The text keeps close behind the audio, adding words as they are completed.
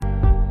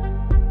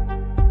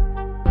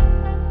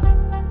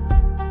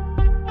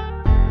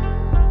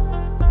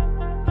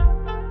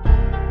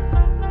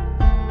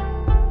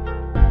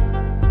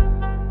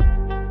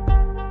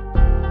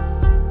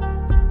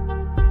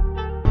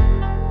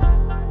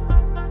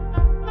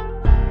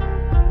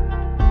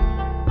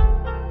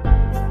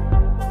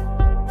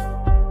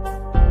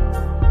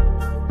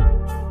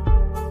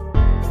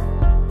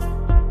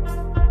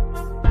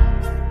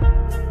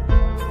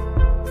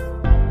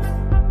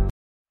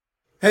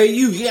Hey,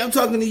 you. Yeah, I'm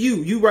talking to you.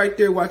 You right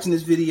there watching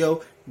this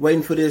video,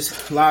 waiting for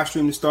this live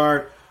stream to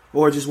start,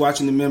 or just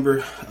watching the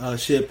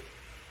membership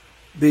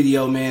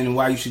video, man, and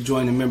why you should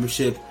join the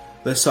membership.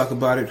 Let's talk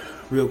about it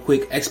real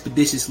quick,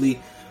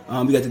 expeditiously.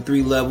 We got the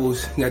 3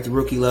 levels. You got the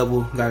rookie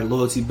level, you got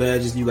loyalty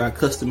badges, you got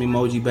custom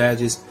emoji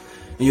badges,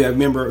 and you have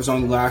members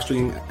on the live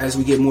stream. As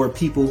we get more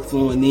people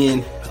flowing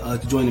in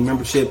to join the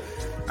membership,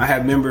 I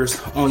have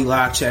members only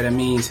live chat. That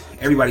means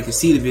everybody can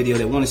see the video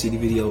that want to see the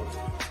video,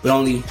 but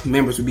only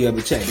members will be able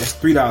to chat. That's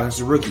 $3. That's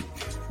a rookie.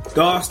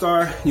 The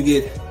All-Star, you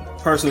get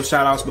personal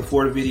shout outs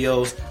before the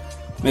videos,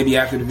 maybe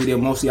after the video,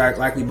 mostly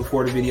likely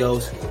before the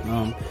videos.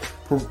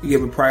 You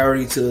give a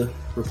priority to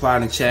reply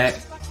in the chat.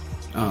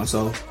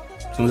 So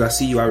as soon as I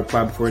see you, I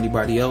reply before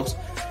anybody else.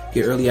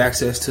 Get early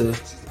access to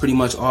pretty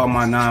much all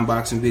my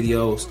non-boxing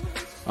videos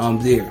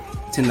there.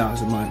 $10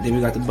 a month. Then we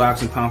got the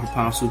boxing pound for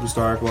pound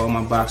superstar for all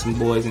my boxing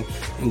boys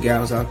and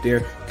gals out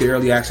there. Get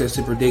early access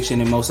to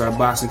prediction and most of our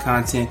boxing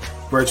content,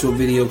 virtual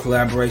video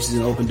collaborations,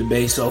 and open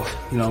debate. So,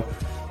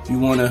 if you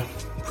want to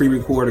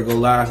pre-record or go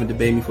live and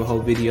debate me for a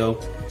whole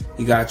video,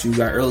 you got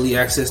early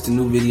access to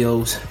new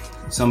videos.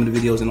 Some of the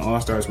videos in the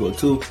All-Stars will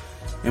too.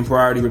 And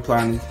priority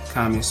reply in the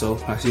comments. So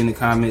I see in the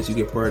comments, you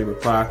get priority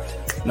reply.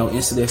 No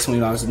instant, that's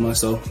 $20 a month.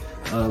 So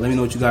let me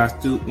know what you guys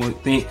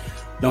think.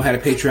 Don't have a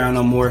Patreon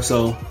no more.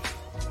 So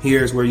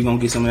here's where you're going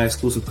to get some of that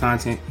exclusive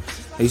content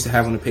I used to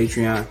have on the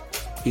Patreon.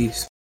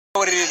 Peace.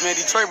 What it is, man.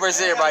 Detroit versus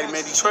everybody,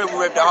 man. Detroit, we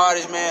rep the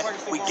hardest, man.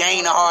 We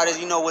gain the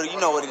hardest. You know what it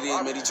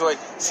is, man. Detroit,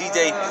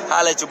 CJ,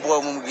 holla at your boy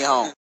when we get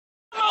home.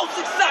 Most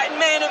exciting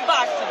man in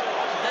boxing.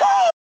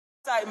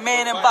 Exciting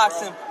man in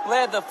boxing.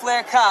 Led the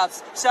Flair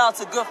Cops. Shout out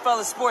to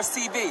Goodfellas Sports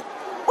TV.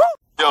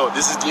 Yo,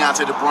 this is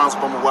Deontay the Bronx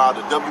Bummer Wild,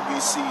 the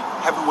WBC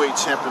heavyweight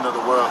champion of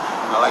the world.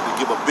 And I'd like to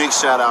give a big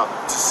shout out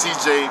to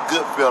CJ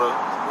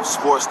Goodfellas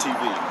Sports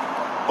TV.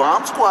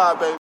 Bomb Squad,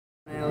 baby.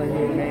 Man,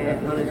 here,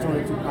 man.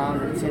 122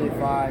 pounds,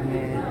 10-5,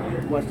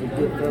 man. Watch the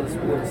Goodfellas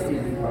Sports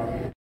TV,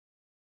 bro.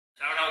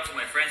 Shout out to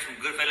my friends from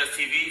Goodfellas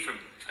TV, from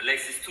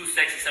Alexis Too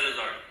Sexy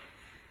Salazar.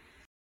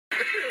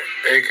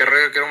 Hey, qué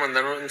rollo, quiero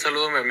mandar un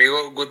saludo a mi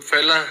amigo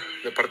Goodfella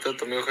de parte de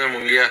tu amigo Jaime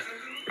Munguía.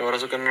 Un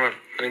abrazo, carnal.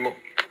 Ánimo.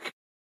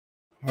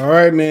 All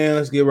right, man,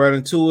 let's get right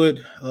into it.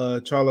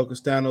 Charlo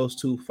Castano's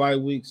 2 fight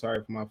week.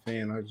 Sorry for my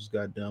fan. I just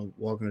got done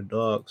walking the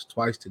dogs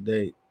twice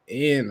today,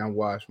 and I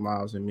watched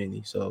Miles and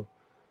Minnie, so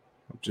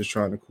I'm just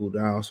trying to cool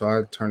down. So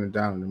I'll turn it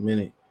down in a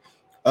minute.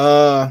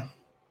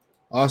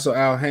 Also,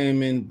 Al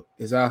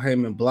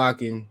Heyman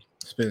blocking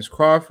Spence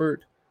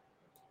Crawford.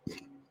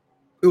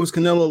 It was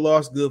Canelo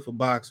lost good for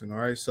boxing. All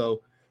right,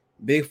 so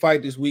big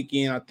fight this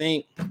weekend. I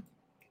think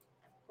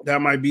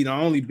that might be the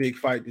only big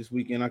fight this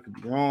weekend. I could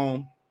be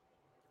wrong.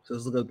 So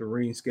let's look up the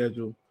ring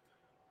schedule.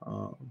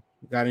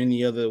 Got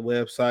any other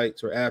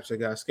websites or apps that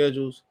got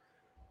schedules?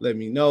 Let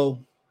me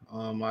know.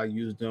 I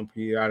use them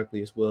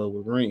periodically as well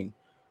with Ring.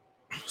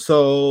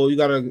 So you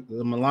got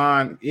the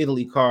Milan,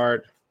 Italy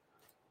card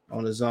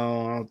on the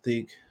zone. I don't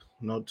think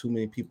too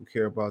many people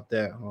care about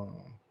that.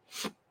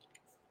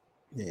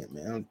 Yeah,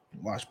 man, I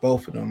watched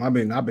both of them. I've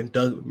been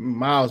ducking.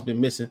 Miles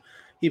been missing.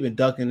 He been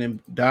ducking and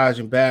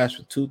dodging bash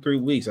for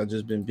 2-3 weeks. I've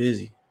just been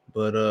busy.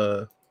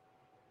 But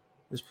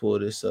let's pull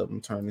this up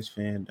and turn this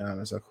fan down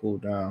as I cool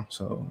down.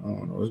 So I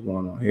don't know what's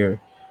going on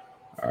here.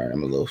 All right,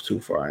 I'm a little too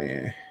far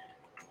in.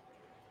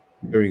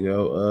 There we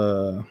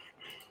go.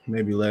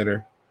 Maybe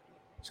later.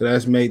 So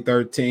that's May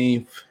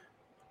 13th.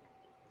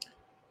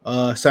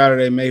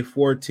 Saturday, May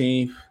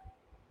 14th.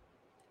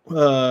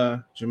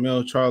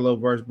 Jamil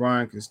Charlo versus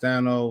Brian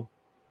Castano.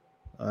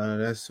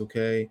 That's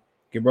okay.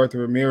 Gilberto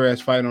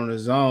Ramirez fighting on the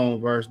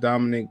zone versus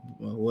Dominic,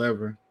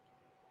 whoever.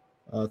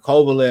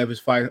 Kovalev is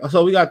fighting.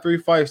 So we got 3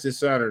 fights this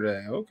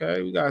Saturday.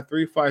 Okay, we got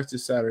 3 fights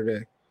this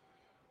Saturday.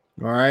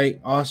 All right.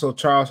 Also,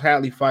 Charles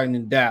Hatley fighting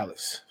in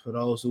Dallas. For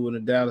those who in the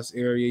Dallas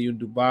area, you in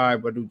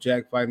Dubai, Badu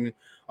Jack fighting.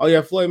 Oh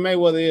yeah, Floyd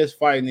Mayweather is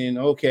fighting in.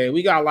 Okay,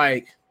 we got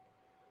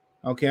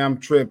okay, I'm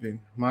tripping.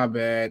 My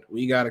bad.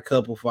 We got a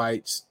couple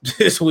fights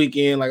this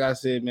weekend. Like I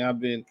said, man, I've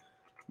been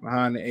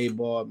behind the 8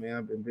 ball, man.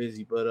 I've been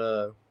busy,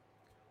 but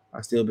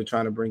I still been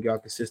trying to bring y'all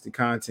consistent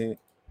content.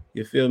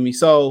 You feel me?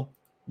 So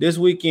this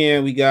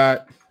weekend we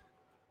got,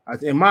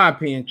 in my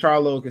opinion,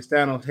 Charlo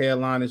Castano's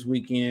headline this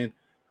weekend.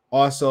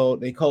 Also,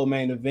 the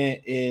co-main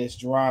event is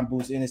Jerron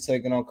Boots Ennis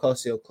taking on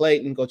Castano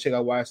Clayton. Go check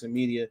out YSN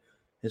Media.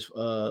 His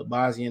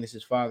Bozzy Ennis,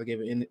 his father, gave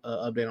an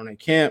update on that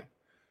camp.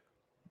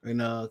 And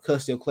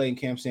Castano Clayton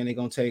camp saying they're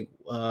gonna take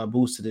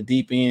Boots to the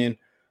deep end.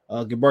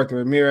 Gilberto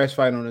Ramirez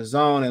fighting on the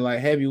zone and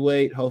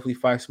heavyweight. Hopefully,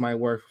 fights might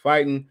work for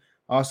fighting.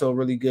 Also,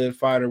 really good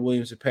fighter,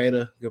 William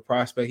Zepeda, good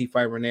prospect. He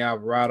fight Rene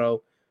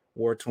Alvarado,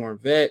 war-torn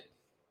vet.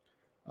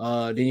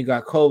 Then you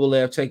got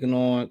Kovalev taking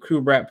on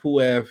Kubrat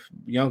Puev,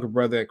 younger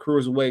brother at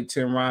cruiserweight,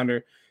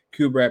 10-rounder.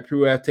 Kubrat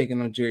Puev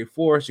taking on Jerry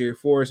Forrest. Jerry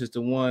Forrest is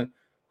the one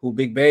who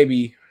Big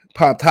Baby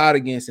popped hot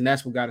against, and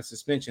that's what got a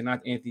suspension,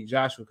 not Anthony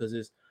Joshua, because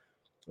it's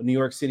New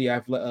York State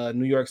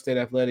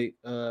Athletic.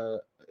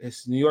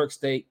 His New York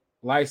State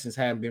license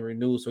hadn't been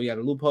renewed, so he had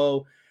a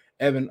loophole.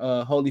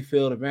 Evander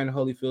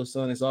Holyfield's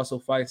son, is also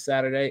fighting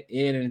Saturday.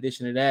 And in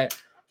addition to that,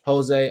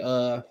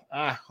 Fernando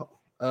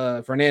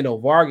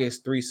Vargas'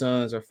 three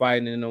sons are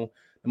fighting, and the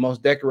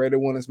most decorated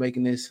one is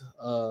making this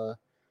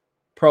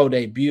pro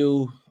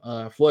debut.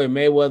 Floyd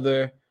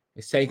Mayweather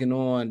is taking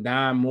on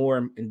Don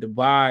Moore in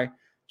Dubai.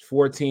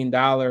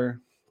 $14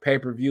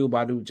 pay-per-view.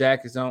 Badu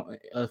Jack is on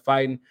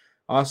fighting.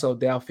 Also,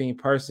 Delphine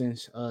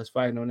Persons is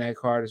fighting on that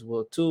card as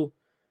well too.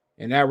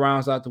 And that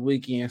rounds out the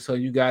weekend. So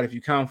you got, if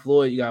you count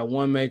Floyd, you got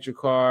one major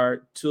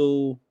card,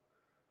 2,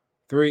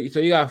 3. So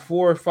you got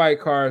 4 fight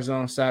cards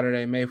on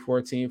Saturday, May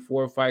 14th.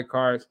 4 fight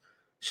cards.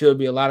 Should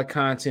be a lot of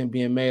content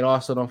being made.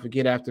 Also, don't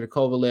forget, after the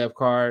Kovalev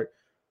card,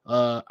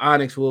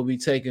 Onyx will be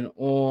taking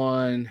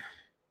on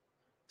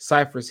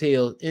Cypress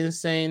Hill.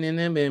 Insane in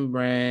the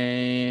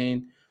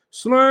membrane.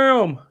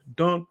 Slam.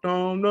 Dun,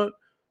 dun, dun,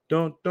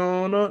 dun,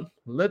 dun, dun.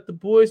 Let the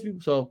boys be.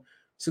 So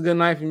it's a good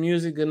night for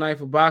music. Good night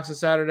for boxing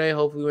Saturday.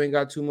 Hopefully we ain't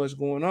got too much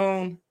going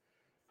on.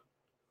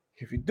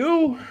 If you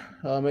do,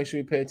 make sure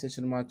you pay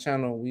attention to my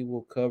channel. We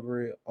will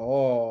cover it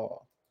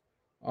all.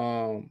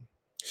 Sean,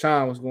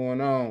 what's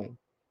going on?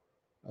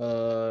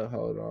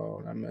 Hold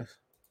on. I messed.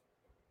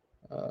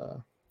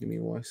 Give me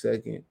 1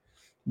 second.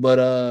 But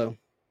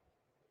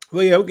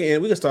well, yeah,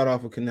 we can start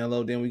off with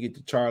Canelo, then we get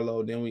to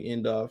Charlo, then we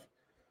end off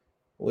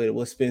with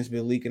what Spence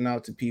been leaking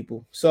out to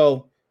people.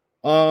 So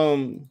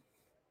was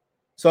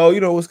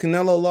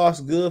Canelo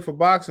lost good for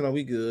boxing? Are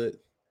we good?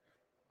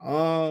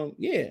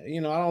 Yeah, I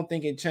don't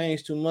think it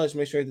changed too much.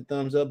 Make sure you hit the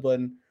thumbs up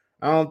button.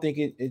 I don't think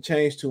it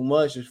changed too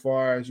much as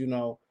far as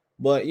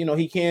but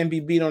he can be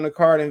beat on the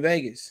card in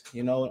Vegas.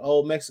 In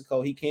Old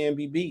Mexico, he can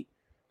be beat.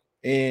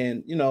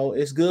 And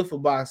it's good for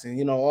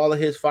boxing. All of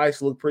his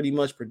fights look pretty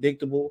much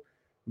predictable.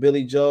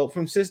 Billy Joe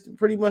from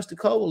pretty much the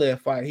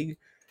Kovalev fight. He,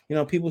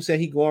 people say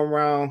he going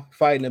around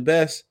fighting the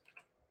best,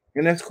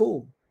 and that's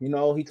cool. He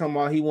talking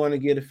about he want to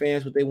give the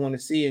fans what they want to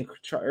see. And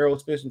Errol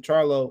Spence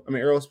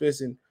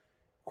and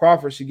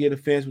Crawford should give the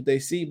fans what they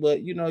see.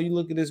 But you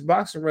look at his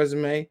boxing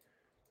resume,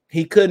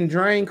 he couldn't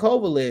drain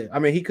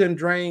Kovalev. He couldn't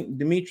drain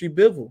Dmitry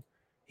Bivol.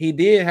 He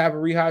did have a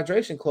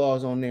rehydration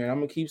clause on there. I'm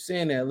gonna keep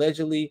saying that.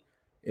 Allegedly,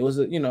 it was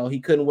he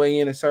couldn't weigh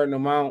in a certain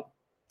amount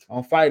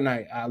on fight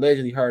night. I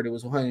allegedly heard it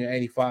was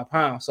 185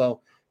 pounds,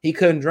 so he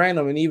couldn't drain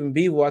them. And even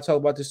Bivol, I talk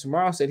about this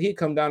tomorrow, said he'd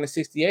come down to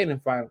 68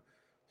 and fight him.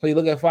 So you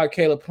look at fight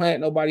Caleb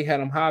Plant, nobody had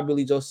him high.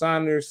 Billy Joe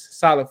Saunders,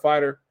 solid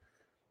fighter.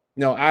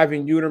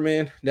 Ivan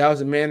Uterman, that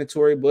was a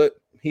mandatory, but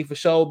he for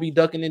sure be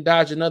ducking and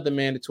dodging another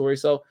mandatory.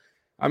 So,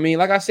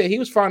 like I said, he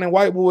was finding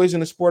white boys in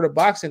the sport of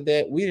boxing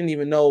that we didn't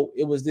even know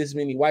it was this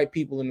many white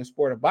people in the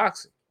sport of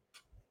boxing.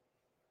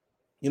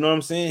 You know what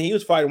I'm saying? He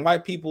was fighting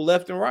white people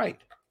left and right.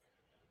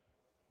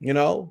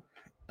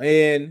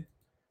 And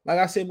like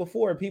I said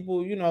before,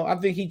 people, I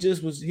think he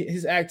just was,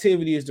 his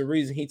activity is the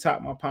reason he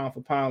topped my pound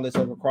for pound list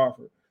over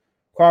Crawford.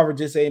 Crawford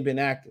just ain't been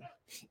active.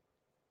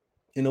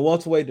 And the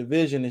welterweight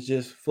division is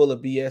just full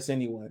of BS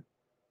anyway.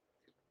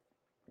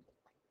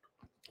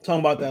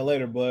 Talking about that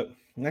later, but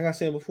like I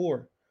said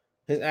before,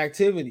 his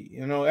activity,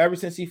 ever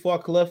since he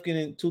fought Golovkin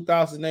in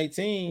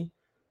 2018,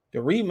 the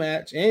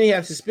rematch, and he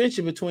had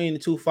suspension between the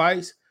two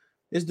fights.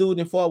 This dude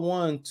then fought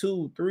 1,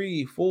 2,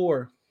 3,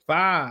 4,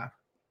 5,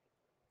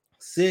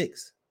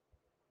 6,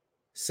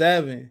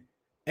 7,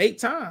 8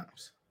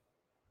 times.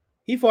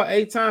 He fought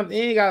 8 times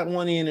and he got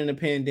one in the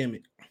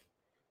pandemic.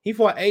 He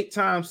fought 8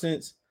 times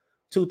since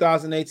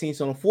 2018.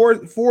 So in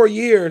 4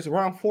 years,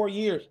 around 4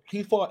 years,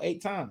 he fought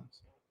 8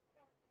 times.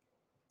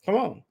 Come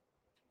on.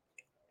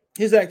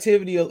 His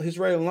activity, his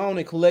rate alone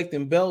in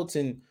collecting belts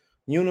and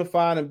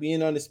unified and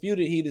being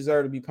undisputed, he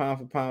deserved to be pound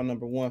for pound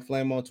number 1.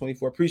 Flame on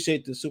 24.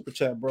 Appreciate the super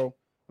chat, bro.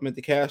 I'm at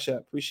the cash app.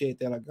 Appreciate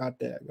that. I got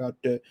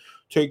that.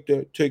 Take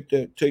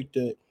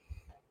that.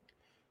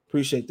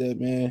 Appreciate that,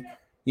 man.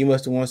 You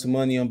must have won some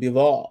money on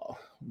Bival.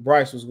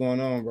 Bryce, what's going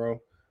on, bro?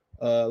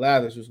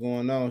 Lathers, what's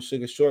going on?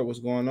 Sugar Short, what's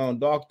going on?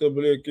 Dr.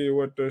 Blicky,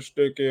 what the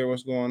stick here?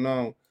 What's going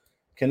on?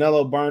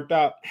 Canelo burnt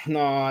out.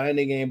 Nah, that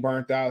nigga ain't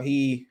burnt out.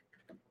 He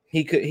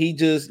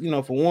just,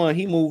 for one,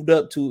 he moved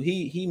up to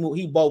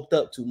he bulked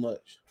up too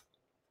much.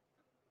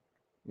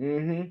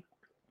 Make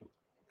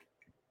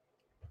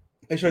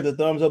sure the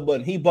thumbs up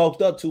button. He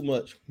bulked up too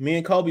much. Me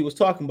and Kobe was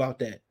talking about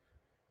that.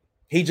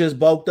 He just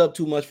bulked up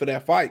too much for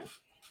that fight.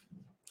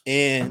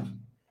 And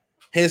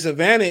his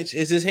advantage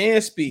is his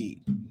hand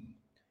speed.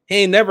 He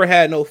ain't never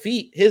had no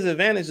feet. His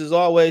advantage is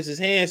always his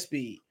hand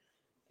speed.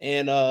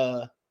 And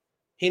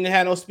he didn't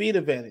have no speed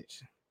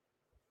advantage.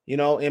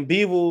 And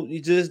Bivol,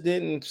 he just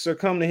didn't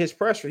succumb to his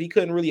pressure. He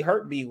couldn't really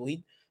hurt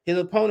Bivol. His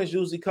opponents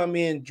usually come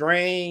in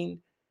drained,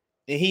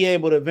 and he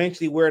able to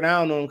eventually wear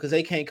down on them because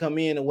they can't come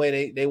in the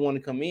way they want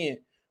to come in.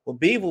 Well,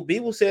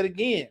 Bivol said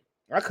again,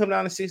 I come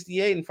down to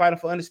 68 and fighting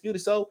for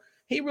undisputed. So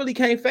he really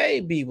can't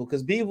fade Bivol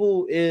because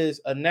Bivol is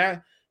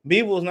not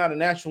a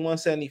natural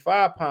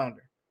 175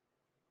 pounder.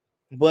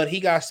 But he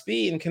got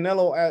speed, and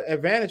Canelo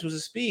advantage was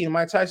his speed. And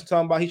Mike Tyson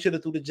talking about he should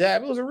have threw the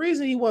jab. It was a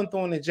reason he wasn't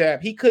throwing the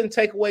jab. He couldn't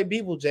take away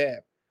Bivol jab.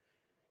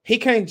 He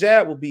can't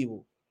jab with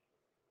Bivol.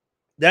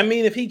 That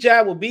means if he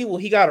jab with Bivol,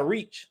 he got to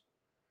reach.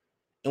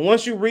 And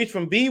once you reach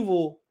from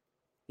Bivol,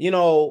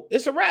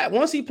 it's a wrap.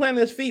 Once he planted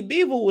his feet,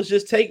 Beaver was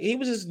just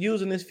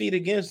using his feet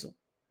against him.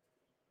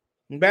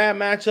 Bad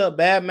matchup,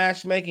 bad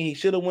matchmaking. He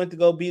should have went to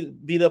go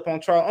beat up on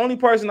Charlo. Only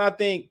person I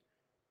think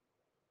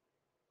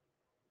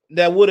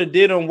that would have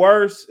did him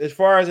worse as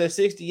far as at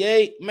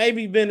 68,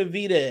 maybe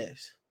Benavidez.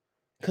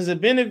 Because if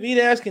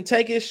Benavidez can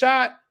take his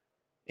shot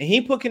and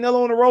he put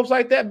Canelo on the ropes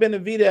like that,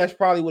 Benavidez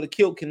probably would have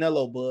killed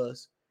Canelo,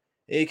 Buzz.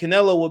 And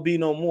Canelo would be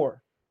no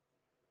more.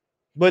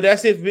 But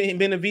that's if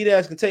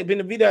Benavidez can take.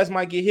 Benavidez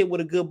might get hit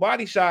with a good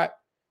body shot.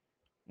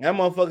 That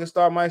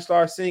motherfucker might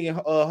start singing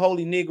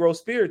Holy Negro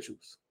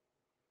spirituals.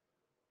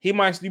 You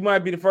might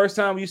be the first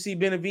time you see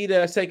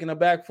Benavidez taking a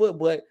back foot,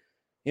 but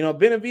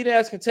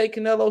Benavidez can take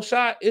Canelo's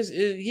shot.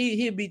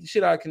 He'd beat the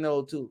shit out of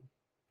Canelo too.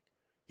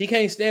 He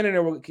can't stand in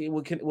there with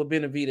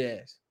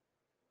Benavidez.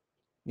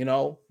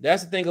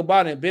 That's the thing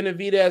about it.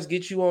 Benavidez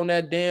gets you on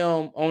that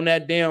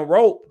damn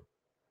rope.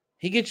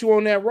 He gets you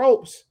on that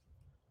ropes.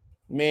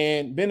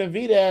 Man,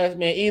 Benavidez,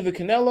 man, either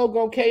Canelo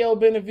gonna KO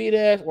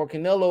Benavidez or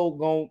Canelo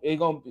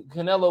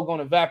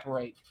gonna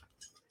evaporate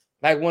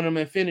like one of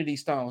them Infinity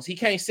Stones. He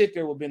can't sit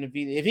there with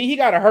Benavidez. If he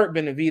gotta hurt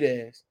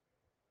Benavidez.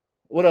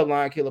 What up,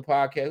 Lion Killer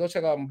Podcast? Go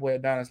check out my boy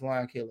Adonis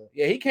Lion Killer.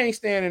 Yeah, he can't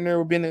stand in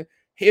there with Benavidez.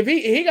 If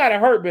he gotta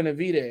hurt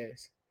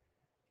Benavidez.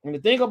 And the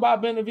thing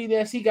about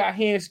Benavidez, he got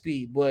hand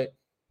speed, but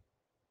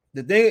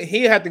the thing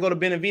he had to go to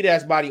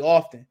Benavidez's body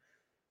often.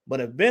 But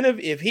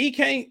if he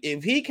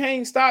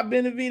can't stop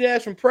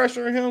Benavidez from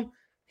pressuring him,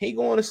 he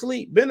going to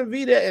sleep.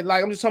 Benavidez,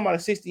 like I'm just talking about a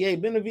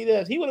 68.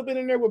 Benavidez, he would have been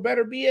in there with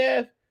better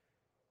BF.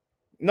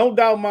 No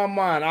doubt in my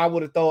mind, I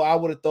would have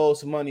thrown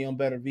some money on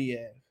better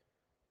BF.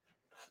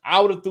 I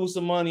would have threw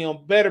some money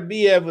on better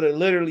BF, but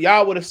literally,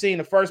 y'all would have seen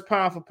the first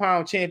pound for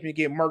pound champion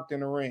get murked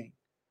in the ring.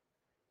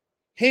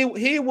 He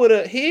would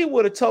have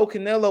told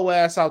Canelo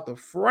ass out the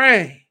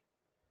frame.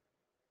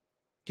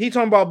 He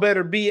talking about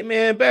better BF.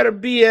 Man, better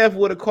BF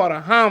would have caught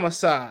a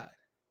homicide.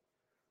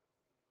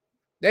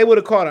 They would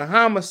have caught a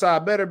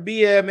homicide. Better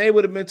BF, they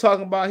would have been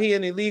talking about he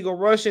an illegal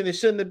Russian. It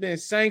shouldn't have been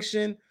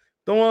sanctioned.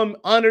 Throw him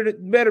under the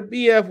better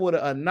BF would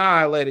have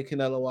annihilated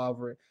Canelo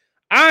Alvarez.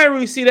 I didn't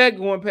really see that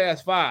going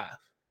past 5.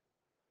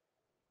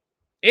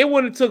 It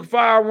wouldn't have took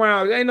 5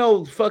 rounds. Ain't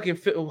no fucking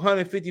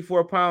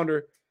 154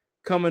 pounder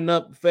coming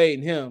up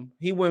fading him.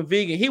 He went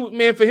vegan.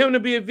 For him to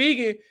be a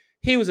vegan,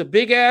 he was a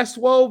big ass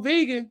swole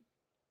vegan.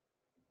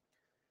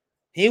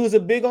 He was a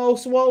big old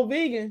swole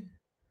vegan.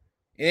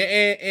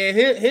 And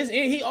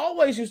he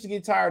always used to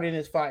get tired in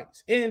his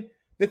fights. And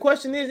the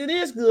question is, it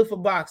is good for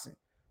boxing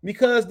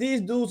because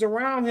these dudes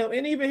around him,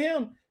 and even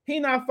him, he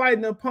not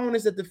fighting the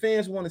opponents that the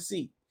fans want to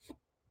see.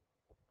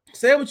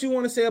 Say what you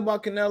want to say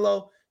about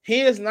Canelo. He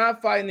is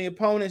not fighting the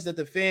opponents that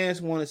the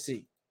fans want to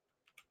see.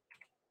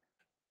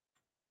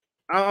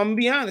 I'm gonna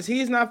be honest.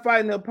 He's not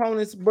fighting the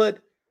opponents, but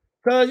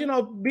because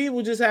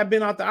Beaver just had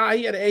been out the eye.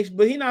 He had an H,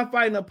 but he's not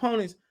fighting the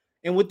opponents.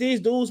 And with these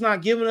dudes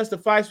not giving us the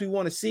fights we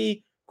want to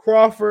see,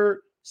 Crawford,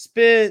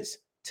 Spence,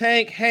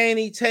 Tank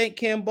Haney, Tank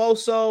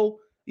Camboso,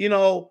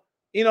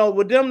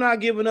 with them not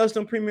giving us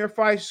them premier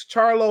fights,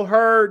 Charlo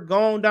Hurd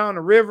going down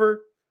the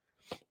river.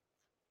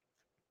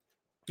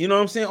 You know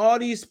what I'm saying? All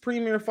these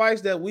premier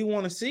fights that we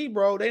want to see,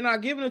 bro, they're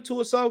not giving it to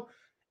us. So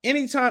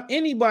anytime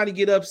anybody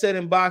get upset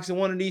in boxing,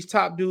 one of these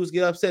top dudes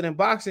get upset in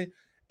boxing,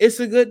 it's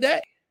a good day.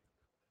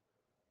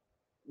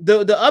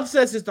 The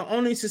upsets is the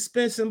only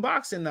suspense in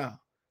boxing now.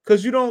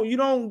 Because you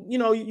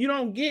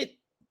don't get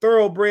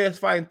thoroughbreds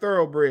fighting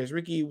thoroughbreds.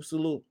 Ricky,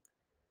 salute.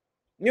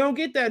 You don't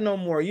get that no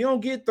more. You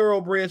don't get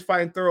thoroughbreds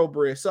fighting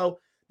thoroughbreds. So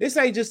this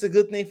ain't just a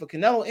good thing for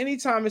Canelo.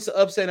 Anytime it's an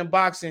upset in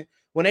boxing,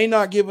 when they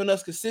not giving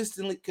us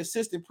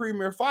consistent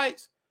premier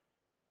fights,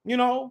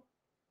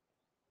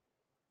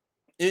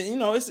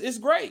 it's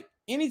great.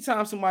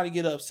 Anytime somebody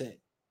get upset.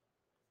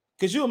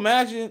 Could you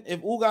imagine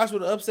if Ugas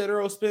would have upset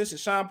Errol Spence and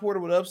Sean Porter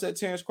would have upset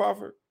Terrence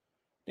Crawford?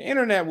 The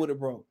internet would have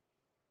broke.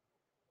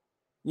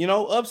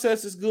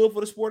 Upsets is good for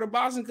the sport of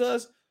boxing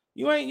because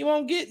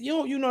they'll give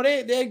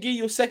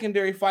you a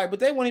secondary fight, but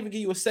they won't even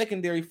give you a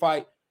secondary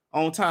fight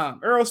on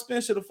time. Errol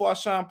Spence should have fought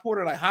Sean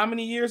Porter like how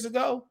many years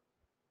ago?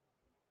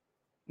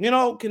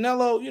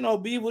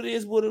 Canelo, be what it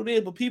is,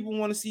 but people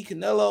want to see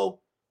Canelo.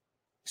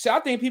 See, I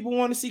think people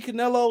want to see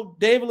Canelo,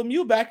 David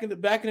Lemieux back in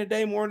the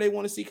day more than they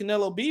want to see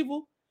Canelo Beaver.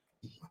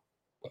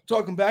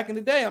 Talking back in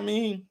the day, I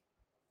mean,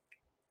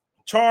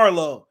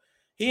 Charlo.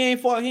 He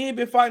ain't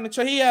been fighting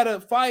he had a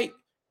fight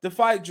to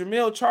fight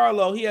Jamil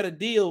Charlo. He had a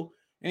deal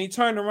and he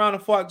turned around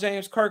and fought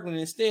James Kirkland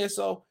instead.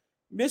 So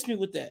miss me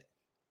with that.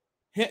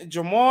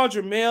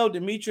 Jamil,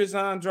 Demetrius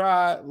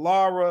Andrade,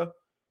 Lara,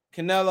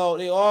 Canelo,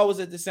 they all was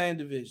at the same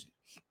division.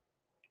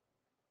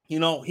 He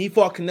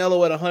fought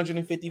Canelo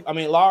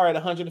at Lara at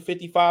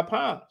 155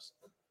 pounds.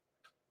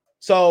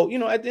 So,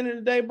 at the end of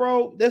the day,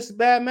 bro, that's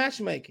bad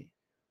matchmaking.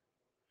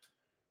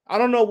 I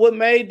don't know what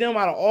made them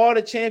out of all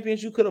the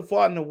champions you could have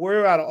fought in the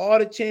world, out of all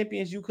the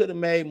champions you could have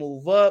made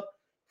move up,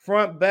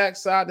 front, back,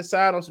 side to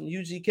side on some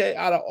UGK,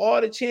 out of all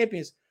the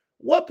champions,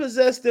 what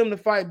possessed them to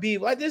fight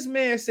Beaver? Like this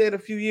man said a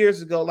few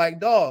years ago, like,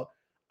 dog,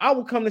 I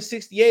would come to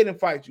 68 and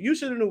fight you. You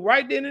should have knew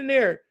right then and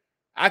there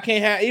I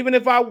can't have, even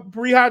if I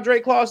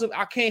rehydrate clause,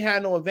 I can't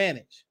have no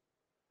advantage.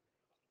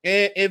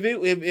 And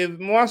if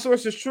my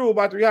source is true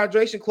about the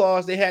rehydration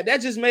clause they had,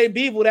 that just made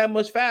Bivol that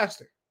much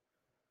faster.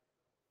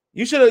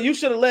 You should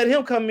have let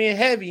him come in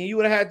heavy and you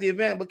would have had the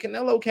advantage. But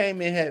Canelo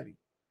came in heavy.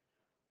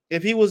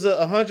 If he was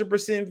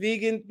 100%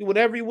 vegan,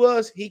 whatever he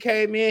was, he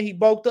came in, he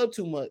bulked up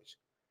too much.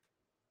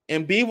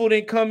 And Bivol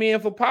didn't come in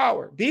for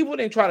power. Bivol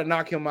didn't try to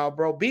knock him out,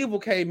 bro.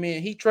 Bivol came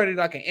in, he treated it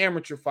like an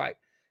amateur fight.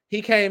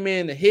 He came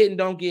in to hit and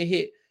don't get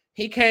hit.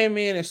 He came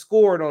in and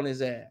scored on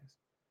his ass.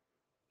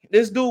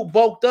 This dude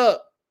bulked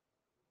up.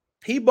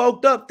 He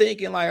bulked up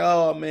thinking like,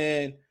 oh,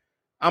 man,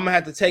 I'm going to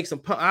have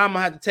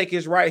to take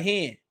his right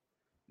hand.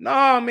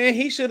 No, man,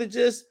 he should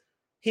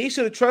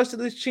have trusted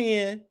his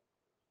chin,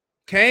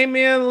 came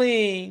in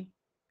lean,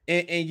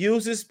 and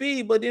used his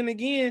speed. But then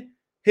again,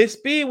 his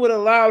speed would have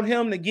allowed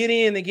him to get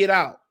in and get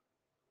out.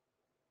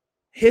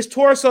 His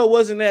torso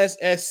wasn't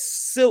as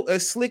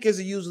slick as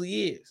it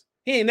usually is.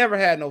 He ain't never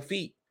had no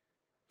feet.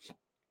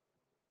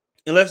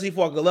 Unless he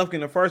fought Golovkin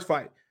in the first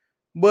fight.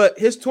 But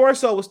his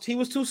torso was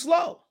too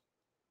slow.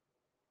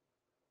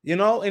 You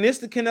know, and it's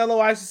the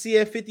Canelo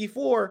ICC at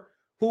 54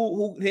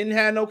 who didn't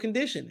have no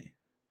conditioning.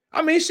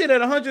 I mean, shit,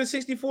 at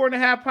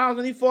 164.5 pounds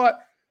when he fought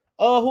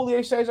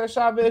Julio Cesar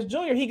Chavez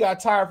Jr., he got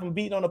tired from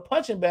beating on a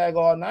punching bag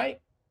all night.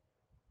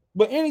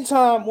 But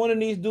anytime one of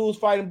these dudes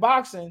fighting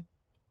boxing,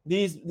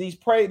 these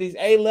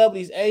A-level,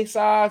 these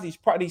A-size,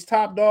 these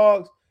top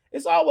dogs,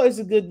 it's always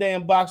a good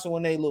damn boxer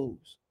when they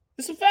lose.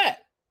 It's a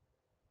fact.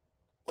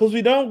 Because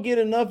we don't get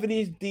enough of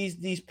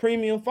these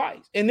premium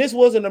fights. And this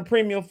wasn't a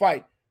premium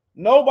fight.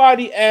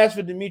 Nobody asked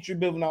for Dimitri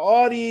Bivol. Now,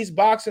 all these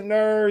boxing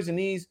nerds and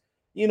these,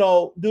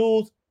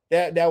 dudes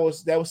that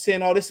was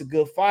saying, oh, this is a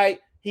good fight.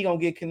 He gonna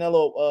get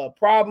Canelo a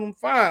problem.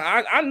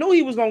 Fine. I knew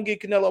he was gonna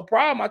get Canelo a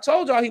problem. I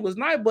told y'all he was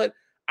nice, but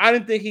I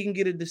didn't think he can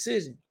get a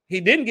decision.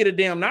 He didn't get a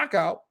damn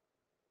knockout.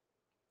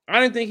 I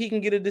didn't think he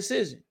can get a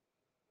decision.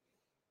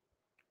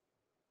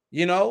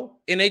 And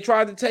they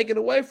tried to take it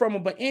away from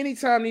him. But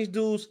anytime these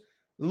dudes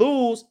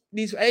lose,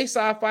 these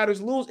A-side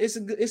fighters lose,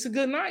 it's a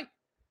good night.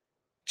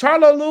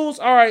 Charlo lose,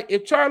 all right.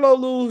 If Charlo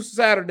lose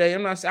Saturday,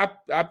 I'm not saying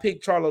I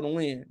picked Charlo to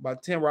win by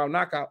 10-round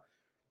knockout.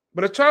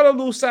 But if Charlo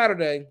lose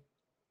Saturday,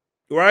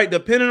 right,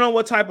 depending on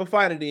what type of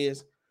fight it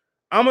is,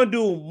 I'm going to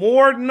do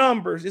more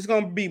numbers. It's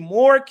going to be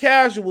more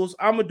casuals.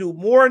 I'm going to do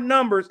more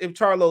numbers if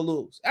Charlo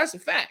lose. That's a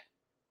fact.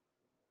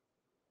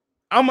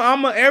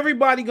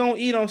 Everybody going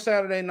to eat on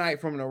Saturday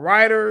night, from the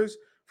writers,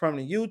 from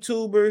the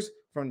YouTubers,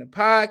 from the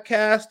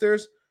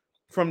podcasters,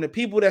 from the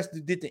people that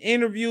did the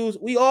interviews.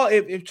 We all,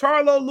 if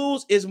Charlo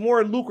lose, it's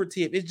more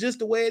lucrative. It's just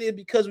the way it is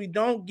because we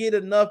don't get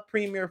enough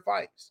premier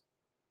fights.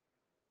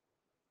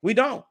 We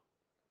don't.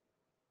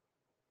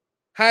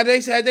 Had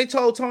they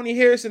told Tony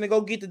Harrison to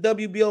go get the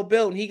WBO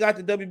belt and he got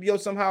the WBO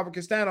somehow for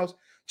Castanos,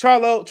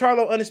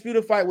 Charlo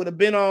undisputed fight would have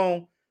been on,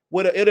 it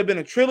would have been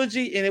a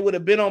trilogy and it would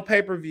have been on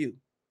pay-per-view.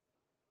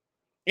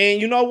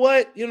 And you know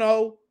what?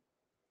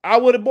 I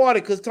would have bought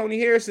it because Tony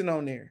Harrison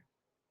on there.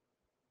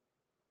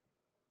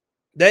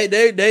 That's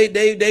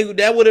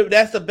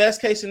the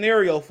best case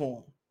scenario for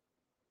him.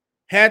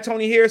 Had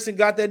Tony Harrison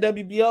got that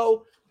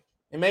WBO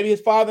and maybe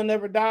his father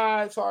never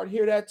died, sorry to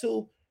hear that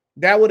too,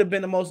 that would have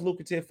been the most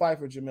lucrative fight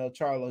for Jermell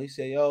Charlo. He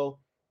said, yo,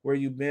 where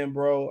you been,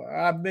 bro?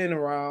 I've been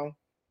around.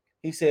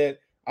 He said,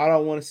 I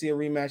don't want to see a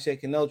rematch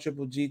at Canelo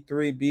Triple G3.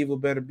 Bivol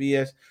better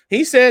BS.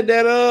 He said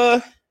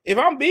that if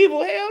I'm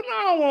Bivol, hell no,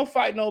 I don't want to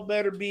fight no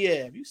better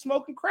BS. You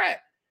smoking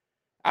crack.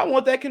 I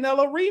want that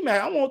Canelo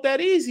rematch. I want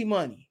that easy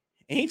money.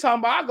 And he talking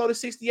about I go to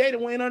 68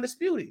 and win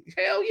undisputed.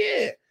 Hell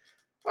yeah.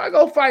 I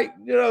go fight,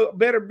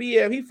 better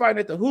BF. He fighting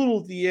at the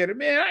Hulu Theater.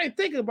 Man, I ain't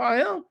thinking about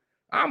him.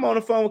 I'm on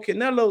the phone with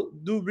Canelo,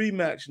 do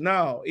rematch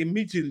now,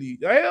 immediately.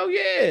 Hell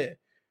yeah.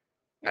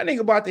 That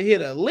nigga about to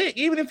hit a lick.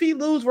 Even if he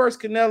lose versus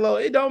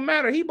Canelo, it don't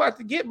matter. He about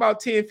to get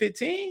about 10,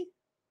 15.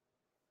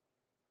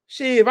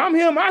 Shit, if I'm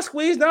him, I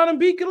squeeze down and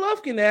beat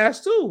Golovkin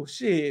ass too.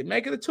 Shit,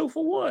 make it a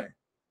 2-for-1.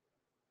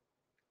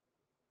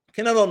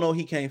 Canelo know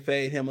he can't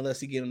fade him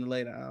unless he get him to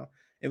lay down.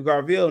 If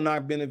Garville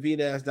knocked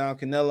Benavidez down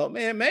Canelo,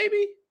 man,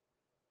 maybe.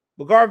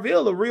 But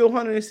Garville a real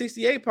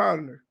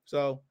 168-pounder.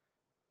 So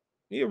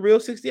he a real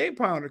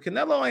 68-pounder.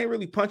 Canelo ain't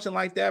really punching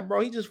like that,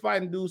 bro. He just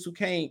fighting dudes who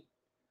can't.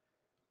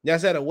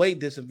 That's at a weight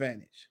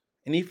disadvantage.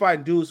 And he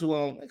fighting dudes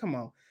who come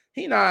on.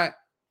 He not.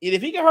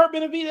 If he can hurt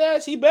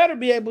Benavidez, he better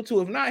be able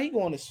to. If not, he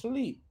going to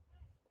sleep.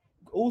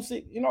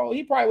 Usyk,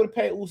 he probably would have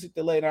paid Usyk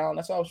to lay down.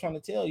 That's what I was trying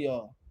to tell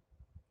y'all.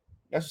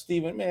 That's what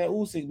Steven, man,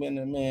 Usyk been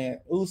there, man.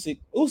 Usyk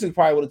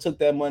probably would have took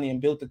that money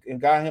and and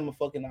got him a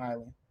fucking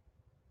island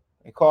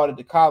and called it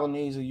the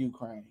colonies of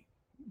Ukraine.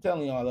 I'm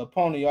telling y'all, the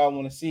opponent y'all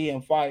want to see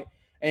him fight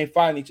ain't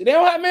fighting each other. They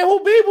don't have, man, who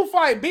Bivol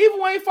fight?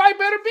 Bivol ain't fight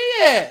better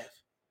BF.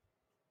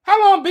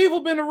 How long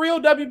Bivol been a real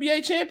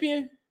WBA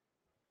champion?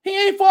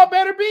 He ain't fought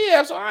better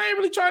BF, so I ain't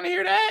really trying to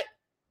hear that.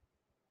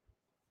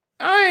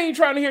 I ain't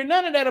trying to hear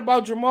none of that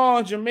about Jamal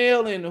and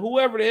Jamel and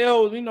whoever the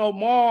hell,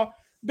 Maul.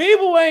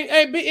 Bivol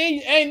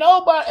ain't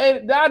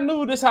nobody. I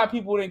knew this how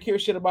people didn't care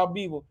shit about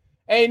Bivol.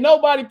 Ain't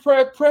nobody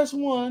press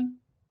one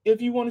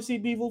if you want to see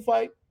Bivol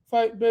fight.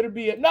 fight Better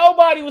Be At.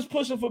 Nobody was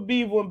pushing for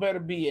Bivol and Better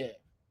Be At.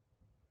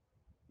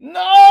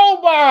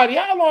 Nobody.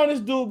 How long this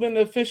dude been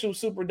the official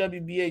Super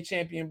WBA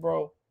champion,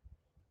 bro?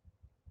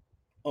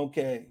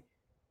 Okay.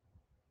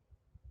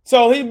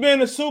 So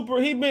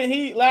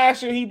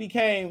last year he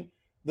became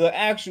the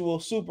actual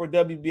Super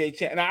WBA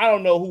champion. Now I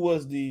don't know who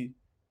was the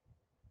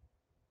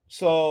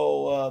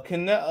Umar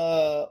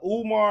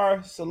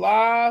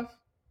Salav,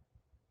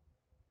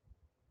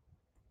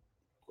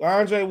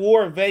 Andre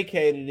Ward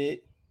vacated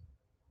it.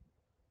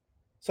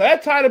 So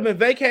that title been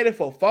vacated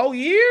for 4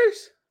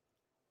 years.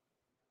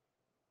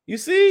 You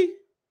see,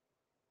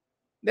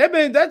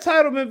 that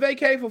title been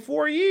vacated for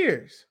 4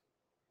 years.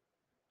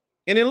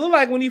 And it looked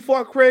like when he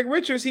fought Craig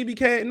Richards, he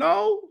became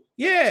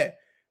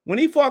When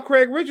he fought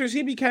Craig Richards,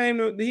 he became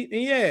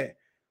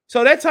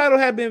So that title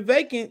had been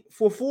vacant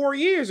for 4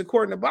 years,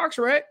 according to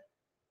BoxRec.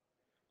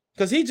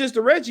 Because he just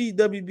the Reggie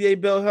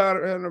WBA belt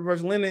holder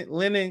versus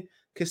Lennon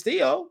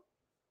Castillo.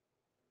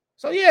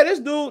 So this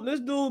dude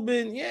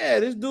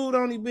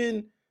only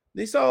been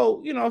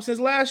since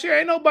last year.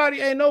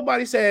 Ain't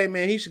nobody saying,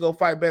 man, he should go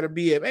fight Better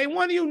Be At. Ain't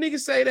one of you niggas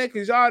say that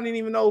because y'all didn't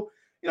even know.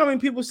 You know what I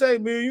mean? People say,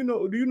 man,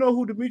 do you know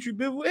who Dimitri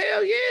Bivol?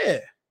 Hell yeah.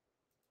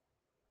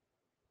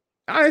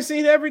 I ain't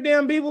seen every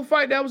damn Bivol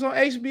fight that was on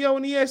HBO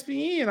and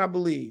ESPN, I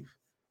believe.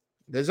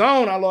 The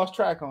Zone, I lost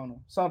track on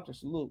him. Something,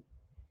 salute.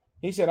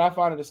 He said, I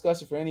find it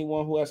disgusting for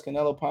anyone who has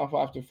Canelo pound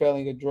for after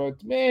failing a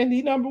drug. Man,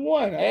 he number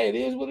one. Hey, it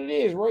is what it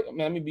is. Right?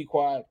 Man, let me be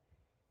quiet.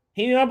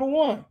 He number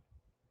one.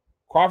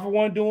 Crawford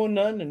wasn't doing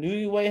nothing. The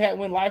newlywed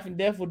went life and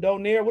death with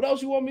Donaire. What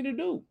else you want me to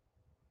do?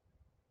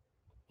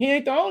 He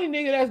ain't the only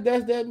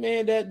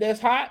nigga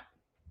that's hot.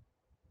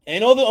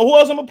 Ain't no who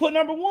else I'm gonna put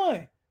number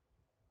one?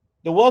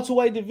 The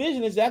welterweight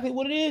division, exactly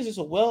what it is. It's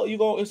a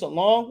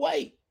long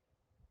wait.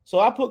 So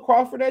I put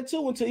Crawford at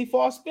 2 until he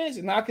fought Spence.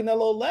 And now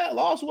Canelo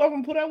lost. Who I'm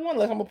gonna put at 1?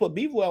 Unless I'm gonna put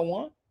Bivol at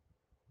 1.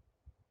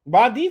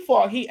 By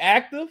default, he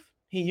active,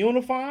 he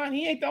unifying.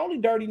 He ain't the only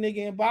dirty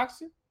nigga in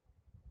boxing.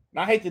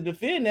 And I hate to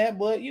defend that,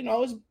 but I'm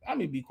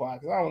gonna be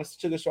quiet because I don't want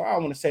to I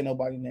don't want to say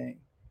nobody's name.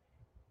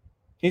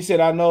 He said,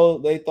 I know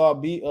they thought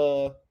I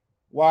know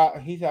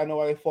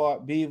why they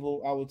fought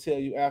Bivol. I will tell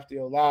you after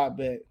your live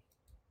bet.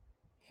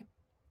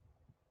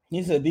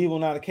 He said Bivol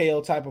not a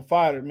KO type of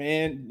fighter,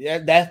 man.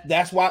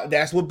 That's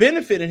what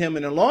benefited him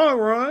in the long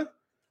run.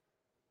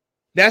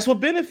 That's what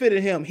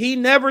benefited him. He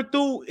never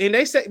threw, and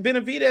they said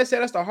Benavidez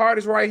said that's the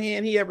hardest right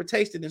hand he ever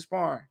tasted in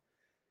sparring.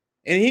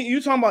 And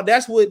you talking about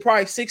that's what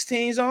probably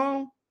 16's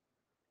on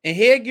and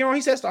headgear on.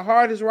 He said that's the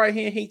hardest right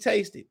hand he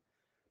tasted.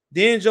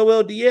 Then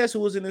Joel Diaz,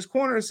 who was in his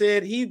corner,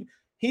 said he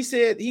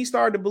said he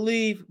started to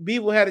believe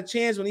Bivol had a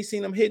chance when he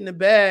seen him hitting the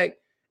bag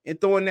and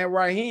throwing that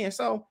right hand.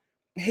 So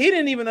he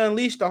didn't even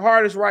unleash the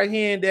hardest right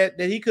hand that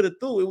he could have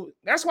threw.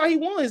 That's why he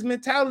won. His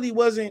mentality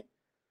wasn't,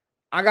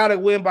 I gotta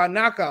win by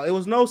knockout. It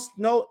was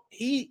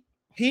he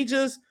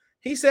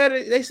said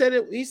it. They said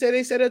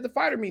it at the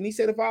fighter meeting. He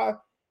said, as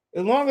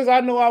long as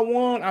I know I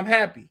won, I'm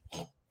happy.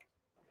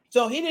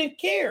 So he didn't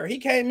care. He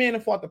came in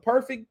and fought the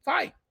perfect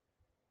fight.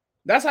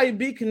 That's how you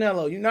beat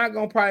Canelo. You're not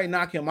gonna probably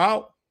knock him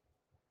out.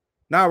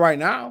 Not right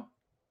now.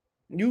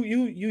 You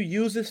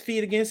use his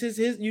feet against his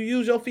you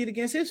use your feet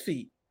against his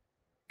feet.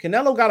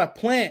 Canelo got a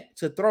plant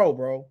to throw,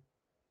 bro.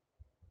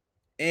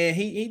 And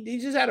he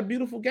just had a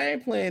beautiful game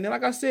plan. And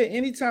like I said,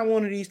 anytime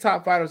one of these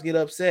top fighters get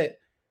upset,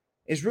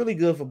 it's really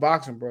good for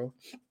boxing, bro.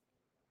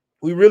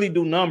 We really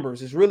do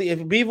numbers. It's really, if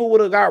Bivol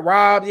would have got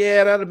robbed,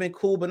 yeah, that'd have been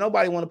cool. But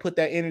nobody want to put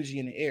that energy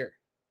in the air.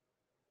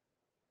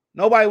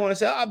 Nobody want to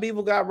say,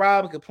 Bivol got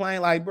robbed and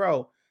complain. Like,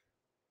 bro,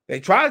 they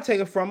try to take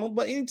it from him.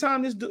 But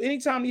anytime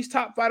these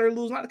top fighters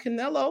lose, not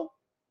Canelo,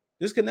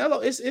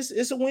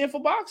 it's a win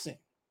for boxing.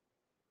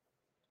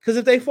 Because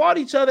if they fought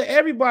each other,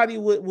 everybody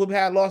would have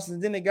had losses.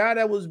 And then the guy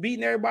that was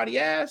beating everybody's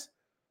ass,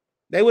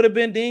 they would have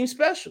been deemed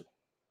special.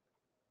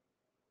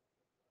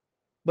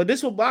 But this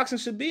is what boxing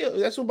should be.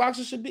 That's what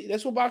boxing should be.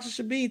 That's what boxing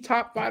should be.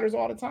 Top fighters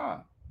all the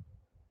time.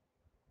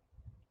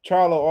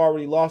 Charlo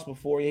already lost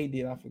before. Yeah, he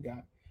did. I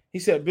forgot. He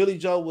said Billy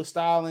Joe was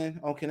styling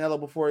on Canelo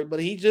before, but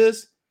he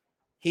just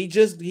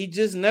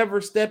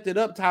never stepped it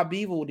up to how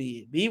Bivol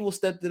did. Bivol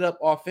stepped it up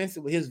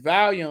offensively. His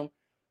volume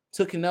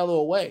took Canelo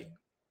away.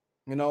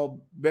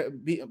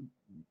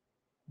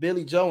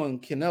 Billy Joe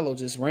and Canelo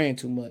just ran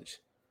too much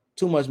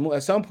more.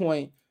 At some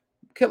point,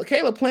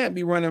 Caleb Plant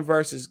be running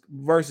versus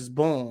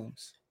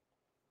bums.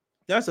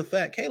 That's a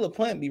fact. Caleb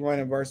Plant be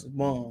running versus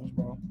bums,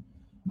 bro.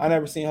 I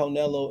never seen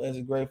Canelo as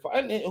a great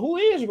fighter. Who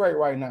is great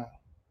right now?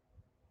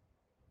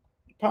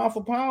 Pound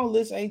for pound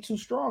list ain't too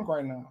strong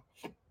right now.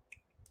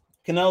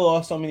 Canelo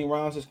lost so many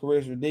rounds. His career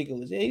is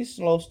ridiculous. Yeah, he's a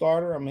slow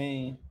starter. I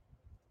mean,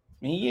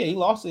 he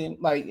lost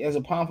it like as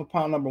a pound for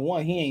pound number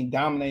one. He ain't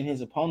dominating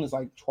his opponents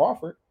like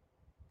Crawford.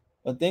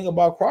 The thing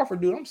about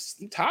Crawford, dude, I'm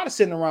tired of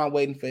sitting around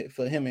waiting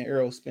for him and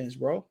Errol Spence,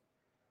 bro.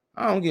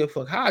 I don't give a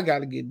fuck how I got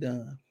to get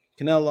done.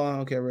 Canelo, I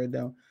don't care right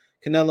down.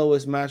 Canelo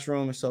is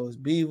matchroom, and so is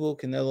Bivol.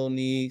 Canelo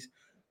needs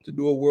to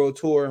do a world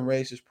tour and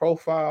raise his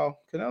profile.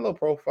 Canelo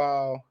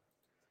profile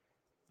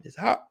is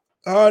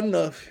hard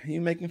enough.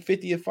 You making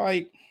 50 a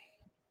fight.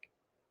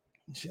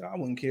 Shit, I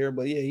wouldn't care,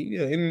 but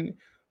yeah, and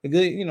the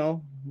good,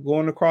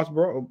 going across,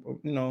 abroad,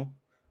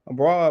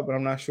 but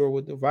I'm not sure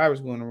what the virus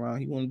going around.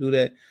 He want to do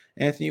that.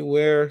 Anthony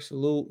Ware,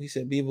 salute. He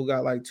said Beaver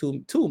got like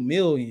 2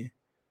 million.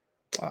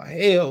 Oh,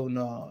 hell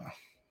no.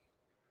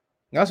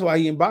 That's why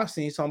he in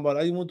boxing. He's talking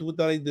about he went to what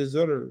they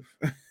deserve.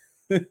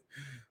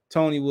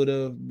 Tony would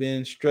have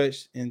been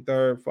stretched in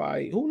third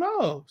fight. Who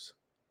knows?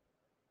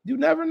 You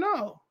never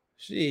know.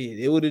 Shit,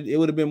 it would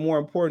have been more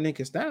important than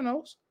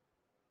Castano's.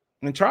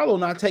 And Charlo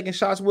not taking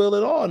shots well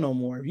at all no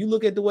more. If you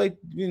look at the way,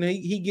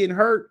 he getting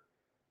hurt,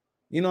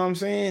 you know what I'm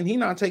saying? He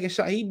not taking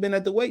shots. He been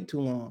at the weight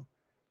too long.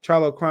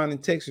 Charlo crying in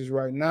Texas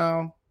right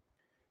now.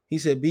 He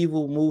said Beaver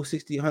will move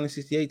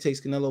 168, takes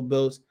Canelo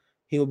belts.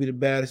 He will be the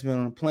baddest man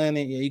on the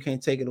planet. Yeah, you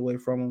can't take it away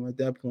from him at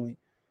that point.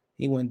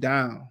 He went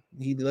down.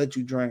 He let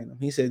you drain him.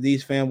 He said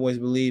these fanboys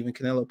believe in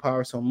Canelo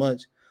power so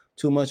much.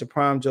 Too much of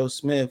prime Joe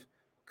Smith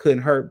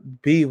couldn't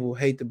hurt Beaver.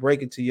 Hate to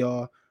break it to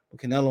y'all. But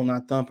Canelo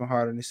not thumping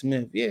harder than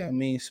Smith. Yeah, I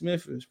mean,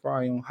 Smith is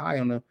probably on high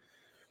on the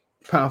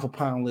pound for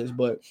pound list,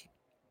 but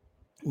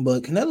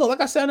Canelo,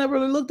 like I said, I never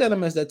really looked at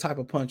him as that type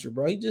of puncher,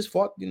 bro. He just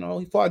fought,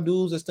 he fought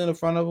dudes that stood in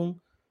front of him.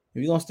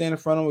 If you're gonna stand in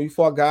front of him, you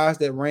fought guys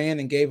that ran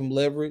and gave him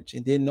leverage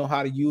and didn't know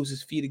how to use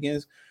his feet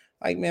against.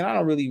 Like, man, I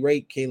don't really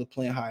rate Caleb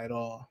playing high at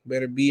all.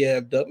 Better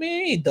BF Doug.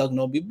 Man, he ain't Doug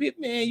no big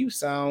man. You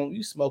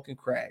smoking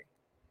crack.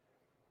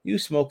 You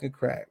smoking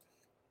crack.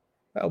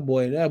 That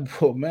boy,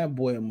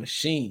 a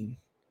machine.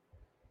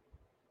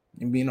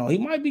 And he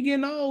might be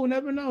getting old,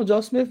 never know.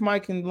 Joe Smith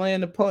might can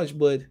land a punch,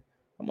 but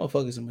that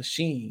motherfucker's a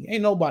machine.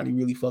 Ain't nobody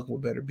really fucking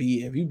with Better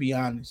BF. You be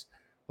honest.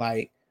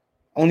 Like,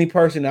 only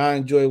person that I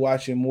enjoy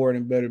watching more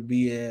than Better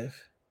BF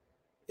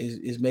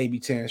is maybe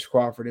Terrence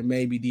Crawford and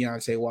maybe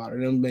Deontay Wilder.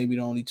 Them maybe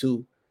the only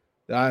two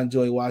that I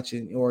enjoy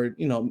watching, or in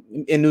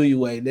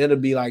Inoue. That'll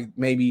be like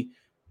maybe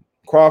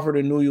Crawford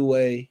and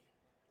Inoue,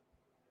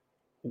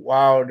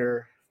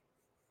 Wilder,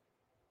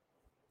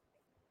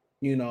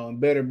 and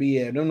Better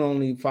BF. Them the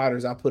only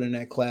fighters I put in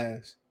that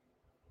class.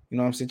 You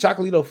know what I'm saying?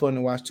 Chocolito fun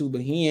to watch too,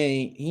 but he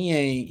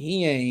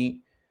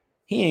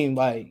ain't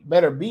like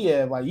Better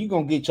BF. Like, you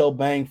gonna get your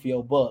bang for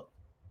your buck.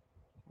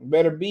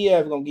 Better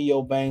BF gonna get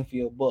your bang for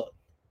your buck.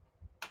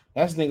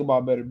 That's the thing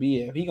about Better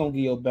BF. He gonna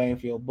get your bang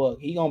for your buck.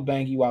 He gonna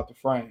bang you out the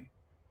frame.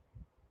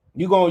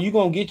 You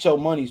gonna get your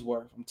money's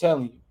worth. I'm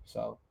telling you.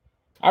 So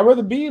I'd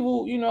rather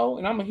Beaver,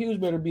 and I'm a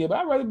huge Better BF, but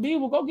I'd rather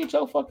Beaver go get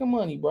your fucking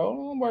money, bro.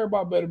 Don't worry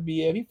about Better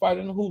BF. He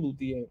fighting in the Hulu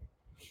theater.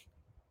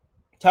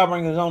 Top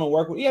Rankers on to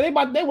work with. Yeah,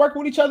 they work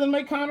with each other to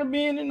make Conor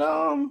Ben and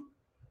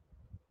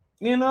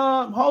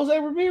Jose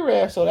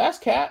Ramirez. So that's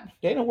cap.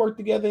 They done worked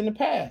together in the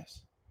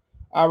past.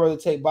 I'd rather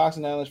take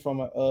boxing analysts from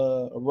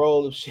a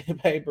roll of shit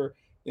paper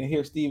than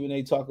hear Stephen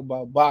A talk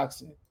about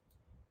boxing.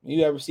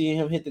 You ever see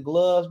him hit the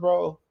gloves,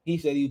 bro? He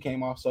said he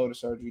came off shoulder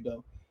surgery,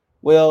 though.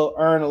 Well,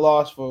 earn a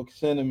loss for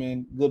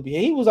Cinnamon. Good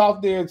behavior. He was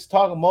out there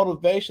talking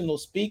motivational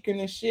speaking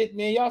and shit,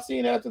 man. Y'all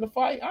seen that after the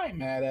fight? I ain't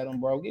mad at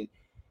him, bro. This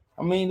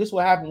is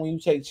what happened when you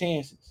take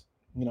chances.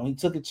 He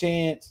took a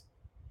chance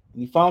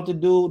and he found the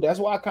dude. That's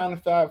why I kind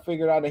of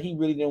figured out that he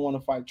really didn't want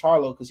to fight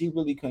Charlo, because he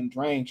really couldn't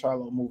drain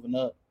Charlo moving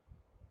up.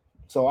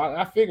 So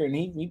I figured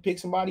he picked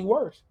somebody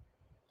worse,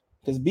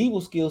 because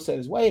Beagle's skill set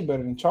is way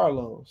better than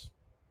Charlo's.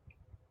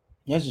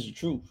 That's just the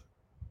truth.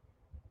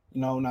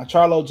 Now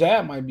Charlo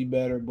jab might be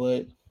better,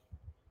 but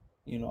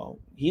he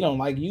don't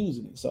like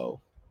using it.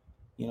 So,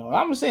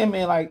 I'm just saying,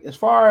 man, like, as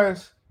far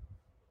as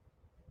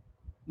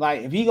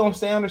like, if he gonna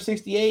stay under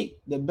 68,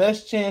 the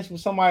best chance for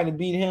somebody to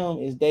beat him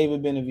is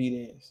David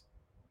Benavidez.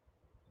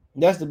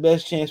 That's the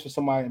best chance for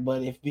somebody.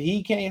 But if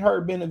he can't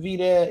hurt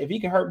Benavidez, if he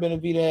can hurt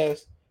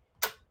Benavidez,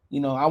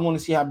 I want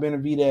to see how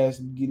Benavidez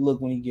look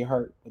when he get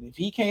hurt. But if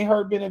he can't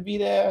hurt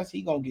Benavidez,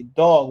 he gonna get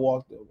dog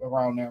walked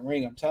around that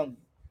ring. I'm telling you.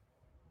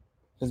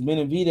 Because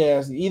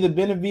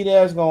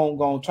Benavidez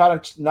gonna try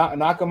to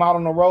knock him out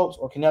on the ropes,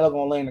 or Canelo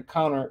gonna land a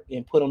counter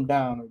and put him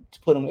down, or to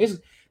put him.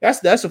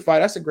 That's a fight.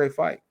 That's a great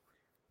fight.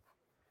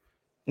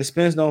 The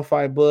Spence don't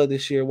fight Bud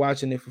this year.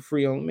 Watching it for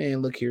free. Man,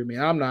 look here, man.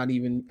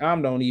 I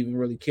don't even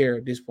really care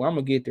at this point. I'm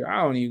gonna get there.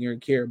 I don't even really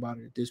care about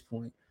it at this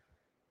point.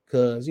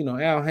 Because, Al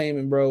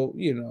Heyman, bro,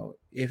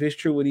 if it's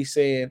true what he's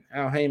saying,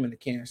 Al Heyman a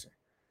cancer.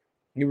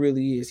 He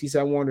really is. He said,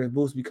 I wonder if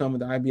Boots becoming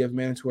the IBF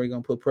mandatory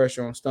going to put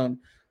pressure on Stunt.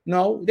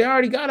 No, they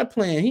already got a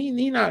plan.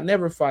 He not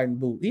never fighting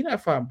Boots. He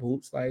not fighting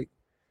Boots. Like,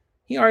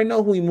 he already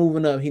know who he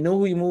moving up. He know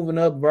who he moving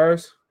up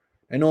verse.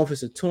 I know if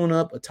it's a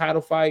tune-up, a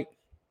title fight.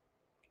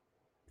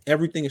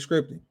 Everything is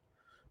scripted.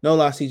 No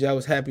lie, CJ, I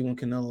was happy when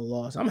Canelo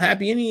lost. I'm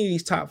happy any of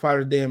these top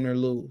fighters damn near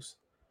lose.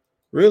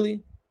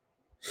 Really?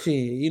 Shit,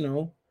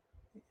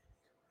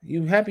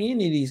 you happy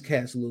any of these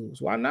cats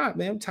lose? Why not,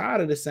 man? I'm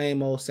tired of the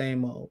same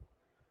old.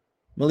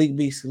 Malik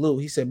B. salute.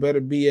 He said, better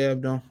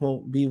BF, don't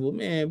won't be with,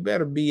 man.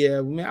 Better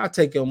BF, man. I'll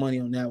take your money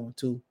on that one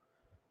too.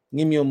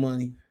 Give me your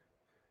money.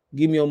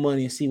 Give me your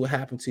money and see what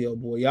happened to your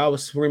boy. Y'all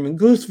was screaming,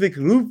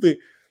 Gooseflick.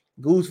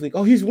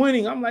 Oh, he's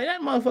winning. I'm like,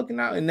 that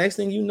motherfucking out. And next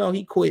thing you know,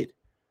 he quit.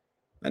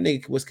 That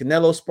nigga was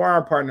Canelo's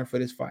sparring partner for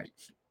this fight.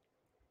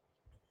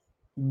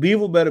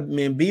 Beaver better,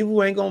 man.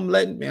 Beaver ain't gonna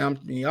let man.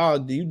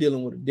 Y'all, you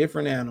dealing with a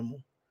different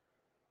animal.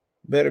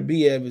 Better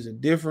be is a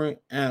different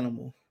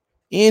animal.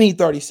 And he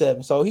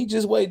 37, so he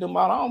just weighed them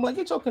out. I'm like,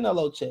 get your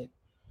Canelo check.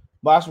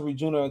 Boxer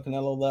Jr. and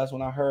Canelo last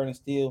when I heard, and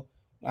still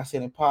I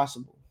said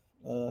impossible.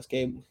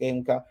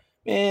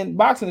 Man,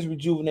 boxing is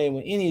rejuvenating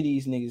when any of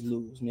these niggas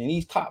lose, man.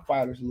 These top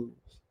fighters lose.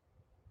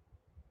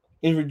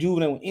 It's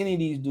rejuvenating when any of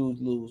these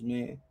dudes lose,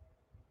 man.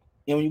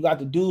 And when you got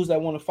the dudes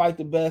that want to fight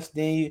the best,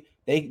 then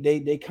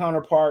they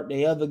counterpart,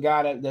 the other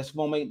guy that's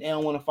gonna make they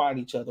don't want to fight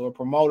each other, or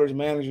promoters,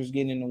 managers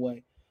getting in the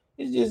way.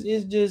 You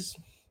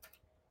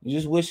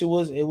just wish it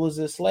was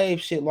a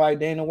slave shit like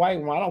Dana White.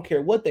 I don't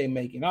care what they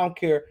making. I don't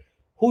care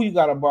who you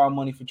got to borrow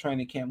money for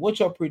training camp. What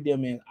your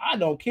pre-dem is. I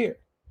don't care.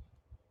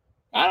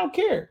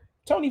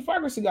 Tony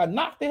Ferguson got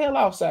knocked the hell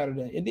out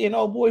Saturday. And then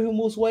old boy who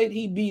moves weight,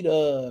 he beat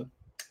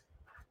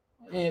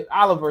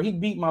Oliver. He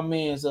beat my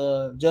man's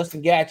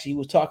Justin Gaethje. He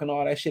was talking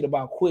all that shit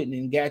about quitting,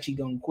 and Gaethje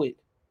gonna quit.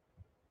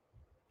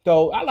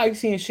 So I like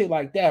seeing shit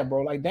like that,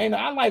 bro. Like Dana,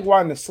 I like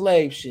watching the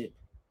slave shit.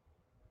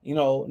 You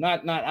know,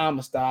 not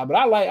Amistad, but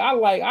I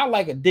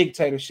like a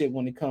dictatorship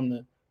when it comes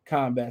to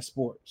combat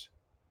sports.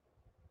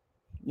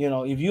 You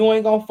know, if you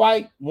ain't gonna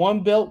fight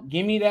one belt,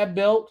 give me that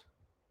belt.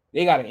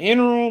 They got an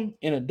interim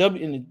and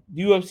the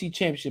UFC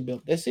championship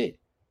belt. That's it.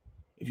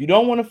 If you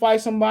don't want to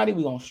fight somebody,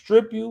 we're gonna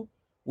strip you.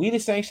 We the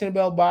sanctioned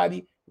belt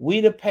body,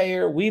 we the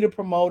payer, we the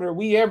promoter,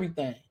 we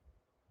everything.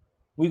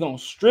 We're gonna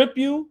strip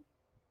you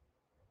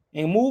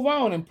and move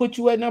on and put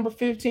you at number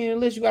 15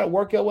 unless you gotta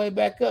work your way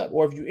back up.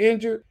 Or if you're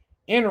injured,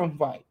 interim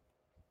fight.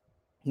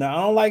 Now,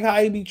 I don't like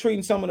how he be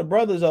treating some of the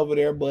brothers over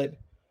there, but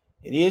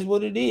it is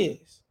what it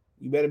is.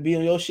 You better be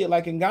on your shit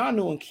like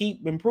Ngannou and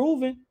keep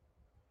improving.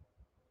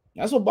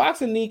 That's what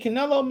boxing need.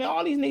 Canelo, man,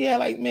 all these niggas had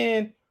like,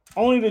 man,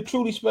 only the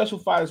truly special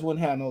fighters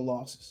wouldn't have no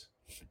losses.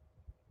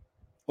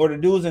 Or the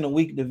dudes in a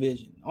weak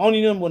division.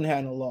 Only them wouldn't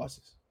have no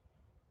losses.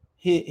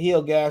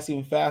 He'll gas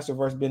even faster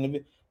versus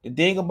Benavidez. The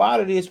thing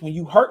about it is when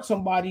you hurt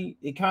somebody,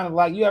 it kind of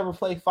like, you ever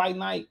play Fight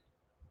Night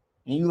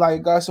and you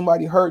like got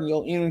somebody hurt and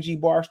your energy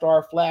bar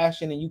start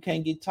flashing and you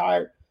can't get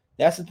tired?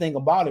 That's the thing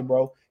about it,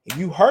 bro. If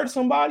you hurt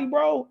somebody,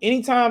 bro,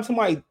 anytime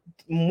somebody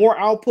more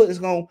output that's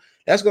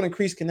gonna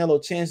increase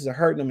Canelo's chances of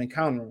hurting them and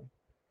countering him.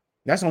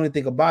 That's the only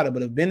thing about it.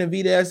 But if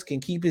Benavidez can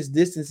keep his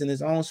distance in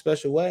his own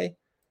special way,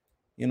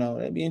 you know,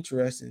 that'd be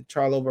interesting.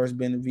 Charlo versus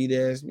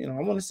Benavidez, you know,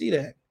 I want to see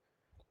that.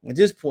 At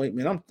this point,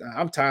 man,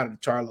 I'm tired of the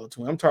Charlo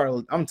twin. I'm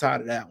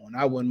tired of that one.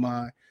 I wouldn't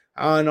mind.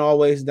 I ain't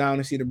always down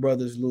to see the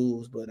brothers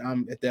lose, but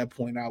I'm at that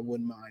point I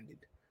wouldn't mind it.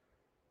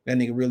 That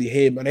nigga really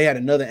hid, but they had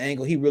another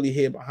angle. He really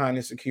hid behind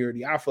the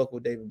security. I fuck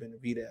with David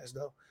Benavidez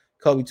though.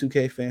 Kobe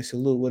 2K fan,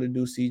 salute. What it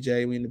do,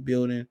 CJ? We in the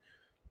building.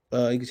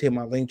 You can hit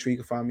my link tree. You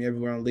can find me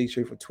everywhere on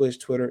Linktree for Twitch,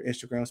 Twitter,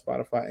 Instagram,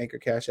 Spotify, Anchor,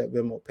 Cash App,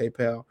 Venmo,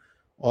 PayPal,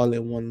 all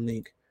in one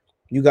link.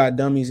 You got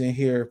dummies in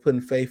here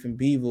putting faith in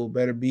Beaver.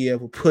 Better be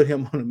able to put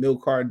him on the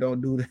milk card.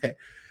 Don't do that.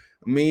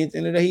 I mean, at the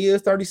end of the day, he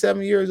is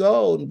 37 years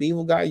old, and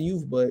Beaver got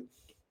youth, but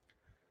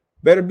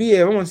better be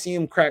able. I want to see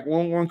him crack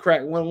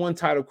one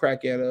title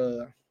crack at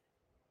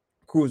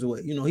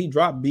cruiserweight. You know, he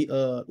dropped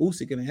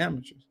Usyk in the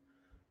amateurs.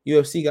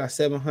 UFC got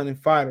 700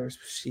 fighters.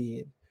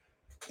 Shit.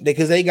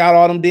 Because they got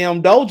all them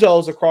damn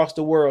dojos across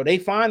the world. They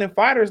finding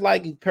fighters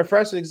like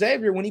Professor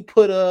Xavier when he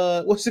put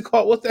what's it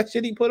called? What's that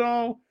shit he put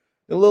on?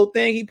 The little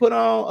thing he put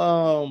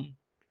on.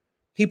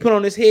 He put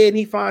on his head and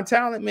he find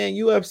talent, man.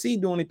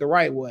 UFC doing it the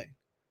right way.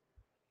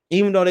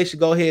 Even though they should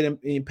go ahead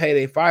and pay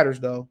their fighters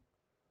though.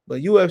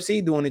 But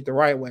UFC doing it the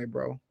right way,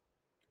 bro.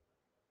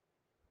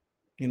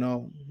 You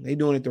know, they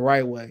doing it the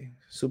right way.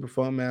 Super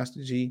fun,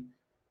 Master G.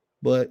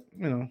 But,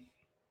 you know,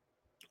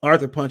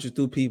 Arthur punches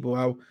through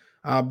people.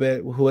 I'll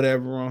bet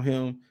whatever on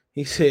him.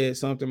 He said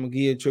something.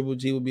 McGee Triple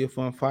G would be a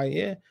fun fight.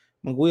 Yeah,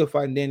 McGee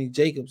fighting Danny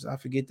Jacobs. I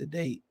forget the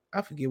date.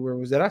 I forget where it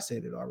was at. I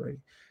said it already.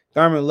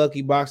 Thurman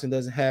Lucky Boxing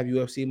doesn't have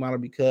UFC model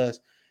because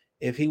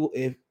if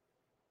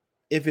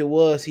it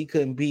was, he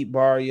couldn't beat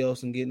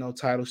Barrios and get no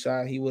title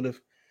shot. He would have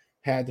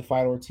had to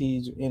fight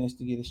Ortiz or Ennis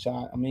to get a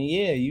shot. I mean,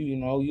 yeah, you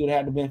know, you would have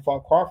had to been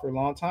fought Crawford a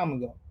long time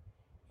ago.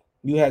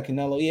 You had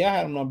Canelo. Yeah, I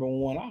had him number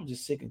one. I'm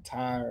just sick and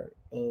tired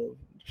of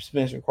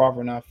Spence and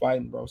Crawford not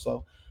fighting, bro.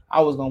 So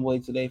I was gonna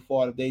wait till they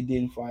fought. If they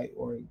didn't fight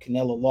or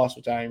Canelo lost,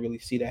 which I didn't really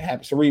see that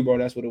happen. Cerebro,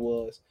 that's what it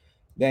was.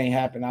 That ain't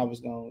happened. I was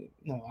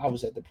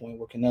at the point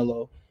where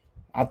Canelo,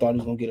 I thought he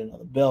was gonna get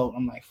another belt.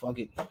 I'm like, fuck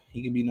it,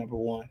 he could be number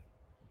one.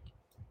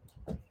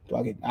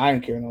 Fuck it, I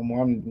didn't care no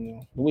more.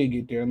 But we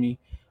get there. I mean,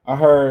 I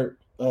heard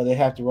they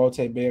have to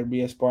rotate Bear to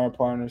be as sparring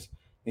partners.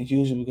 It's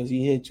usually because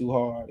he hit too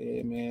hard.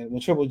 Yeah, man.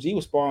 When Triple G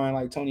was sparring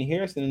like Tony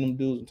Harrison and them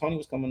dudes, when Tony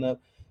was coming up,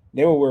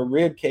 they would wear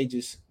rib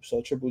cages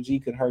so Triple G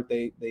could hurt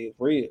their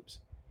ribs.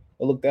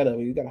 But look that up.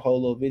 We got a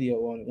whole little video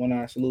on it. 1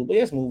 hour salute. But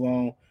let's move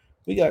on.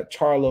 We got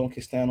Charlo and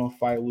Castano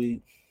fight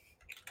week.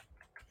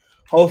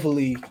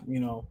 Hopefully, you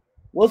know,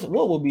 what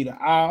will be the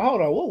odds?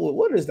 Hold on.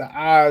 What is the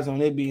odds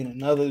on it being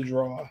another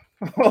draw?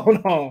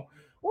 Hold on.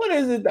 What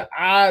is it? The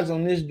odds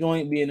on this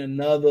joint being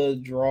another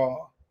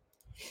draw?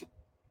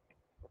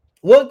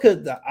 What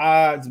could the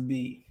odds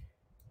be?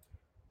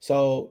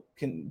 So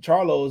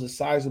Charlo is a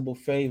sizable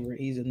favorite.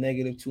 He's a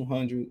negative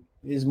 200.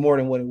 It's more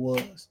than what it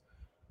was.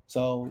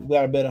 So you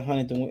got to bet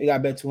 100 to win. You got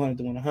to bet 200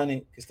 to win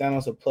 100.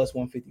 Castano's a plus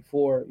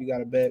 154. You got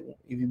to bet,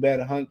 if you bet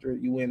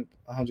 100, you win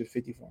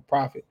 154 in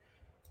profit.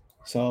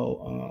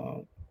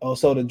 So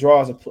so the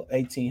draws are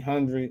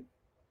 1,800.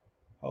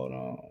 Hold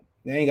on.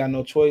 They ain't got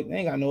no choice. They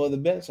ain't got no other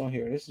bets on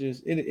here. It's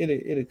just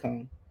it'll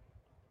come.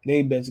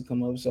 They bets will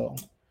come up. So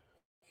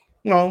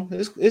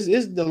it's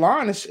the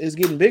line is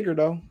getting bigger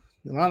though.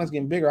 The line is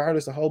getting bigger. I heard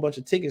there's a whole bunch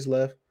of tickets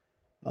left.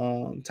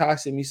 Ty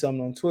sent me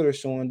something on Twitter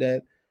showing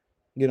that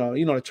the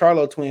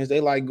Charlo twins, they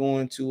like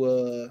going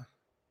to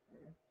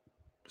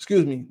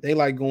they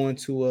like going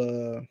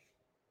to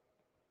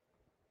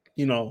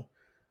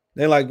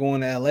they like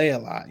going to LA a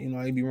lot.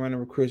 They be running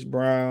with Chris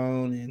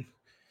Brown and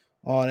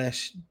all that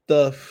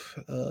stuff.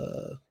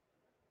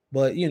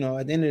 But at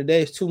the end of the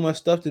day, it's too much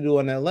stuff to do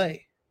in LA.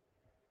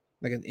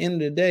 Like at the end of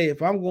the day,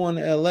 if I'm going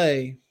to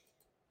LA,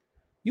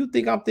 you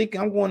think I'm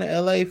going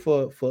to LA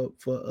for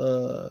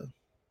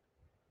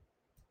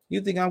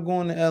you think I'm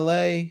going to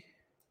LA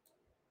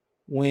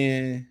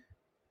when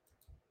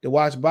to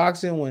watch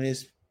boxing, when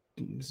it's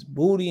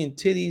booty and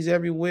titties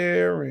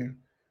everywhere and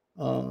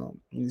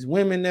there's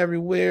women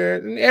everywhere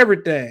and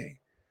everything.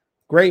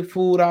 Great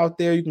food out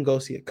there. You can go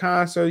see a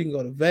concert. You can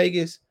go to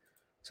Vegas.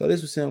 So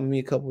this was sent with me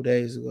a couple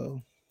days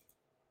ago.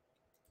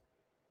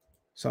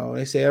 So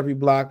they say every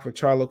block for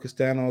Charlo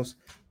Castano's,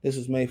 this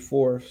was May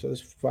 4th, so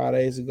it's 5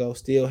 days ago,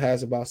 still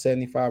has about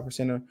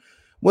 75% of.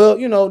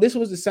 Well, this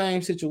was the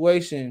same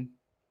situation.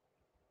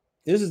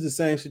 This is the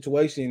same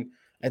situation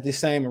at this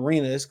same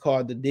arena. It's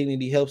called the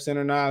Dignity Health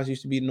Center now. It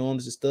used to be known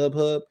as the Stub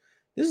Hub.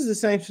 This is the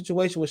same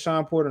situation with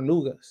Sean Porter and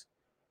Ugas.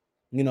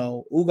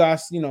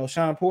 Ugas,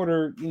 Sean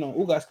Porter,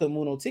 Ugas couldn't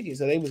move no tickets.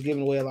 So they was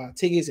giving away a lot of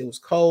tickets. It was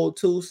cold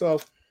too. So,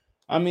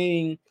 I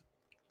mean,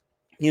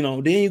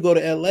 then you go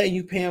to LA,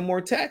 you paying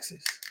more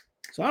taxes.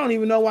 So I don't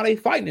even know why they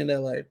fighting in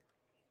LA.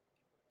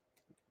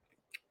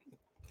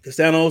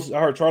 Castano's, I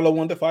heard Charlo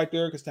wanted to fight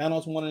there.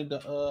 Castano's wanted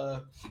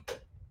the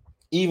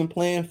even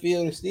playing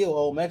field. It's still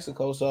old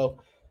Mexico. So,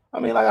 I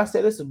mean, like I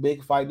said, it's a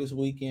big fight this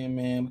weekend,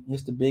 man.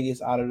 It's the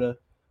biggest out of the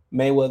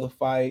Mayweather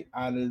fight,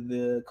 out of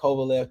the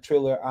Kovalev,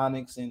 Triller,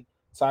 Onyx, and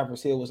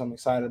Cypress Hill, which I'm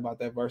excited about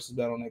that versus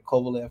bet on that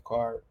Kovalev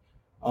card.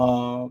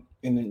 And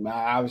then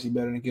obviously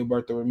better than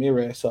Gilberto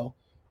Ramirez. So,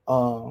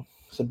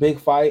 it's a big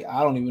fight.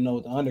 I don't even know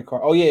what the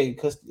undercard. Oh yeah,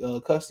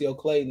 Custio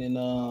Clayton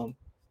and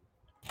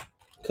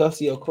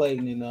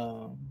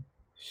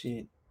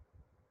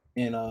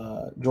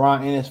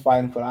Deron Ennis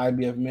fighting for the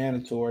IBF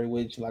mandatory,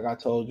 which, like I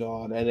told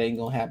y'all, that ain't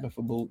gonna happen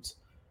for Boots.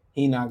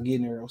 He not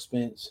getting Errol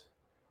Spence.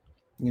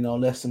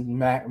 Unless some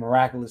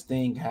miraculous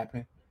thing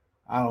happen.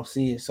 I don't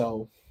see it.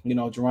 So,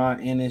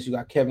 Deron Ennis, you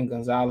got Kevin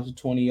Gonzalez,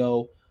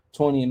 20-0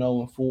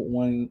 and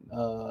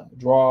 4-1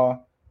 draw.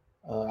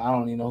 I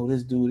don't even know who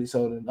this dude is.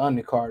 So the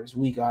undercard this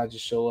week, I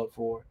just show up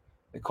for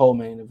the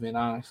co-main event,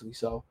 honestly.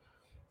 So,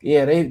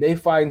 yeah, they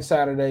fighting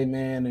Saturday,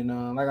 man.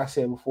 And like I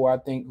said before, I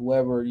think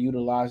whoever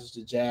utilizes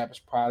the jab is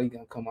probably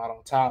going to come out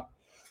on top.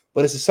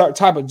 But it's a certain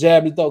type of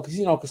jab he throw because,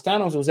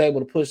 Castanos was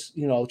able to push,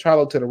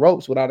 Charlo to the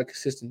ropes without a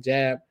consistent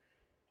jab.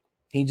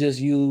 He just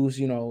used,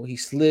 he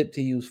slipped,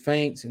 he used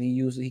feints, and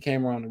he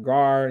came around the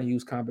guard, he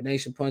used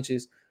combination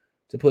punches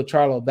to put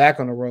Charlo back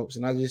on the ropes.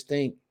 And I just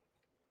think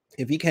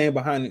if he came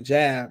behind the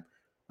jab,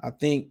 I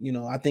think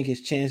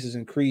his chances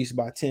increased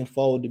by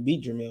tenfold to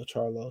beat Jermell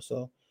Charlo.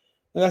 So,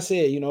 like I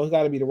said, it's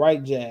got to be the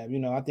right jab.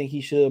 I think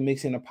he should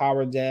mix in a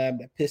power jab,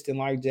 that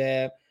piston-like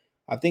jab.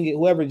 I think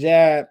whoever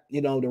jab,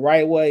 the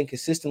right way and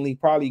consistently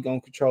probably going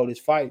to control this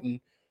fight.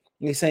 And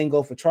this ain't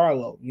go for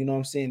Charlo. You know what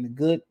I'm saying? The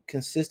good,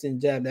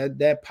 consistent jab,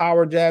 that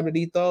power jab that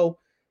he throw,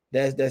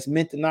 that's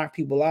meant to knock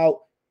people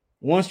out.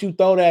 Once you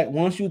throw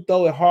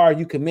it hard,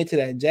 you commit to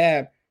that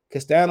jab.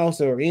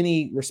 Castanos or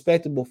any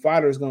respectable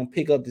fighter is going to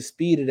pick up the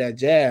speed of that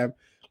jab,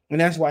 and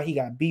that's why he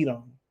got beat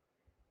on.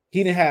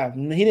 He didn't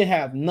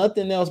have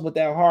nothing else but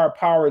that hard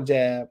power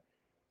jab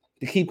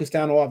to keep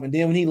Castano off. And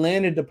then when he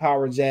landed the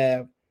power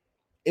jab,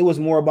 it was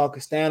more about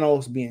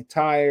Castanos being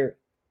tired.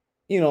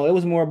 It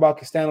was more about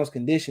Castano's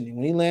conditioning.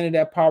 When he landed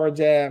that power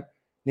jab,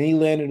 then he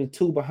landed a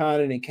two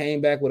behind it and came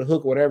back with a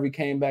hook, whatever he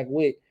came back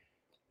with.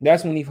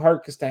 That's when he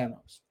hurt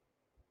Castanos.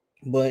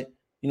 But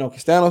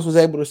Castanos was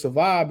able to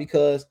survive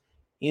because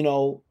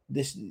the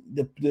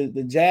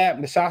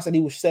jab, the shots that he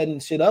was setting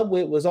shit up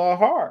with was all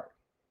hard.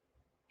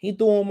 He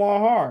threw them all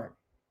hard.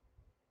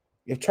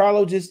 If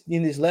Charlo just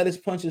let his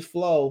punches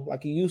flow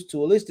like he used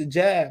to, at least the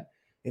jab,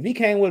 if he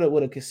came with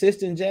a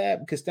consistent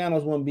jab,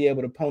 Castanos wouldn't be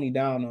able to pony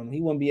down on him.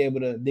 He wouldn't be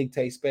able to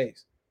dictate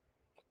space.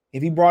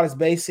 If he brought his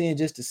base in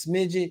just to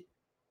smidge it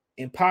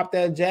and popped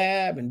that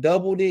jab and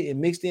doubled it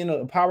and mixed in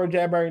a power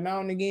jab every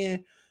now and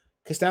again,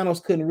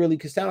 Castanos couldn't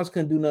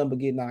do nothing but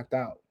get knocked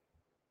out.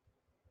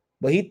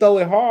 But he throw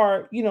it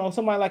hard,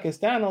 somebody like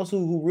Castanos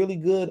who really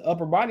good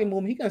upper body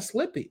movement, he can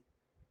slip it.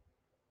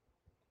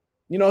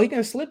 He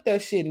can slip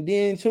that shit. And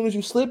then as soon as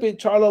you slip it,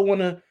 Charlo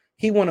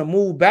wanna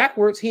move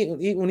backwards.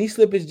 When he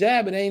slip his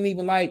jab, it ain't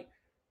even like,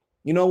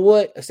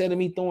 instead of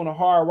me throwing a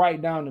hard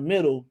right down the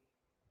middle,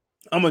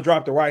 I'm gonna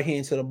drop the right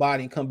hand to the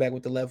body and come back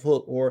with the left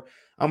hook, or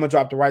I'm gonna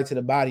drop the right to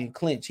the body and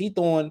clinch. He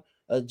throwing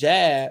a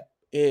jab,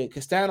 and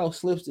Castano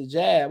slips the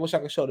jab. I wish I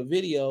could show the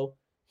video.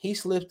 He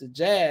slips the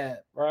jab,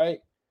 right?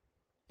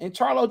 And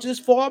Charlo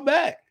just fall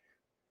back.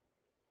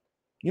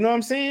 You know what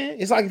I'm saying?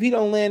 It's like if he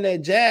don't land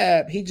that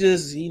jab, it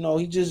is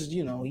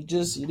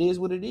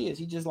what it is.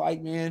 He just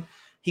like, man,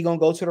 he gonna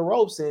go to the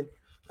ropes. And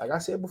like I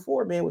said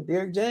before, man, with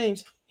Derrick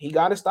James, he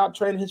got to stop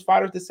training his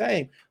fighters the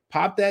same.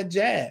 Pop that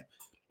jab.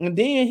 And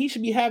then he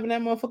should be having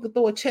that motherfucker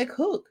throw a check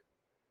hook.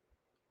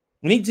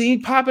 When he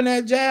popping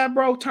that jab,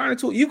 bro, turn it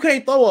to it. You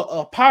can't throw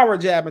a power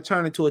jab and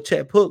turn it to a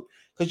check hook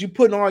because you're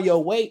putting all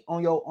your weight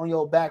on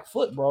your back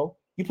foot, bro.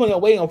 You putting your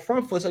weight on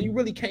front foot, so you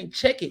really can't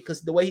check it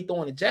because the way he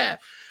throwing the jab.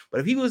 But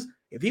if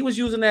he was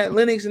using that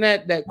Lennox and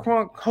that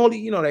Kronk,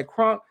 that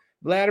Kronk,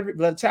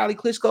 Vitaly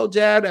Klitschko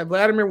jab, that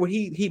Vladimir, where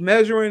he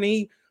measuring,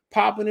 he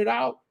popping it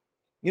out.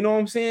 You know what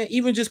I'm saying?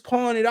 Even just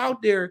pulling it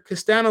out there,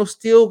 Castano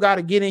still got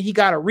to get in. He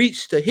got to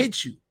reach to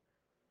hit you.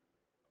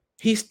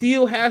 He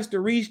still has to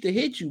reach to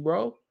hit you,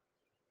 bro.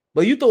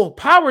 But you throw a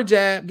power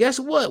jab, guess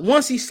what?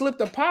 Once he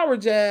slipped a power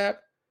jab,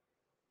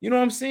 you know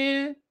what I'm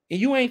saying? And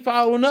you ain't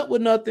following up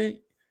with nothing.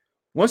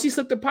 Once he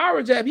slipped the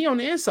power jab, he on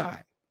the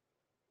inside.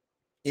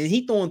 And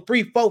he throwing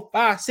 3, 4,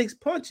 5, 6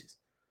 punches.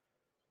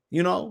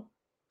 You know?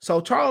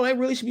 So Charlo, they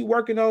really should be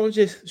working on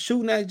just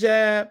shooting that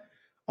jab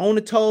on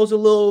the toes a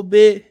little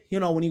bit. You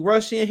know, when he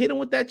rushed in, hit him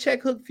with that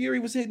check hook Fury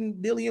was hitting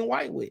Dillian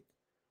White with.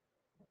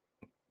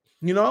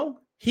 You know?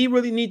 He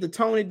really need to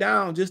tone it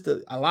down just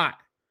a lot.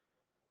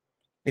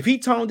 If he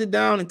toned it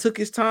down and took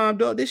his time,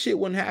 dog, this shit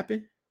wouldn't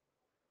happen.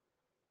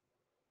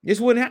 This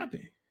wouldn't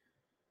happen.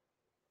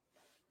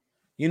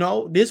 You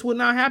know, this would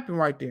not happen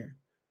right there.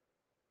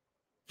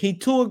 He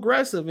too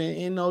aggressive, and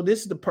you know,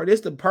 this is the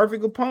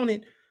perfect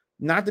opponent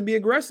not to be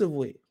aggressive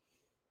with.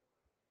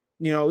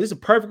 You know, this is a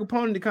perfect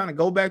opponent to kind of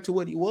go back to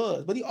what he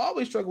was. But he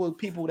always struggled with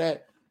people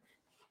that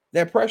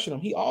pressured him.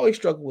 He always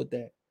struggled with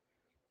that.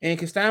 And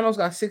Castano's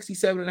got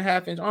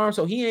 67.5-inch arms,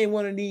 so he ain't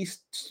one of these,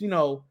 you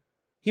know,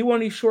 he one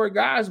of these short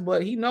guys,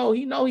 but he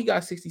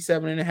got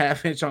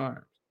 67.5-inch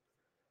arms.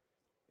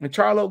 And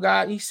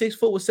Charlo he's 6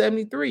 foot with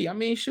 73. I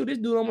mean, shoot, this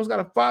dude almost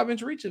got a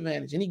 5-inch reach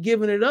advantage, and he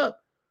giving it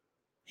up.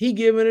 He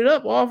giving it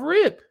up off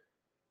rip.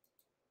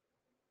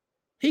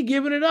 He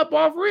giving it up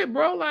off rip,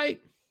 bro.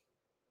 Like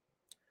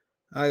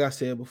I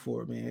said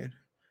before, man,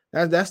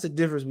 that's the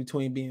difference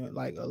between being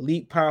like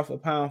elite pound for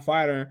pound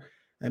fighter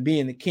and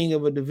being the king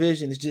of a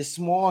division. It's just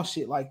small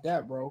shit like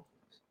that, bro.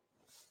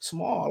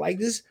 Small, like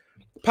this.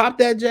 Pop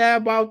that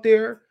jab out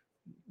there,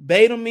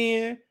 bait him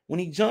in. When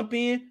he jump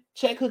in,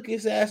 check hook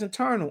his ass and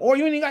turn him. Or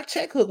you ain't even got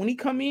check hook. When he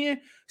come in,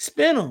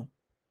 spin him.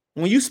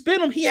 When you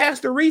spin him, he has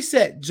to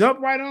reset. Jump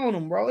right on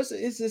him, bro.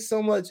 It's just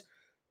so much.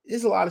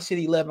 It's a lot of shit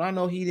he left. I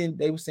know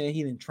they were saying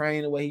he didn't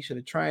train the way he should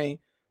have trained,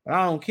 but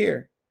I don't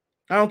care.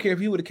 I don't care if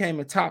he would have came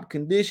in top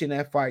condition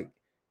that fight.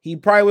 He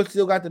probably would have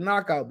still got the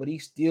knockout, but he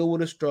still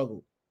would have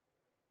struggled.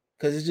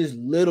 Because it's just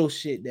little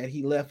shit that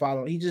he left out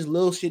on. He just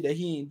little shit that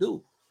he didn't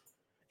do.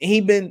 And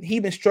he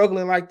been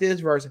struggling like this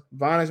versus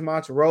Vanes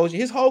Monterrosa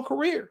his whole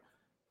career.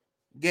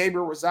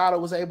 Gabriel Rosado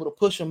was able to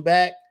push him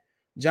back.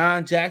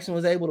 John Jackson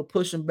was able to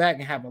push him back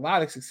and have a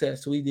lot of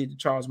success. So he did the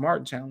Charles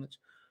Martin challenge.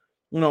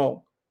 You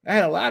know, I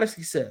had a lot of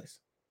success.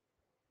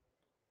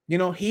 You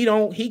know,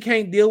 he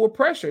can't deal with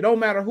pressure. It don't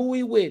matter who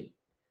he with.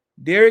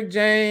 Derrick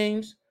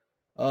James,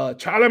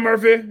 Charlie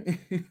Murphy,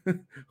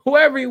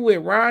 whoever he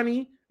with,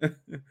 Ronnie,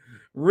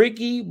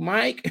 Ricky,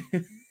 Mike,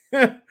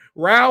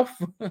 Ralph,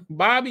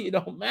 Bobby, it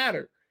don't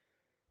matter.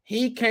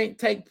 He can't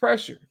take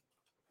pressure.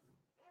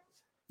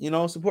 You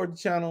know, support the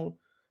channel.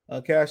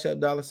 Cash App, $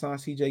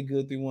 CJ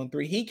Good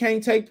 313. He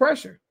can't take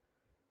pressure.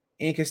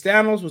 And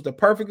Castanos was the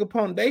perfect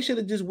opponent. They should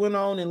have just went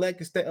on and let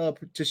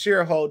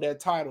Teixeira hold that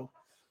title.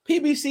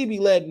 PBC be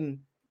letting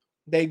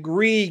they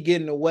greed get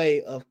in the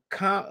way of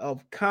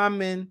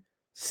common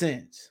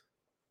sense.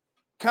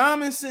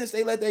 Common sense,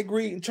 they let that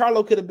greed. And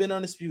Charlo could have been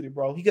undisputed,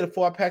 bro. He could have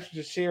fought Patrick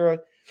Teixeira,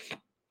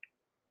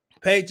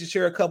 paid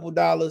Teixeira a couple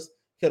dollars,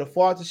 could have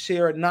fought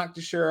Teixeira, knocked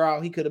Teixeira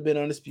out. He could have been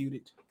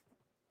undisputed.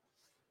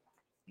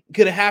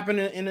 Could have happened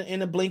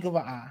in a blink of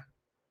an eye.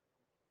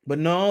 But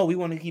no, we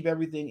want to keep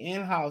everything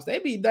in-house.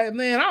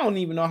 Man, I don't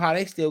even know how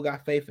they still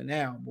got faith in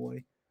now,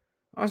 boy.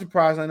 I'm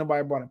surprised ain't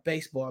nobody brought a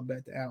baseball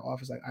bat to our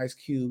office like Ice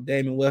Cube,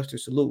 Damon Webster.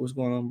 Salute, what's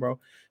going on, bro?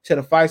 Said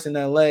the fights in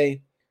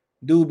L.A.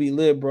 do be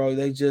lit, bro.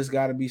 They just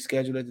got to be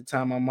scheduled at the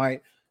time. I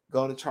might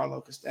go to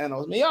Charlo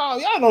Castano's. Man,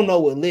 y'all don't know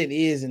what lit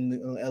is in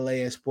the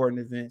L.A. at sporting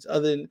events.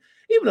 Other than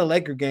even the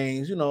Laker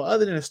games, you know,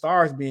 other than the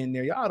stars being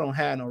there, y'all don't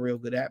have no real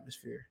good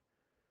atmosphere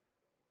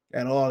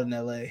at all in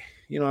LA.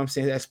 You know what I'm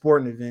saying? At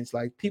sporting events,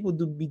 like people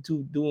do be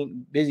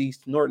doing busy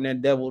snorting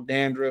that devil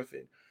dandruff,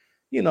 and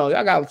you know,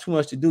 y'all got too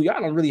much to do. Y'all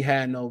don't really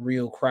have no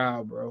real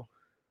crowd, bro.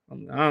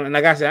 And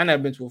like I said, I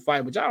never been to a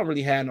fight, but y'all don't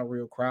really have no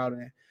real crowd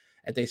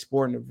at their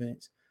sporting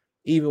events.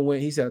 Even when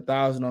he said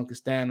 1,000 on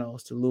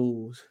Castano's to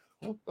lose.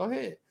 Well, go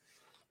ahead.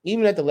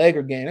 Even at the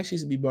Laker game, that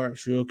used to be burnt.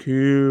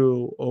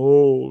 Shaquille.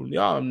 Oh,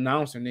 y'all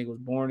announcer nigga was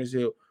born as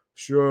hell.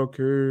 Sure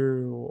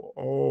kill.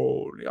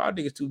 Oh, y'all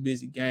niggas too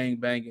busy gang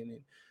banging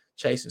and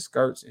chasing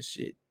skirts and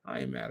shit. I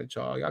ain't mad at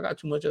y'all. Y'all got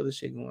too much other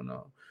shit going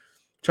on.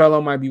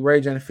 Charlo might be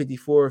raging at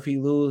 54 if he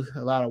lose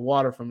a lot of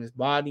water from his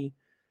body.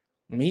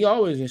 I mean, he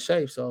always in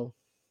shape, so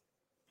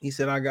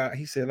I got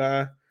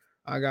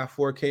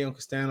 4K on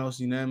Castano's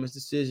unanimous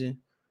decision.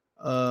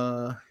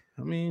 I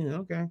mean,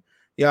 okay.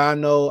 Yeah, I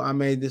know I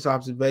made this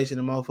observation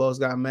and mofos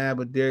got mad,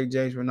 but Derrick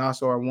James and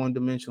Renato are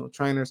one-dimensional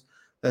trainers.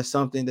 That's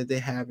something that they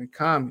have in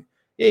common.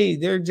 Yeah,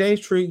 Derrick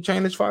James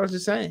trainers fighters the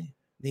same.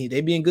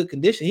 They be in good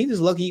condition. He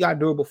just lucky he got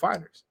durable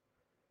fighters.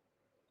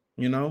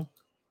 You know,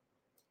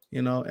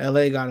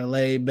 LA got a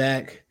laid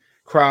back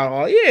crowd.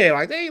 All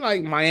like they ain't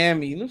like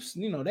Miami.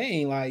 They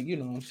ain't like, what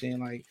I'm saying,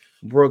 like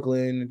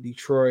Brooklyn,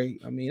 Detroit.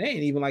 I mean, they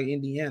ain't even like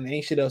Indiana.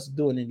 Ain't shit else to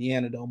do in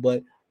Indiana though.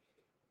 But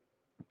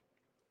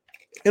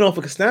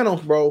for Castano,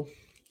 bro,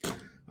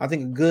 I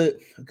think a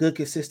good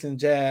consistent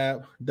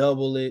jab,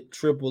 double it,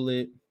 triple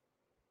it,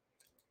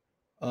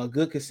 a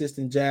good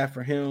consistent jab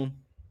for him.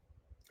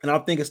 And I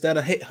think instead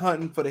of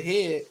hunting for the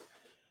head,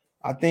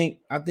 I think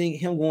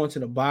him going to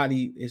the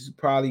body is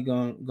probably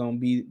gonna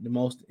be the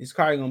most. It's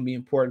probably gonna be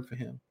important for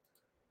him.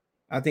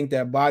 I think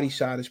that body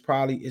shot is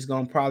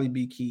gonna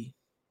be key.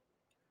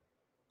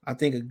 I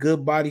think a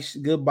good body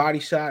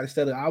shot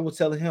instead of I would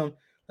tell him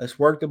let's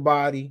work the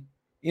body.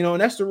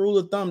 And that's the rule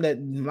of thumb that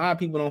a lot of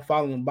people don't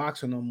follow in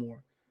boxing no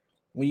more.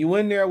 When you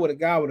in there with a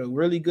guy with a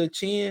really good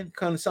chin,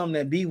 kind of something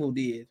that Bevel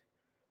did.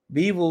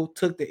 Bevel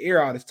took the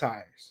air out his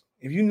tires.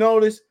 If you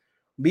notice,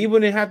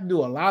 Bevel didn't have to do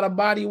a lot of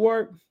body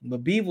work,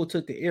 but Bevel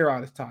took the air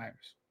out his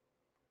tires.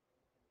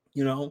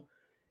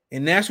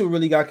 And that's what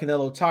really got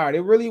Canelo tired.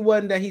 It really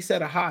wasn't that he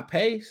set a hot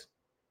pace.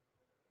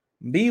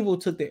 Bevel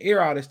took the air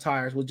out his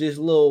tires with just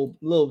little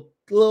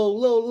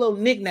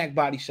knick-knack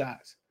body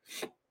shots.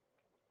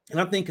 And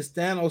I think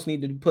Castanos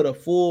need to put a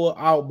full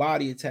out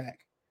body attack.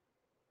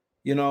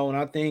 And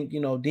I think,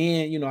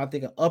 then, I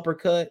think an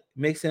uppercut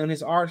mixed in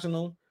his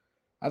arsenal.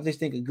 I just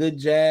think a good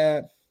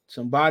jab,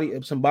 some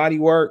body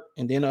work,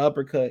 and then an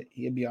uppercut,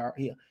 he'll be all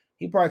right.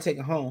 He'll probably take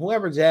it home.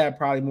 Whoever jab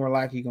probably more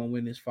likely gonna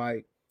win this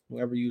fight.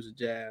 Whoever uses a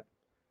jab.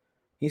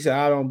 He said,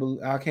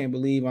 I can't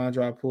believe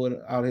Andrade pulled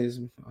out his.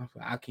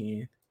 I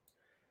can.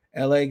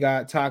 LA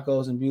got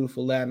tacos and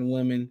beautiful Latin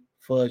women,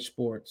 fudge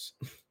sports.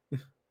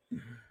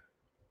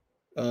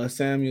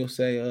 Samuel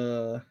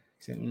say,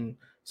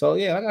 so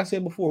yeah, like I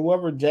said before,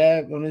 whoever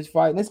jabbed on this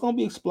fight, it's gonna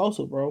be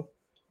explosive, bro.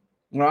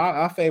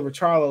 I favor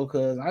Charlo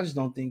because I just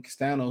don't think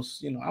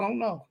Castanos, I don't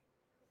know.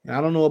 I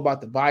don't know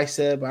about the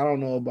bicep. I don't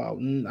know about, I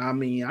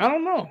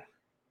don't know.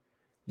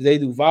 Do they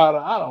do Vada?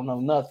 I don't know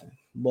nothing.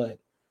 But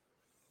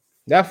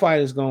that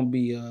fight is going to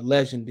be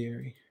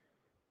legendary,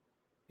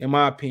 in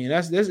my opinion.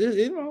 That's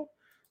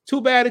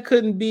too bad it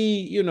couldn't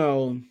be,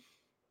 too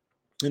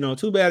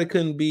bad it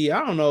couldn't be,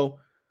 I don't know,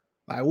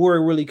 like where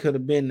it really could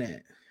have been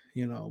that,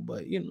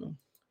 but,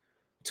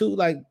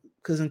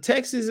 because in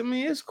Texas,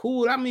 it's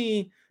cool.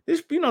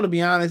 This, to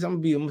be honest,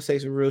 I'm gonna say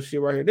some real shit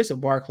right here. This is a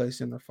Barclays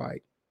Center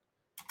fight.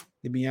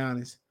 To be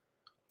honest,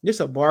 this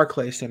is a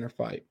Barclays Center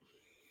fight.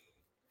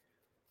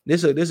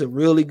 This is a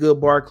really good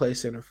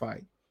Barclays Center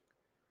fight.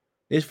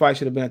 This fight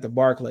should have been at the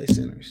Barclays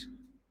Centers,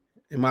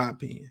 in my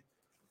opinion.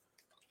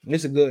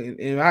 This is a good. And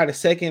if I had a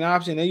second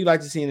option, then you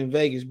like to see it in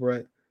Vegas,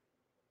 bro.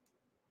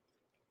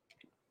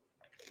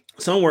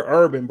 Somewhere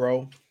urban,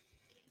 bro.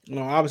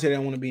 Obviously they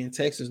don't want to be in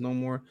Texas no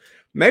more.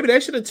 Maybe they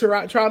should have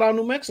tried out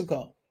New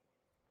Mexico.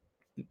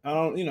 I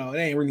don't, it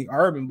ain't really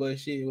urban, but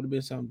shit, it would have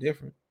been something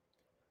different.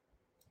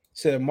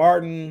 Said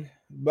Martin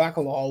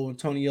Bacalao and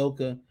Tony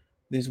Yoka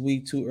this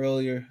week too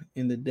earlier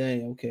in the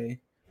day. Okay.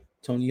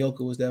 Tony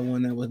Yoka was that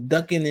one that was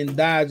ducking and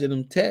dodging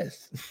them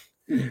tests.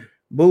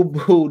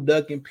 Boo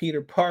ducking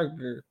Peter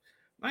Parker.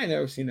 I ain't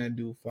never seen that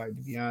dude fight,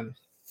 to be honest.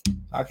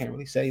 I can't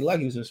really say. Like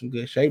he was in some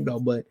good shape though,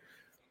 but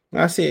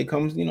like I said,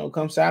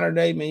 come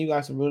Saturday, man, you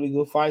got some really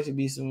good fights. It'd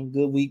be some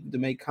good week to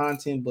make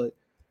content, but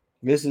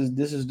this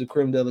is the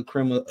creme de la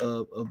creme of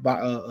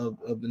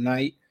the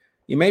night.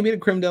 It may be the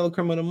creme de la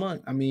creme of the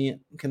month.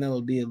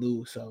 Canelo did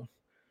lose, so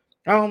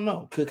I don't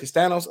know. Could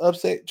Castanos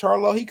upset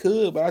Charlo? He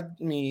could, but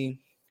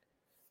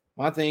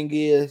my thing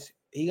is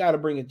he got to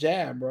bring a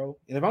jab, bro.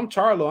 And if I'm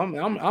Charlo,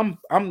 I'm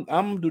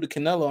gonna do the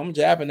Canelo. I'm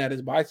jabbing at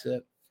his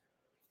bicep.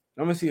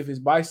 I'm gonna see if his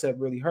bicep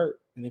really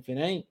hurt, and if it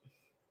ain't,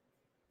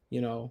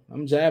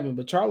 I'm jabbing.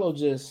 But Charlo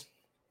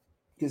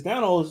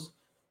Castanos.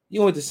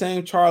 With the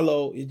same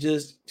Charlo, it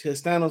just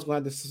Castano's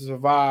going to have to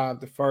survive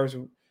the first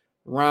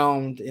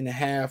round and a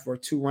half or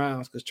 2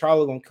 rounds because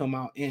Charlo going to come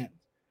out in.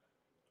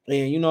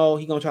 And, he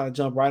going to try to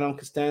jump right on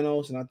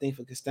Castanos. And I think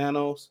for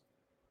Castanos,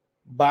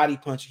 body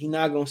punch, he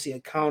not going to see a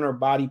counter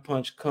body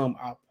punch come,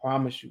 I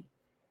promise you.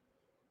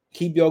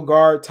 Keep your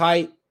guard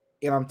tight.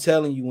 And I'm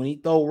telling you, when he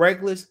throw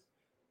reckless,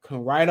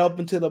 come right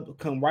to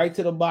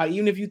the body.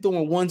 Even if you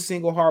throwing one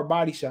single hard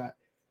body shot.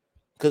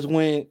 Because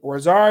when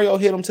Rosario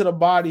hit him to the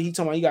body, he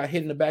talking about he got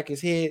hit in the back of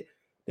his head.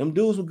 Them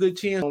dudes with good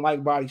chins don't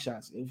like body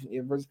shots.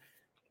 If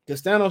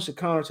Castano should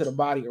counter to the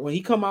body. When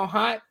he come out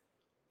hot,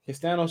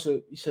 Castano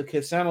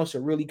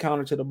should really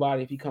counter to the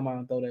body if he come out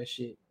and throw that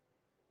shit.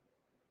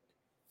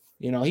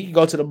 You know, he can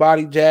go to the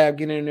body, jab,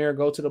 get in there,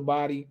 go to the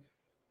body,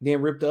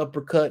 then rip the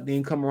uppercut,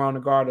 then come around the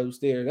guard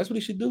upstairs. That's what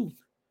he should do.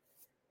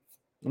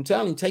 I'm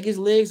telling you, take his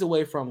legs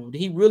away from him.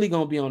 He really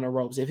gonna be on the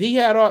ropes. If he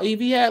had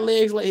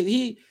legs, like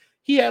he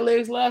had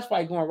legs last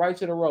fight going right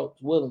to the ropes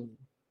willingly.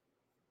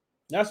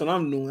 That's what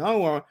I'm doing.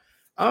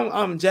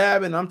 I'm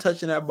jabbing, I'm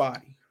touching that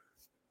body.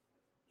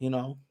 You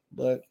know,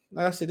 but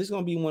like I said, this is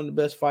gonna be one of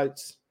the best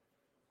fights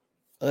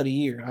of the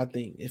year, I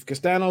think. If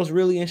Castano's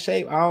really in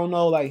shape, I don't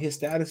know, like his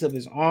status of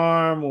his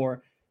arm,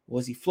 or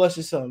was he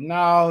flushing something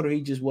out, or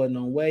he just wasn't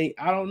on weight.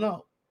 I don't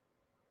know.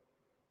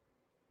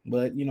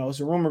 But you know, it's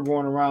a rumor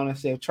going around that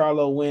said if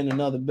Charlo win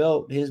another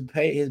belt, his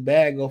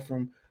bag go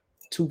from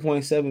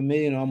 2.7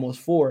 million to almost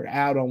 4.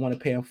 Al don't want to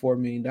pay him $4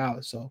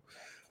 million. So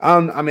I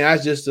mean,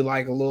 that's just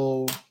like a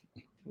little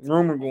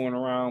rumor going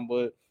around,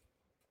 but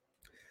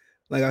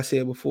like I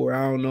said before,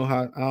 I don't know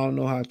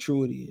how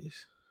true it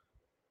is.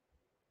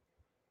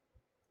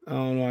 I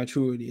don't know how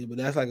true it is, but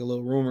that's like a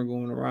little rumor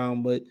going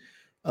around. But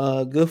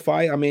good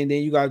fight. I mean,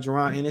 then you got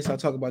Jerron Ennis. I'll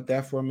talk about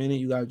that for a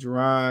minute. You got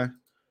Jerron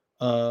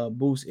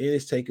Boost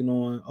Ennis taking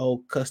on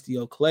old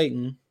Custio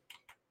Clayton.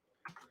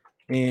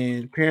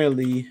 And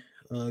apparently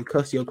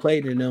Custio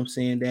Clayton and them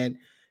saying that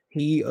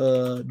he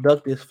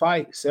ducked this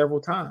fight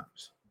several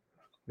times.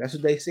 That's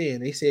what they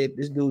said. They said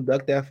this dude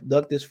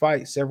ducked this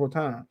fight several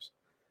times.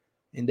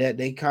 And that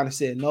they kind of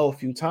said no a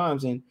few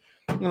times. And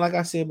you know, like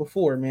I said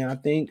before, man, I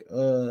think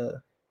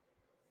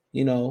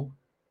you know,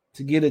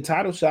 to get a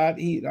title shot,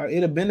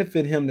 it'll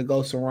benefit him to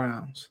go some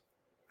rounds.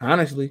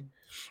 Honestly.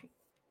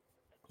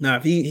 Now,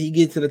 if he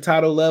get to the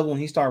title level and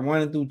he start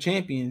running through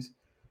champions,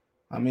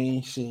 I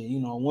mean, shit, you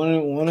know,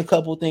 when a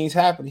couple things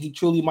happen, he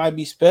truly might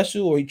be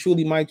special, or he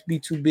truly might be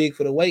too big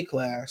for the weight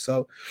class.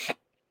 So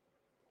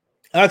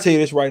I'll tell you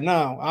this right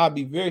now, I'll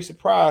be very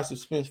surprised if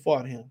Spence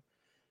fought him.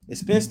 If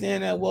Spence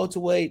stand at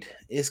welterweight,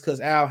 it's because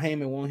Al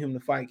Heyman want him to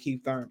fight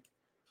Keith Thurman.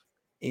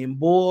 And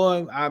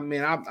boy, I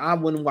mean, I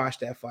wouldn't watch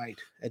that fight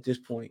at this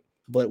point,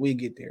 but we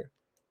get there.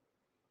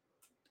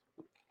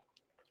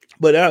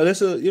 But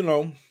that's you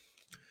know,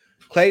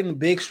 Clayton,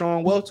 big,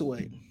 strong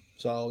welterweight.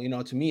 So, you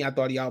know, to me, I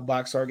thought he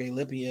outboxed Sergey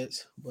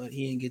Lipinets, but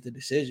he didn't get the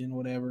decision,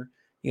 whatever.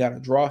 He got a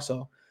draw.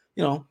 So,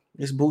 you know,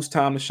 it's Boost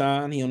time to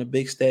shine. He on the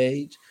big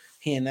stage.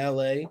 He in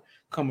L.A.,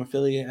 come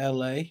affiliate in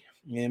L.A.,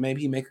 and maybe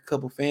he make a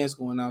couple fans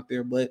going out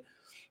there. But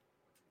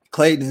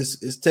Clayton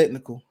is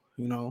technical,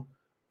 you know.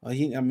 I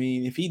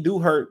mean, if he do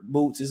hurt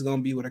Boots, it's going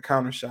to be with a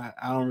counter shot.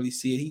 I don't really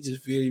see it. He's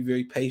just very,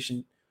 very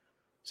patient.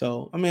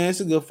 So, I mean,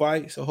 it's a good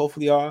fight. So,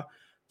 hopefully, y'all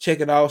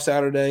check it out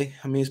Saturday.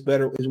 I mean, it's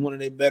better. It's one of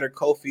their better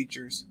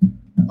co-features.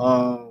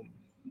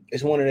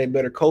 It's one of their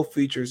better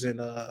co-features in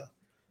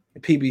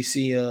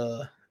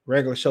PBC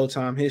regular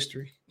Showtime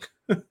history.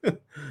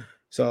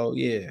 So,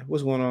 yeah.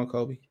 What's going on,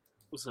 Kobe?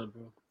 What's up,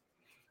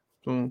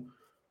 bro?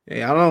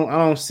 Yeah, I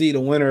don't see the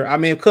winner. I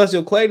mean, if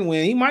Custio Clayton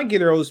win, he might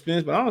get Earl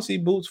Spence, but I don't see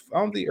Boots. I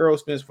don't think Earl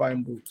Spence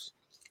fighting Boots.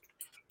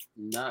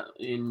 I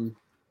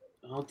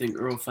don't think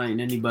Earl fighting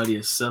anybody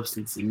of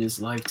substance in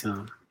this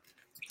lifetime.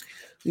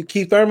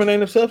 Keith Thurman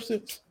ain't a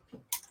substance.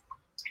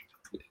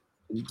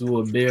 Do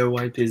a bear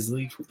wipe his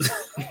leaf,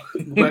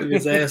 wipe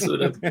his ass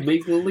with a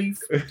maple leaf.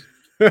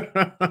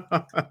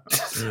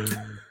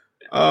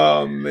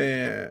 Oh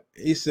man,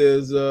 he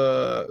says.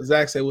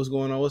 Zach said, "What's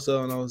going on? What's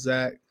up, on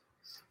Zach?"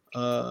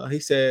 He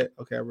said,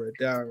 "Okay, I read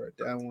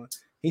that one."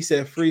 He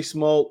said, "Free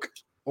smoke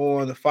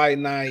on the fight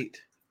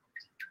night."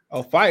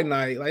 Oh, fight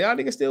night! Like y'all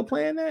niggas still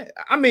playing that?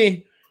 I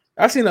mean,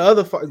 I seen the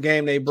other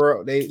game they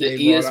brought. They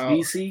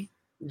ESBC.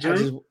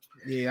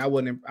 I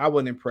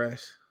wasn't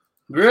impressed.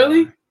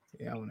 Really?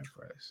 Yeah, I wasn't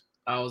impressed.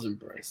 I was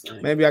impressed.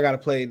 Maybe I got to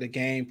play the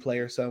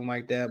gameplay or something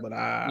like that. But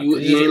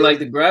you ain't like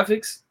the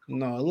graphics?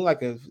 No, it look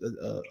like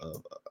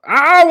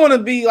I want to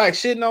be like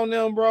shitting on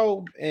them,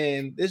 bro.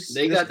 And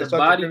they got the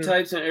body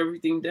types and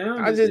everything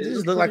down. It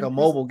just look like a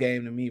mobile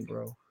game to me,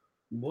 bro.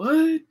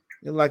 What?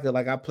 It like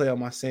I play on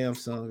my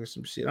Samsung or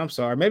some shit. I'm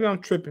sorry. Maybe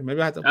I'm tripping.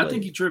 Maybe I have to play. I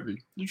think you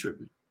tripping. You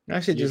tripping.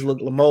 That shit just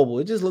look mobile.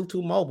 It just looked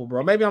too mobile,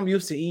 bro. Maybe I'm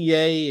used to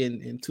EA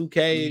and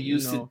 2K. You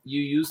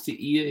used to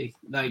EA.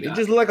 Like it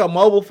just look like a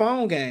mobile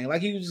phone game.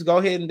 Like you just go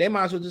ahead and they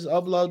might as well just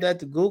upload that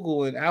to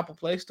Google and Apple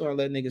Play Store and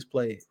let niggas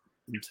play it.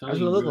 That's what it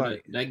look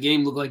like. That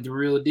game look like the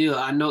real deal.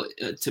 I know.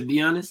 To be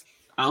honest,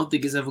 I don't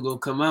think it's ever gonna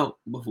come out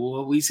before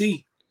what we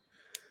see.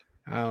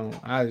 I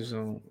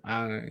wasn't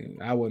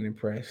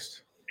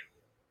impressed.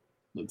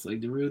 Looks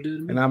like the real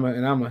deal. And I'm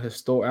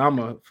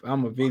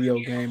a video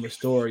game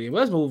historian.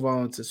 Let's move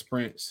on to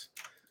sprints.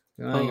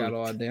 I ain't got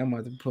all day. I'm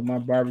about to put my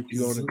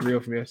barbecue on the grill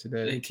from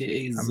yesterday.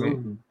 AKA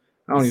Zoom.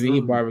 I don't even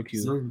eat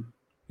barbecue. Zoom.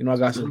 You know, I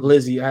got some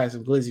glizzy. I had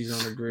some glizzies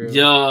on the grill.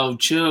 Yo,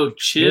 chill.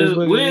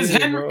 Where's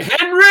Henry?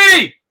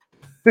 Henry!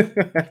 I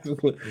had some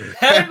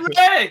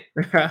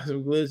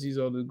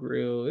glizzies on the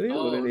grill. It is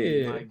what it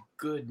is. My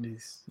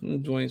goodness.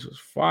 Them joints was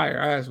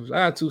fire. I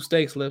had 2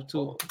 steaks left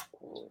too.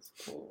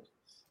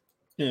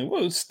 Yeah,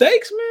 what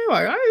steaks, man?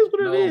 Like I is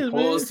what it is,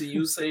 man. Pause to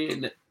you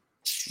saying that.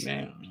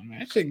 Man,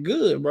 that shit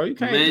good, bro. You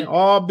can't eat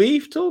all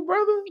beef too,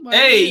 brother. Like,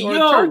 hey,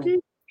 yo, turkey.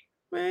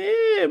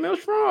 Man, Yeah, man,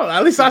 what's wrong?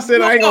 At least I said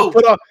I ain't gonna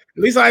put on. At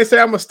least I ain't say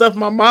I'm gonna stuff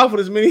my mouth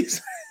with as many. He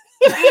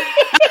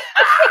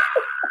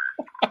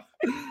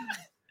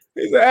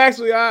said,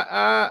 actually,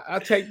 I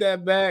take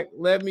that back.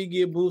 Let me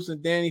get Boots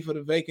and Danny for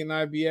the vacant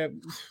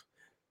IBF.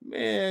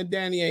 Man,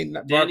 Danny ain't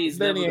not. Danny's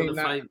never gonna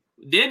fight.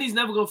 Danny's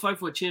never gonna fight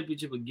for a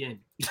championship again.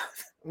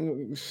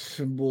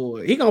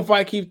 Boy, he gonna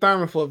fight Keith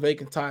Thurman for a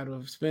vacant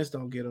title if Spence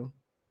don't get him.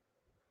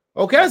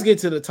 Okay, let's get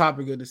to the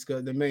topic of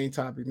discuss. The main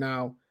topic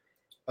now.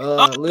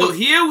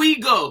 Here we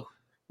go.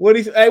 What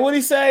he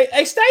say?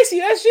 Hey, Stacy,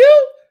 that's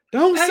you.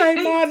 Don't say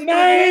my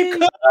name,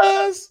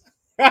 cuz.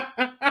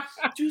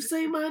 Did you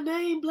say my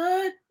name,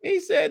 blood? He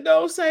said,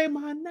 "Don't say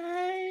my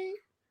name."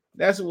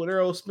 That's what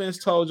Earl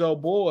Spence told your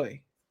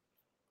boy,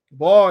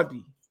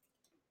 Baldy.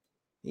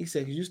 He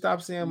said, "Could you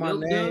stop saying my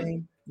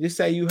name? Just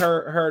say you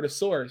heard the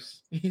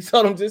source." He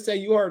told him, "Just say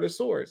you heard the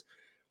source."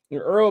 And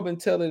Earl been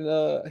telling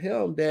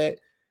him that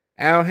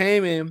Al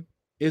Heyman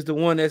is the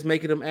one that's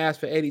making him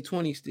ask for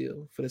 80-20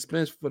 still for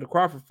the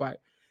Crawford fight.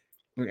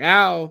 And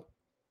Al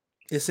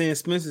is saying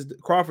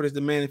Crawford is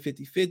demanding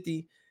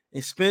 50-50.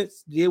 And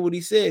Spence did what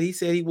he said. He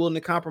said he willing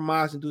to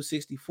compromise and do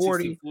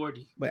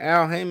 60-40. But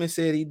Al Heyman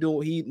said he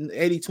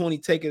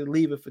 80-20, take it or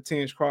leave it for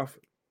Terrence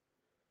Crawford.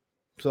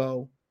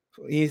 So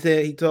he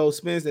said he told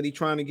Spence that he's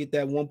trying to get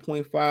that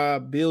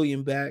 $1.5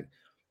 billion back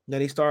that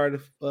he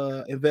started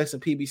to invest in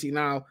PBC.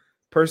 Now,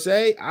 per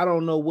se, I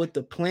don't know what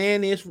the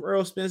plan is for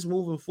Earl Spence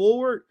moving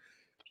forward.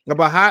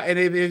 About how, and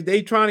if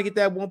they trying to get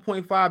that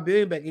 $1.5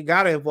 billion back, it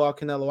gotta involve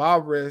Canelo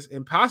Alvarez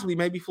and possibly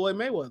maybe Floyd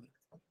Mayweather.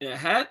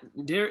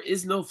 There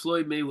is no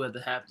Floyd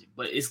Mayweather happening,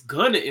 but it's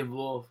gonna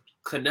involve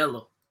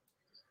Canelo.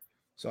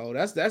 So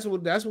that's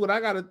what I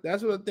gotta.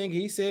 That's what I think.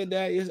 He said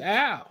that is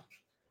Al.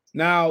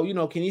 Now,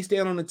 can he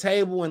stand on the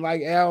table and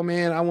like, Al,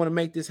 man, I want to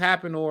make this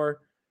happen,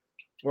 or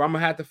I'm gonna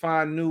have to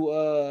find a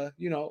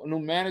new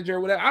manager or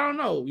whatever. I don't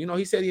know.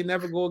 He said he'd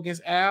never go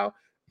against Al,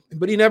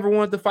 but he never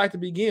wanted the fight to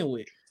begin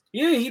with.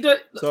 Yeah, he does.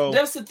 So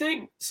that's the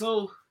thing.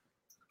 So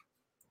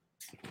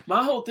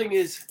my whole thing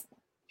is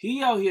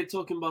he out here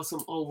talking about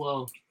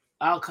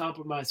I'll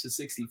compromise for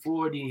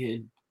 60-40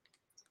 and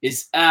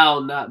it's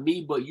Al, not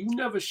me. But you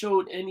never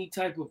showed any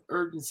type of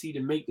urgency to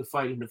make the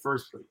fight in the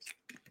first place.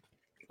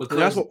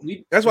 Because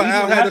that's why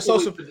Al had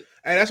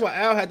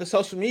the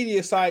social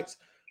media sites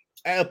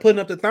putting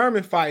up the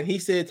Thurman fight. He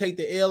said, "Take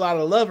the L out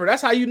of Lover."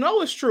 That's how you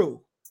know it's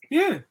true.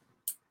 Yeah.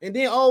 And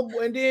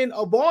then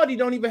Baldy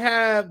don't even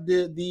have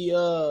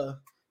the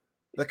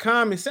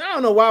comments. I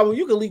don't know why. Well,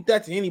 you can leak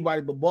that to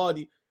anybody but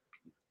Baldy.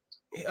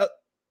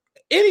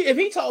 If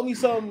he told me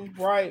something,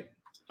 right,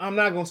 I'm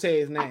not gonna say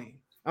his name.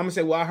 I'm gonna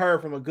say, well, I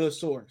heard from a good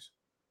source.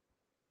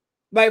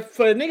 Like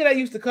for the nigga that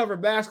used to cover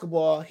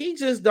basketball, he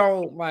just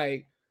don't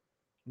like,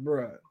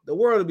 bruh. The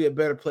world would be a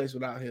better place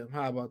without him.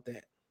 How about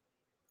that?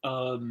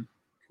 Who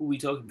we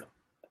talking about?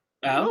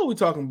 Al? Who we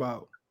talking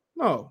about?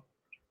 No.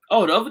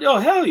 Oh,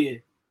 hell yeah.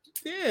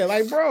 Yeah,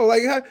 like, bro,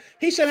 like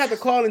he shouldn't have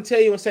to call and tell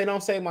you and say,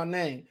 "Don't say my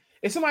name."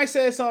 If somebody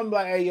says something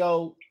like, "Hey,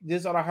 yo, this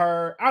is what I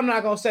heard," I'm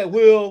not gonna say,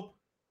 "Well,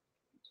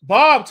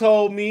 Bob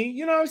told me."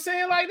 You know what I'm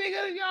saying? Like,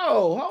 nigga,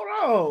 yo, hold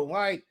on,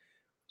 like,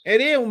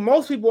 and then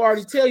most people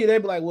already tell you, they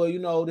be like,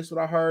 "Well, this is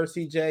what I heard,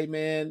 CJ,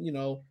 man.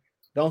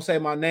 Don't say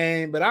my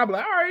name." But I be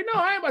like, "All right, no,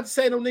 I ain't about to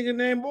say no nigga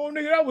name, bro.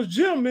 Nigga, that was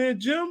Jim, man.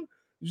 Jim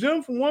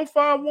from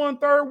 151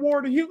 3rd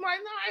Ward." And he was like,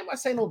 "No, I ain't about to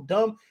say no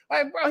dumb."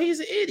 Like, bro,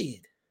 he's an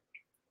idiot.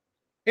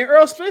 And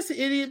Earl Spence an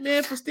idiot,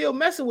 man, for still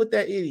messing with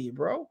that idiot,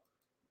 bro.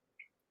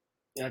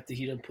 After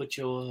he done put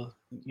your,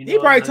 he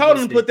probably told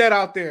him to put that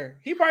out there.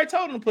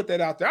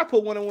 I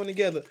put one and one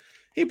together.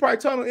 He probably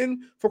told him,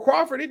 and for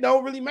Crawford, it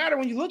don't really matter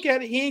when you look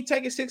at it. He ain't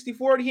taking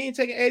 60-40. He ain't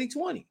taking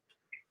 80-20.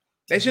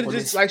 They should have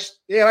just like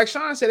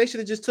Sean said, they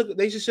should have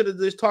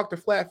just talked to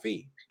flat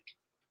fee.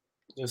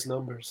 Just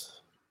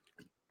numbers.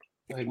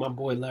 Like my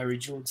boy Larry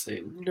Jones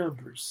said,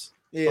 numbers.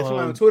 Yeah,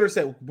 somebody on Twitter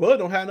said, "Bud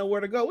don't have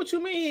nowhere to go." What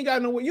you mean he ain't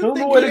got nowhere? You don't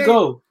think know where to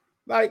go?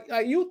 Like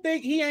you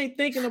think he ain't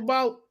thinking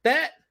about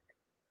that?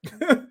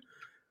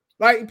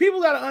 Like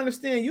people got to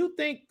understand. You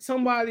think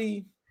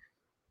somebody,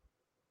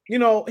 he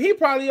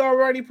probably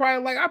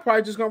like, I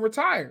probably just gonna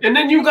retire. And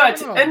then you got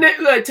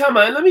time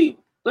out.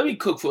 Let me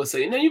cook for a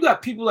second. And then you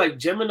got people like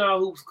Gemini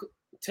who's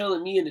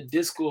telling me in the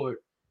Discord,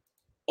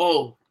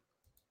 "Oh,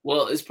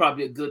 well, it's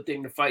probably a good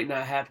thing the fight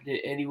not happening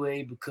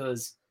anyway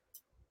because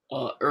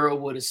Earl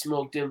would have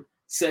smoked him.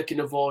 Second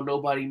of all,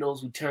 nobody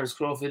knows who Terrence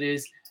Crawford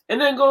is." And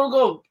then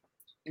go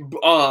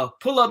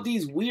pull up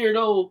these weird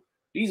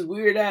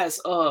ass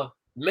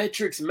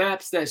metrics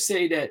maps that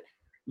say that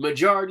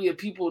majority of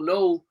people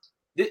know.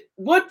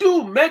 What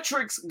do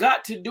metrics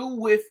got to do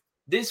with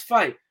this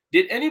fight?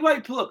 Did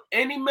anybody pull up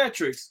any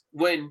metrics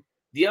when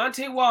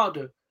Deontay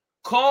Wilder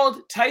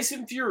called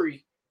Tyson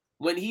Fury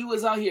when he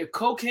was out here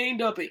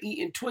cocained up and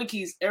eating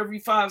Twinkies every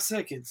 5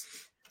 seconds?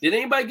 Did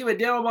anybody give a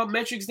damn about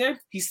metrics then?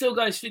 He still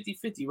got his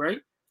 50-50, right?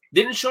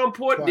 Didn't Sean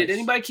Porter? Twice. Did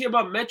anybody care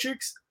about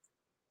metrics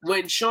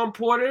when Sean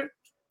Porter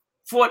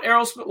fought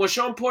Errol Spence? When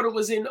Sean Porter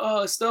was in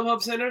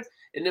StubHub Center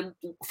and then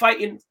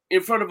fighting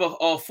in front of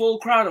a full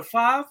crowd of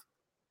 5?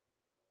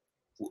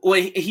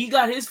 When he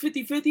got his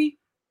 50-50,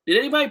 Did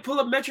anybody pull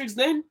up metrics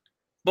then?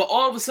 But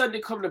all of a sudden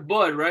it come to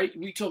Bud, right?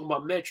 We talking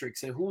about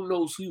metrics and who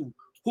knows who,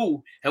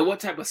 and what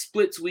type of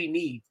splits we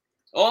need.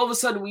 All of a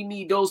sudden we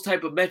need those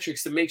type of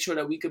metrics to make sure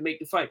that we can make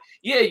the fight.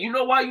 Yeah, you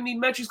know why you need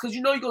metrics? Because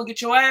you know you're going to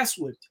get your ass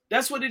whipped.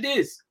 That's what it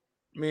is.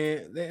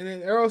 Man,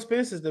 and Errol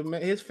Spence is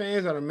his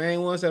fans are the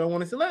main ones that don't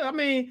want to see. I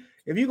mean,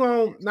 if you're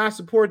going to not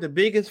support the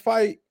biggest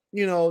fight,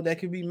 that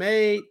can be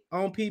made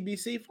on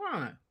PBC,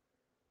 fine.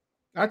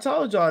 I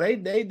told y'all, they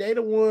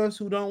the ones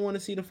who don't want to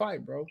see the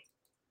fight, bro.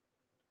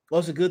 Well,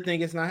 it's a good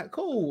thing it's not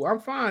cool. I'm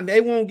fine. They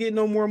won't get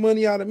no more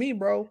money out of me,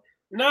 bro.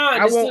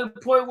 Nah, it's to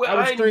the point where I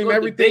will stream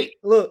everything.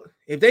 Look,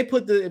 if they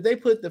put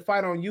the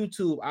fight on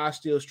YouTube, I'll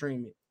still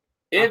stream it.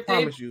 I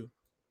promise you.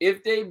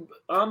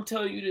 I'm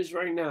telling you this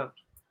right now.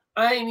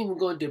 I ain't even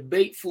going to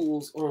debate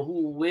fools on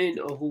who will win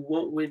or who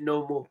won't win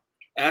no more.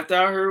 After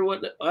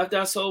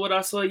I saw what I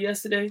saw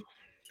yesterday,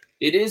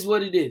 it is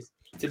what it is.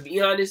 To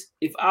be honest,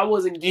 if I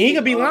wasn't getting, he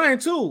could be lying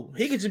too.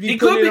 He could just be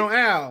putting it on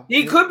Al.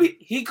 He could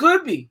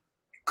be.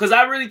 Because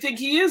I really think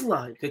he is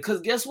lying.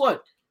 Because guess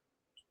what?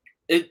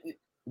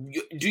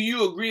 Do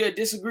you agree or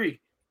disagree?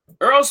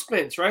 Errol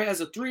Spence, right, as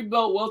a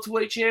 3-belt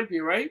welterweight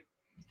champion, right?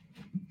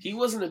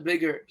 He's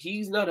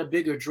not a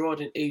bigger draw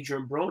than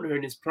Adrian Broner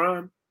in his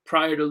prime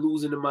prior to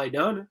losing to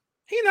Maidana.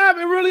 He's not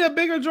really a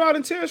bigger draw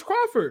than Terrence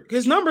Crawford.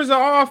 His numbers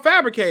are all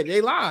fabricated.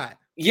 They lied.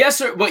 Yes,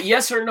 sir. But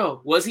yes or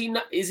no? Was he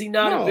not? Is he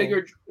not a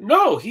bigger?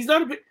 No, he's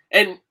not a big.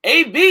 And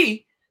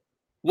AB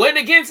went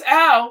against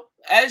Al,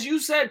 as you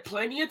said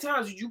plenty of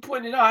times. You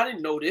pointed out. I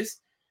didn't know this.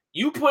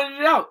 You pointed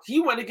it out.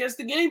 He went against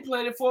the game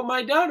plan for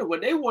Maidana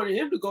when they wanted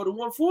him to go to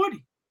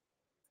 140.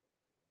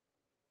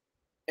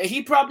 And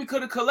he probably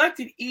could have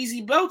collected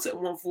easy belts at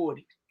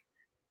 140.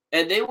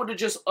 And they would have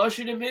just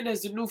ushered him in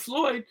as the new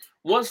Floyd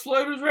once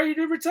Floyd was ready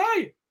to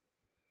retire.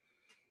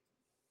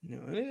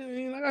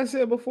 Like I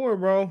said before,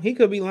 bro, he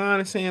could be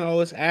lying and saying, "Oh,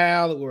 it's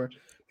Al," or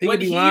he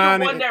could be lying.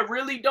 The one that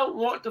really don't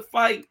want to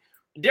fight.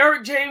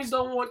 Derrick James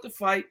don't want to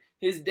fight.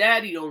 His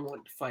daddy don't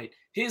want to fight.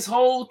 His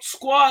whole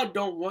squad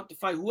don't want to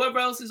fight. Whoever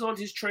else is on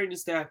his training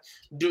staff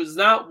does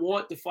not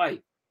want to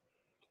fight.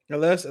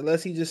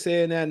 Unless he just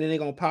said that, and then they're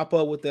gonna pop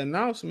up with the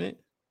announcement.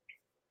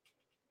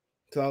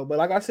 So, but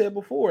like I said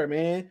before,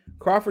 man,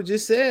 Crawford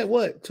just said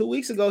 2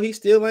 weeks ago he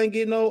still ain't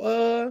getting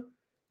no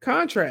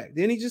contract.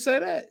 Didn't he just say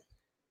that?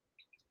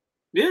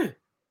 Yeah.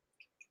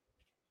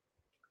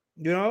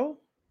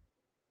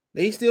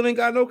 They still ain't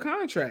got no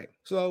contract.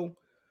 So,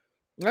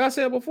 like I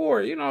said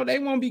before, they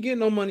won't be getting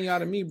no money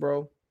out of me,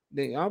 bro.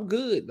 I'm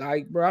good.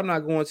 Like, bro, I'm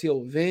not going to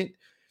your event.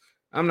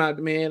 I'm not,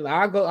 man.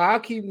 I'll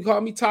keep call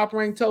me Top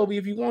Rank Toby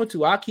if you want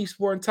to. I'll keep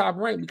sporting Top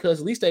Rank because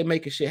at least they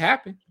making shit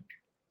happen.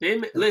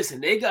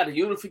 They got a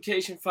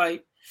unification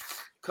fight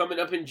coming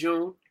up in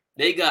June.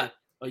 They got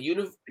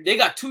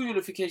two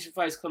unification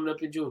fights coming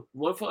up in June.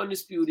 One for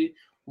Undisputed,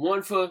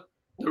 one for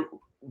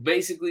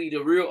basically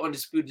the real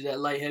Undisputed at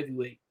light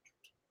heavyweight.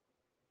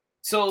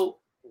 So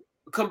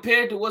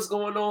compared to what's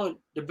going on,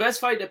 the best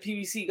fight that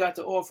PBC got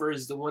to offer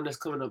is the one that's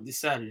coming up this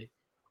Saturday.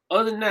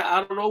 Other than that,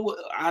 I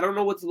don't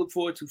know what to look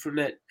forward to from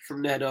that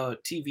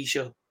TV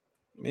show.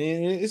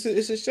 Man, it's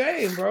a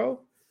shame,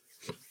 bro.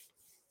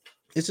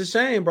 It's a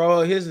shame,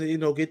 bro. Here's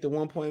get the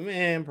 1 point,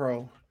 man,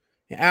 bro.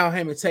 And Al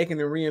Heyman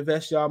taking and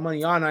reinvest y'all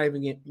money. Y'all not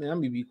even getting, man, let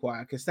me be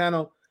quiet.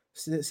 Castano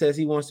says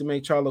he wants to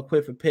make Charlo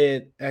quit for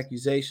paid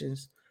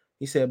accusations.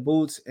 He said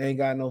Boots ain't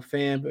got no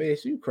fan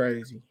base. You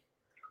crazy.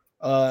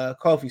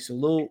 Kofi,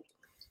 salute.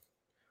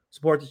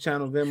 Support the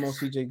channel, Venmo,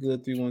 CJ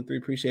Good 313.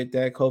 Appreciate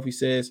that. Kofi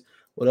says,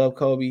 what up,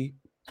 Kobe?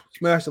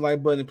 Smash the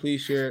like button.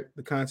 Please share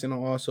the content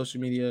on all social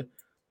media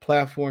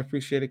platforms.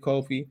 Appreciate it,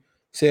 Kofi.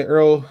 Said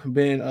Earl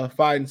been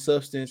fighting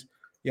substance.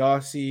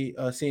 Y'all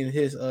seeing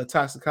his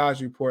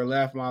toxicology report,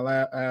 laugh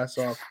my ass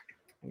off.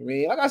 I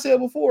mean, like I said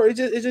before, it's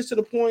just to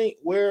the point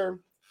where,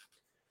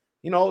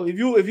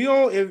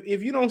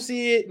 if you don't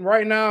see it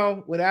right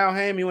now with Al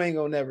Heyman, you ain't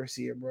gonna never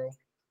see it, bro.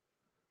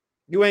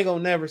 You ain't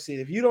gonna never see it.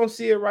 If you don't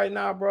see it right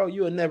now, bro,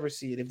 you will never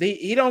see it. If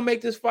he don't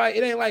make this fight,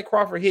 it ain't like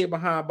Crawford hid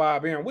behind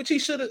Bob Arum, which he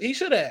should have. He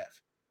should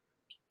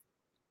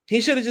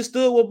have just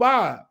stood with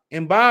Bob.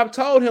 And Bob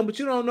told him, but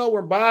you don't know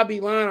where Bob be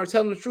lying or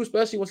telling the truth,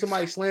 especially when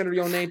somebody slander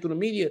your name through the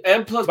media.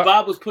 And plus,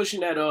 Bob was pushing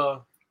that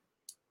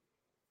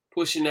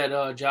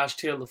Josh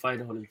Taylor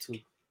fight on him too.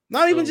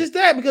 Not even just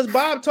that, because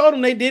Bob told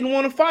him they didn't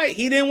want to fight.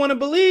 He didn't want to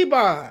believe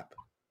Bob.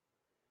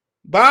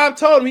 Bob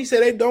told him, he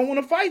said they don't want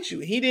to fight you.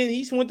 He didn't.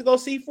 He went to go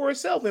see for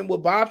himself. And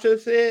what Bob should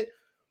have said,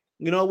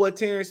 you know what,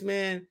 Terrence,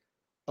 man,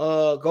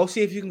 go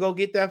see if you can go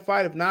get that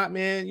fight. If not,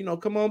 man,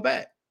 come on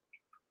back.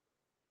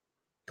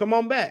 Come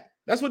on back.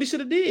 That's what he should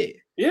have did.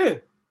 Yeah.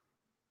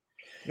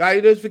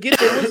 Like, just forget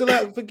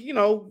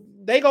that.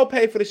 They go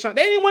pay for the Sean.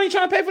 They didn't want to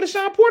try to pay for the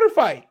Sean Porter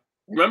fight.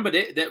 Remember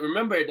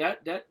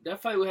that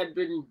fight had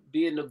been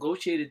being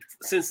negotiated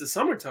since the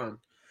summertime.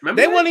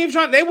 Remember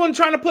they weren't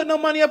trying to put no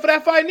money up for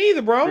that fight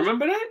neither, bro.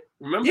 Remember that?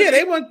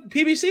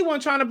 PBC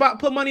wasn't trying to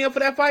put money up for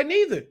that fight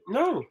neither.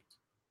 No.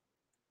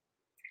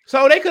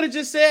 So they could have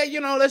just said,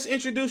 let's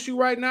introduce you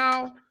right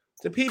now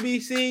to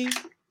PBC.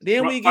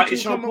 Then we get you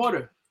Sean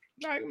Porter.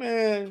 Like,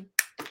 man,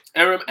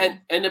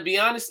 And to be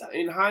honest,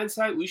 in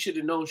hindsight, we should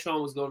have known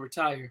Sean was going to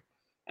retire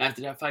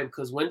after that fight,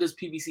 because when does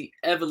PBC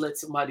ever let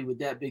somebody with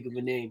that big of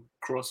a name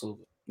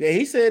crossover? Yeah,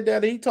 he said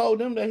that he told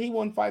them that he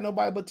wouldn't fight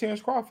nobody but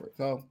Terrence Crawford.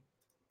 So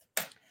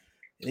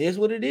it is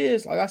what it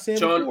is. Like I said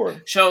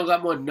before, Sean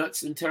got more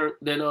nuts than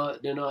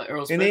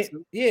Errol Spence.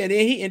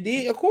 And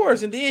then of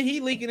course, and then he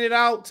leaking it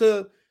out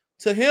to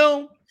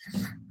him.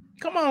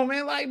 Come on,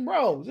 man, like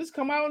bro, just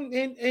come out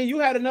and you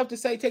had enough to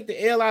say take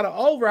the L out of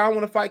over. I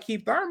want to fight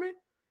Keith Thurman.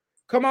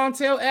 Come on,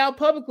 tell Al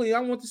publicly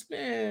I want to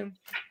spend.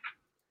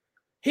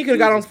 He could have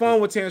got on the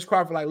phone with Terrence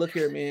Crawford, like, look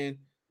here, man.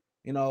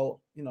 You know,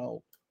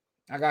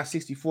 I got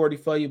 60-40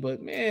 for you,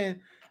 but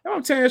man,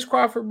 I'm Terrence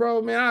Crawford,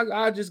 bro. Man,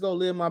 I just go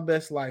live my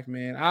best life,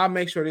 man. I'll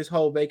make sure this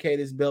whole vacate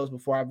his belts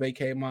before I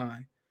vacate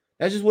mine.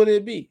 That's just what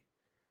it'd be.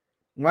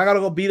 When I gotta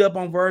go beat up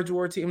on Virgil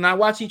Ortiz. When I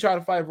watch he try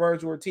to fight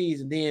Virgil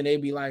Ortiz, and then they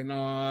be like,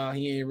 no,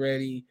 he ain't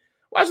ready.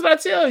 Why should I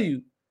tell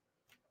you?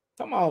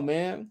 Come on,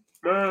 man.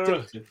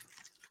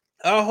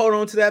 I'll hold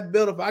on to that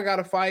belt if I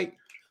gotta fight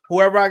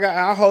whoever I got.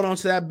 I'll hold on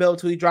to that belt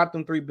till he dropped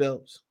them 3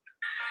 belts.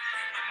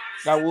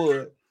 I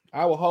would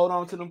hold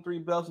on to them 3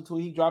 belts until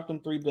he dropped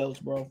them 3 belts,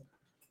 bro.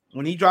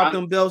 When he dropped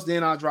them belts,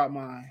 then I'll drop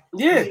mine.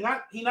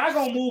 Yeah. He not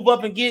gonna move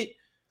up and get.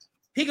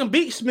 He can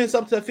beat Spence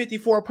up to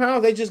 54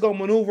 pounds. They just gonna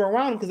maneuver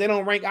around him because they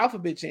don't rank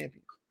alphabet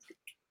champions.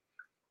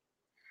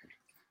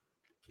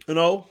 You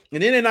know,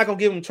 and then they're not gonna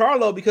give him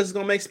Charlo because it's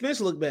gonna make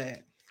Spence look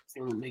bad. It's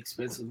gonna make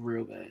Spence look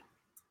real bad.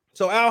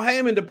 So Al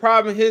Heyman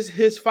depriving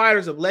his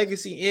fighters of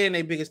legacy and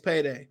their biggest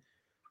payday.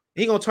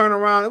 He gonna turn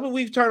around.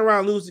 We've turned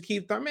around and lose to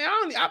Keith Thurman. Man,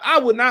 I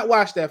would not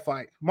watch that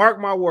fight.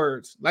 Mark my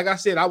words. Like I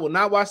said, I would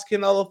not watch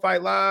Canelo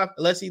fight live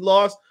unless he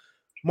lost.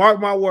 Mark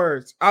my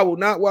words. I will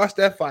not watch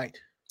that fight.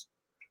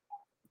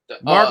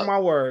 Mark my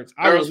words.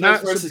 I will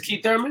not versus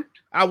Keith Thurman.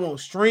 I won't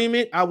stream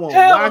it. I won't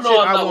watch it.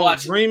 I won't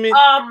stream it.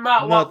 I'm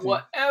not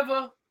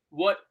watching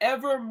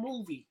whatever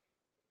movie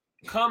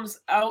comes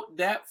out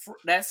that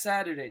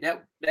Saturday,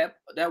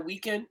 that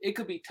weekend. It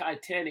could be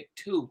Titanic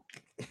 2.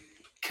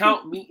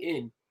 Count me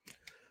in.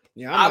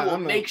 Yeah, I'll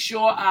make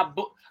sure I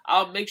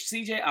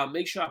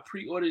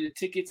pre-order the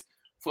tickets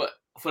for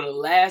the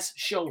last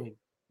showing.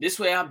 This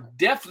way, I'm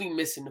definitely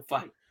missing the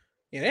fight.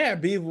 Yeah, they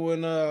had Beaver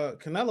and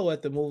Canelo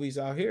at the movies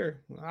out here.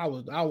 I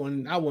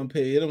wouldn't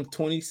pay them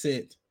 20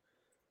 cents.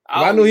 If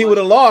I knew he would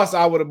have lost,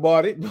 I would have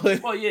bought it.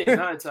 But well, yeah, in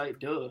hindsight,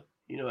 duh.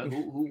 You know,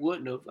 who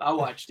wouldn't have? I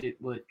watched it,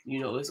 but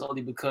it's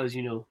only because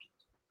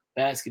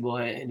basketball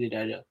had ended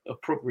at an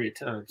appropriate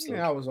time. So.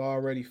 Yeah, I was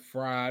already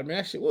fried,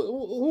 man. Shit,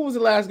 who was the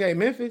last game?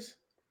 Memphis.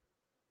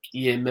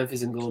 Yeah,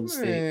 Memphis and Golden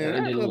State.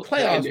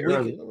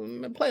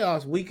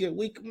 Playoffs week,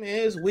 man.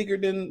 It's weaker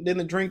than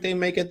the drink they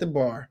make at the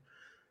bar.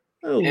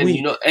 And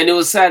and it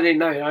was Saturday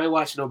night. I ain't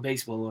watching no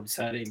baseball on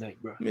Saturday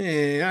night, bro.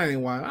 Man, I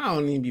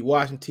don't even be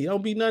watching TV.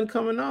 Don't be nothing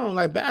coming on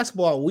like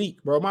basketball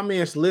week, bro. My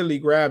man's literally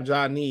grabbed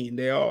John Knee and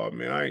they all,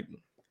 man.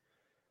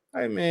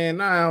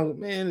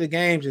 The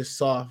game's just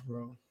soft,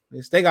 bro.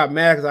 They got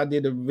mad because I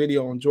did the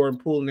video on Jordan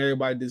Poole and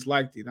everybody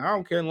disliked it. I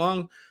don't care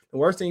long. The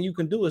worst thing you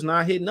can do is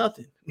not hit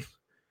nothing.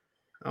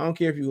 I don't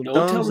care if you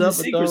thumbs up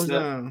or thumbs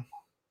down.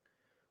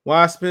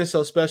 Why is Spence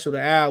so special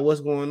to Al? What's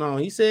going on?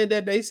 He said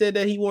that they said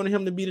that he wanted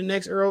him to be the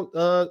next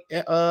Floyd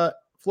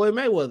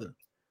Mayweather.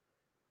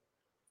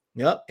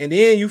 Yep. And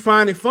then you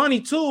find it funny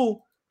too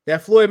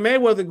that Floyd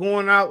Mayweather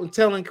going out and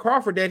telling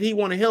Crawford that he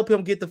want to help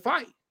him get the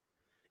fight.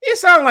 It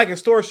sounds like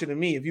extortion to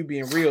me if you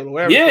being real or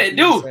whatever. Yeah, it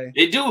do.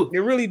 It do. It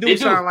really do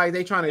sound like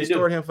they trying to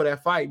extort him for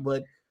that fight,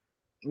 but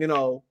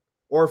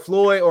or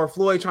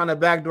Floyd trying to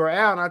backdoor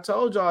Al. And I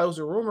told y'all it was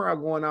a rumor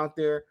going out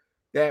there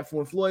that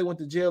when Floyd went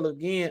to jail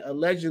again,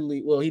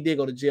 allegedly, well, he did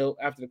go to jail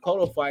after the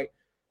Cotto fight,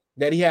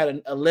 that he had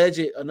an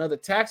alleged another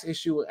tax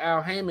issue with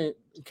Al Heyman.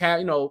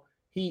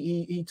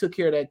 He took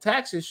care of that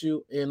tax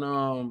issue,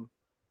 and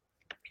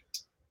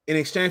in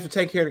exchange for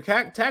taking care of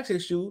the tax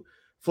issue,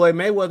 Floyd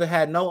Mayweather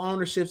had no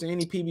ownerships in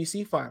any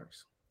PBC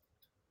fighters.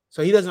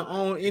 So he doesn't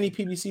own any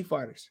PBC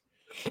fighters.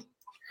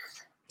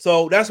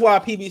 So that's why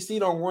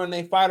PBC don't run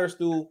their fighters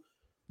through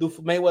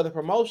Mayweather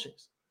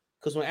Promotions.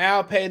 Because when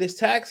Al paid his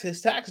tax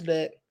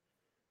debt,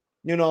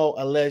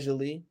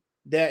 allegedly,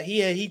 that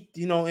he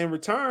in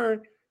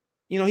return,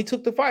 he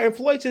took the fight. And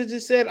Floyd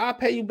just said, I'll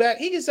pay you back.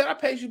 He just said, I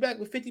paid you back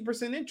with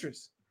 50%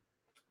 interest.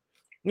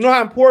 You know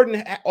how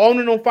important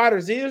owning on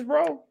fighters is,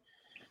 bro?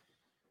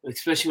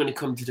 Especially when it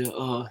comes to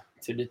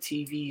the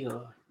TV.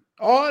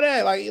 All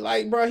that.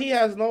 Like, bro, he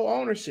has no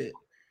ownership.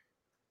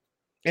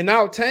 And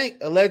now Tank,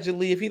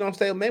 allegedly, if he don't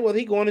stay with Mayweather,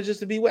 he going to just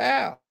to be with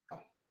Al.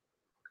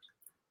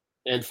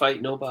 And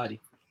fight nobody.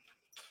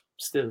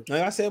 Still.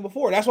 Like I said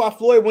before, that's why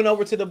Floyd went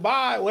over to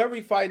Dubai, wherever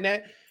he fighting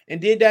at,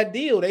 and did that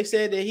deal. They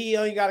said that he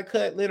only got to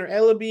cut Leonard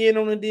Ellaby in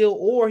on the deal,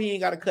 or he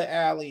ain't got to cut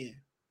Al in.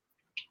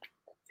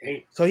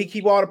 Hey. So he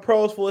keep all the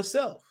pros for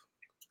himself.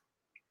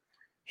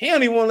 He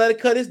don't even want to let it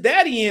cut his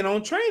daddy in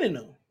on training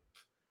them.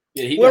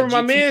 Yeah, he whoever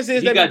got my man's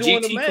is that got be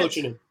doing GT the match.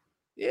 coaching him.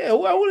 Yeah,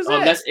 what is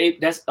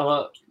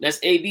that? That's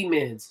AB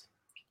man's.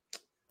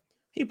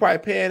 He probably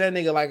paying that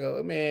nigga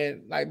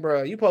like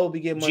bro, you probably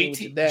be getting money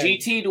with your daddy.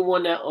 GT the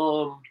one that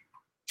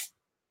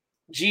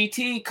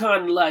GT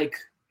kind of like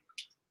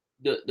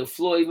the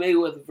Floyd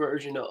Mayweather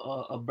version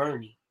of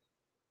Bernie.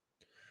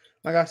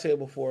 Like I said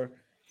before,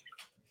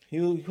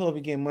 he'll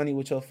be getting money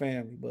with your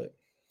family, but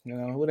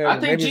whatever. I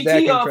think Maybe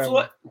GT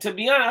Floyd, to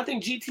be honest, I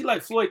think GT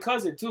like Floyd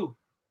cousin too,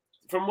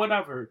 from what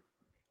I've heard.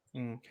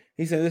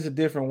 He said this is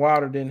different.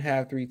 Wilder didn't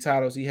have 3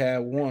 titles; he had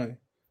 1.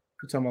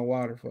 You talking about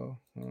Wilder for?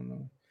 I don't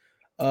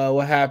know.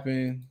 What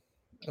happened?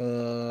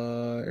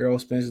 Errol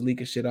Spence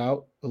leaking shit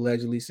out,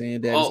 allegedly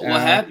saying that.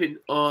 What happened?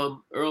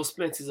 Errol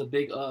Spence is a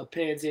big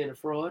Panzana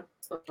fraud.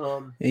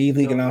 And he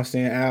leaking out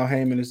saying Al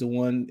Heyman is the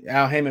one.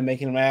 Al Heyman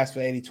making him ask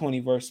for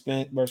 80-20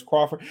 versus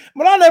Crawford.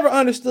 But I never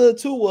understood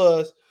too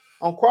was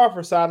on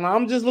Crawford's side. Now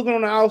I'm just looking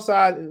on the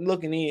outside and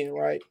looking in,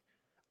 right?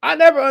 I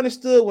never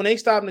understood when they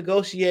stopped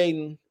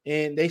negotiating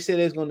and they said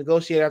they was going to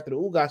negotiate after the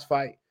Ugas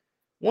fight.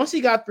 Once he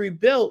got 3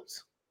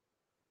 belts,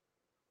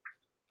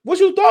 what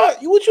you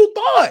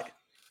thought?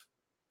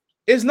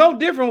 It's no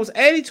different. It was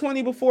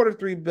 80-20 before the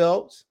 3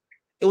 belts.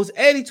 It was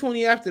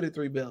 80-20 after the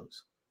 3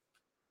 belts.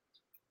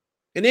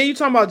 And then you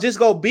talking about just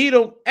go beat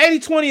them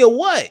 80-20 or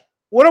what?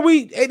 What are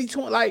we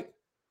 80-20 like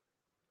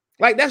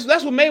that's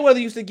what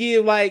Mayweather used to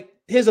give like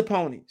his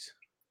opponents.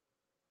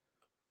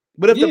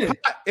 But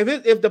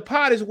if the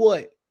pot is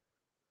what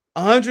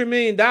 $100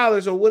 million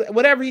or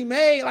whatever he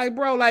made, like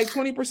bro, like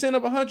 20%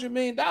 of $100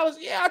 million,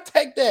 yeah, I'll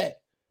take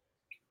that.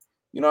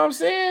 You know what I'm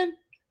saying?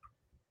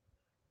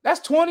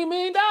 That's $20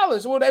 million.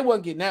 Well, they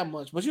wasn't getting that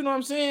much, but you know what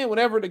I'm saying?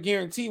 Whatever the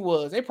guarantee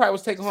was, they probably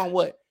was taking home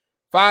what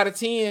 5 to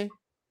 10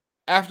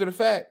 after the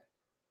fact.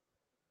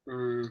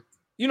 They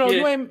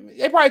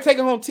probably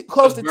taking home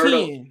close to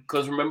 10.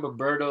 Because remember,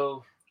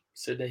 Berto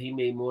said that he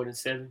made more than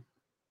 7.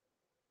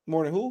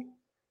 More than who?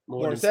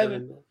 More than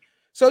 7.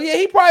 So yeah,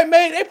 they probably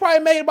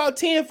made about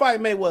 10 fight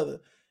Mayweather.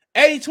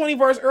 80-20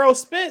 versus Earl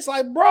Spence.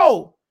 Like,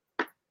 bro,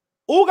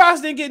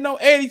 Ugas didn't get no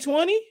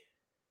 80-20.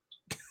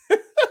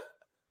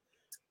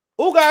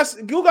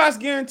 Ugas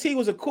guarantee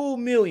was a cool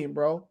 $1 million,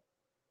 bro.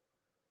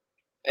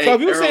 Hey, so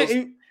if you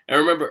saying, and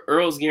remember,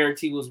 Earl's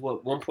guarantee was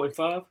what,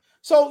 1.5?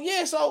 So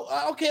yeah,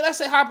 okay, let's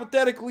say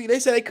hypothetically, they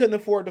said they couldn't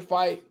afford to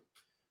fight,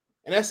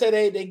 and let's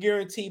say they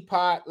guarantee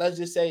pot, let's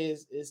just say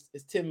is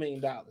 $10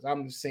 million.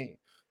 I'm just saying.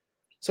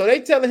 So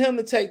they telling him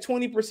to take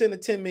 20% of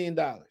 $10 million.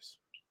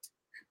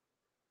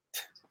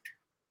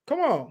 Come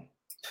on.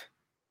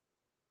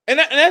 And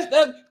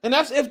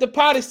that's if the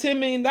pot is $10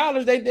 million,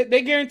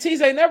 they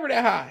guarantees ain't never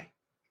that high.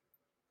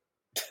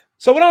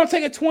 So what am I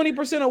taking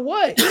 20% of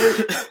what?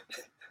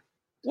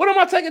 What am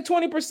I taking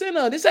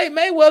 20% of? This ain't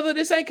Mayweather,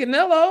 this ain't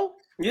Canelo.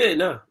 Yeah,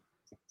 no.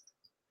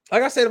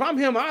 Like I said, if I'm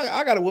him,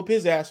 I gotta whoop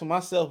his ass for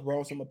myself,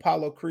 bro. Some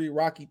Apollo Creed,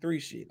 Rocky 3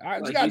 shit. I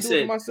just gotta do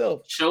it for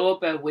myself. Show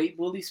up at Weight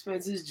Bully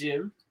Spence's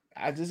gym.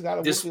 I just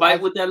gotta.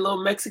 Despite what that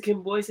little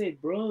Mexican boy said,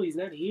 bro, he's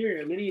not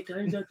here. How many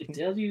times I have to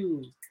tell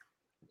you?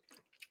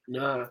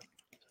 Nah.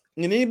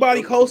 And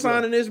anybody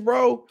co-signing this,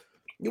 bro,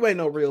 you ain't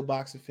no real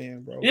boxing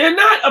fan, bro. You're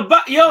not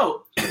about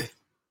yo.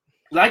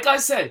 Like I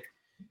said,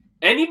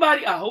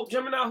 anybody. I hope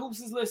Gemini Hoops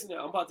is listening.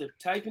 I'm about to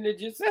type in the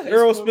just. That's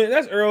Earl Spence.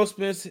 That's Earl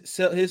Spence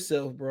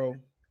himself, bro.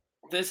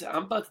 Listen,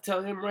 I'm about to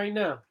tell him right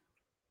now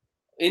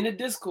in the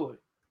Discord,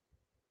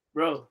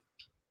 bro.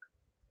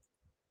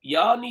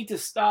 Y'all need to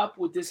stop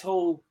with this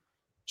whole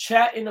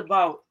chatting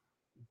about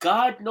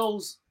God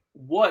knows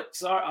what.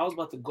 Sorry, I was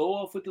about to go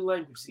off with the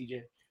language,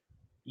 CJ.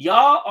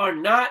 Y'all are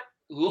not.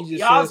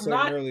 Y'all's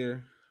not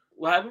earlier.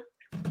 What happened?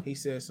 He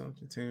said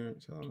something,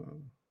 Terrence. I don't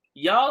know.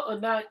 Y'all are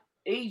not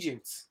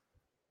agents.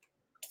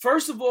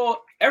 First of all,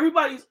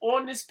 everybody's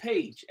on this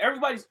page.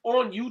 Everybody's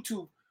on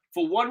YouTube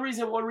for one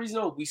reason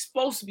only. We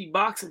supposed to be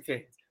boxing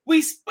fans.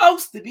 We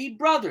supposed to be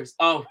brothers.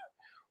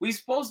 We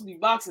supposed to be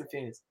boxing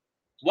fans.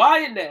 Why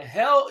in the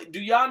hell do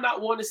y'all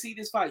not want to see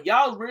this fight?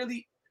 Y'all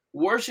really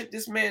worship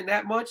this man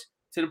that much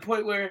to the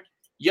point where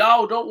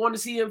y'all don't want to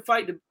see him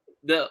fight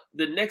the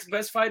next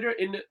best fighter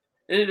in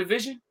the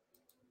division?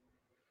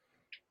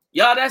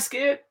 Y'all that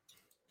scared?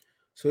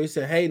 So he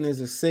said hating is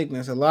a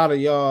sickness. A lot of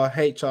y'all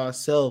hate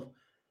yourself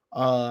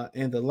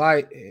in the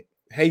life,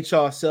 hate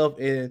yourself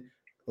in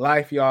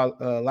life y'all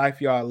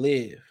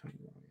live.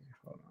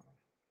 Hold on.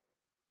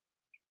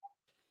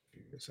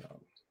 Figure this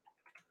out.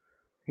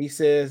 He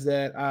says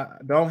that I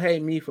don't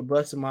hate me for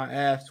busting my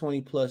ass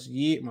 20 plus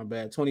years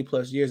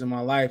of my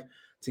life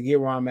to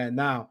get where I'm at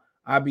now.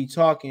 I'ma be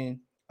talking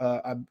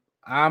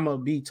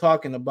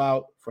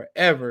about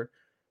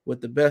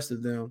with the best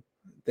of them.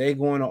 They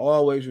going to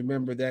always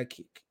remember that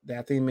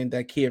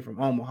kid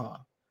from Omaha.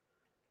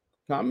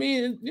 I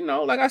mean,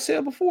 like I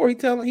said before, he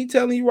telling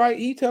you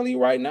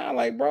right now,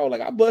 like, bro,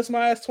 like I bust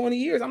my ass 20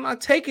 years. I'm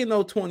not taking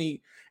no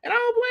 20, and I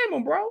don't blame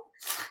him, bro.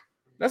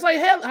 That's like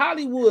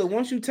Hollywood.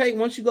 Once you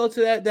go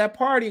to that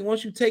party,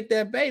 once you take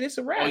that bait, it's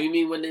a wrap. Oh, you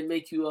mean when they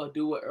make you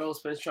do what Earl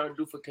Spence trying to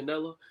do for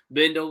Canelo?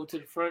 Bend over to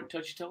the front,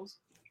 touch your toes?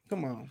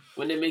 Come on.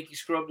 When they make you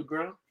scrub the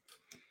ground?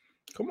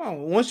 Come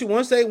on. Once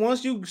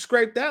you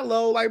scrape that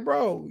low, like,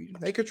 bro,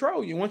 they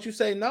control you. Once you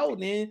say no,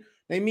 then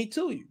they meet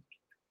to you.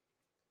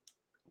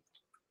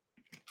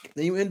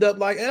 then you end up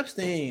like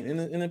Epstein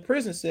in a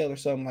prison cell or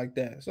something like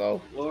that.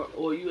 So,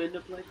 or you end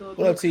up like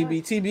what up,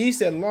 TB? TB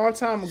said a long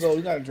time ago,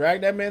 you got to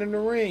drag that man in the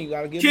ring. You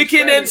got to give him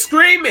kicking and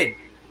screaming.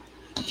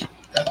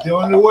 That's the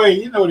only way.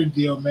 You know the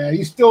deal, man.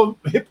 He's still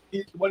hip,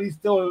 but he's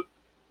still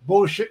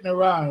bullshitting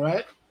around,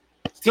 right?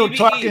 Still TBE,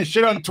 talking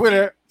shit on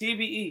Twitter.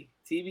 TBE.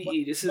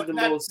 This is the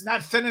not, most.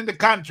 Not sending the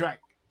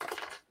contract.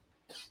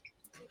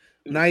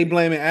 Now he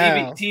blaming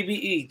Al.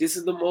 TBE. This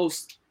is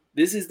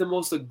the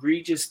most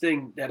egregious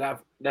thing that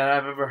I've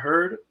ever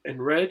heard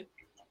and read.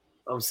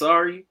 I'm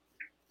sorry.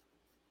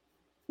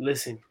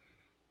 Listen,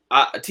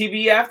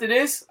 TBE. After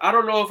this, I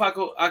don't know if I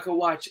could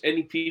watch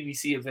any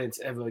PBC events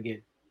ever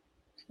again.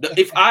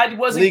 If I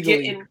wasn't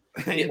getting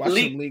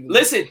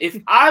listen,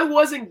 if I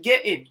wasn't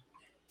getting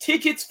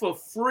tickets for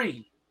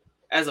free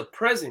as a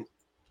present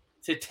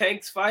to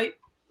Tank's fight,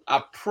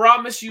 I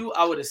promise you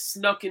I would have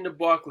snuck in the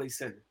Barclays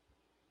Center.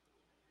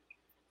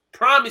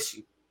 Promise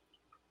you.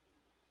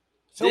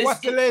 So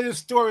what's the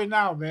latest story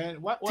now,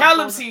 man?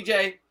 Tell him,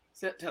 CJ.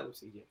 Tell him,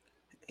 CJ.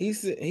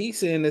 He's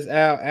saying this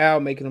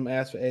Al making him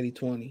ask for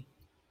 80-20.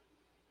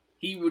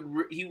 He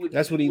would.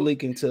 That's what he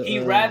leaking to. He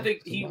rather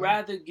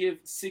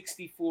give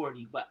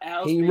 60-40, but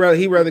Al. He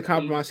rather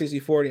compromise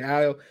 60-40.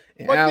 Al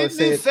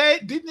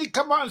didn't he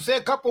come out and say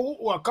a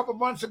couple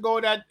months ago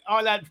that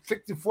all that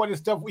 60-40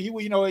 stuff he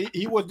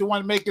was the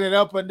one making it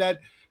up, and that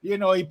he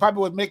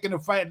probably was making the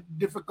fight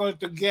difficult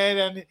to get,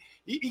 and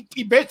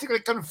he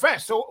basically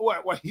confessed. So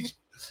what he's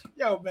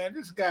man,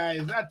 this guy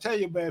is, I tell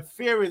you, man,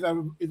 fear is a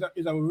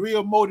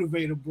real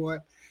motivator, boy.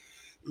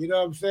 You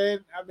know what I'm saying?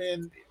 I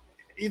mean,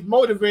 he's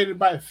motivated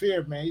by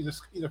fear, man.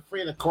 He's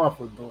afraid of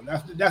Crawford, bro.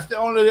 That's the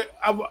only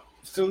other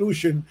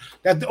solution.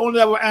 That's the only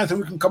other answer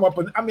we can come up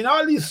with. I mean,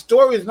 all these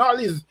stories and all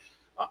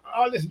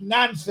this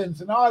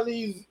nonsense and all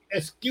these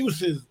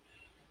excuses.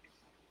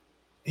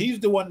 He's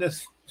the one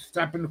that's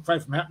stopping the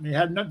fight from happening. It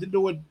had nothing to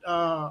do with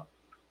Al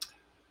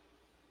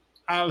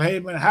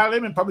Heyman. Al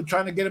Heyman probably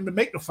trying to get him to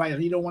make the fight,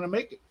 and he don't want to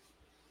make it.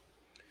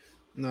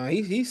 No,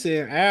 he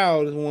said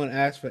Al is the one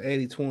asked for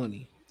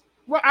 80-20.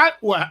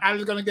 Al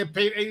is gonna get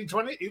paid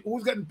 80-20?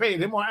 Who's getting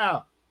paid, him or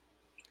Al?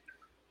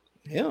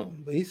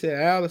 Him, but he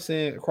said Al is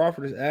saying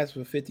Crawford is asked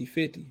for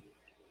 50-50.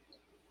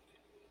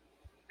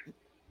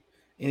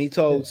 And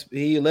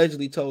he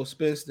allegedly told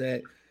Spence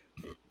that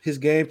his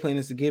game plan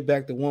is to get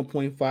back the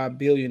 $1.5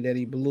 billion that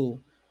he blew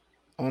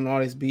on all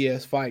this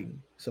BS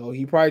fighting. So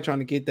he probably trying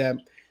to get that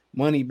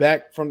money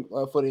back from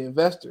for the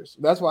investors.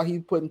 That's why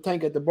he's putting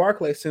Tank at the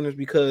Barclays Centers,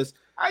 because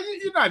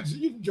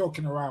you're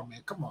joking around,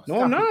 man. Come on.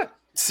 No, I'm not.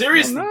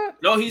 Seriously.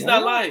 No, he's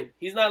not lying.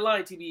 He's not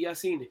lying, TB. I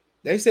seen it.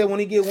 They said when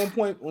he got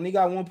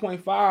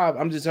 1.5,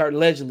 I'm just heard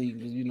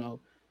allegedly,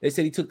 they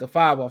said he took the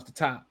 5 off the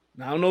top.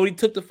 Now I don't know what he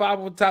took the 5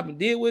 off the top and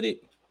did with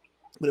it,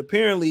 but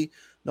apparently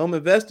them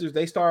investors,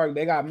 they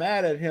got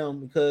mad at him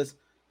because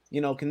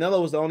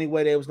Canelo was the only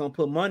way they was gonna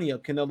put money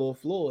up, Canelo or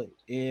Floyd.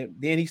 And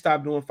then he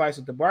stopped doing fights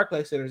at the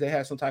Barclays Centers. They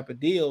had some type of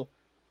deal,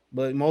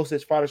 but most of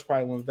his fighters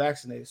probably weren't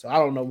vaccinated. So I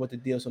don't know what the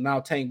deal. So now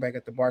Tank back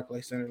at the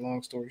Barclays Center,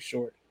 long story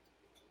short.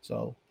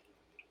 So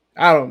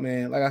I don't,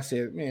 man. Like I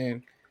said,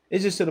 man,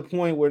 it's just to the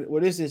point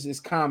where this is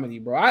comedy,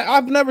 bro.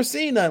 I've never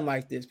seen nothing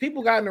like this.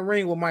 People got in the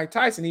ring with Mike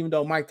Tyson, even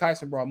though Mike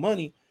Tyson brought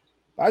money.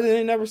 I just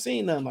ain't never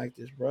seen nothing like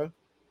this, bro.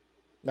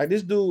 Like,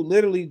 this dude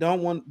literally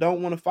don't want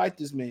to fight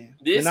this man.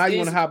 And now you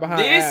want to hide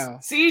behind Al.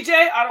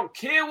 CJ, I don't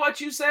care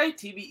what you say.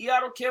 TBE, I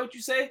don't care what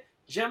you say.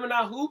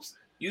 Gemini Hoops,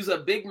 you's a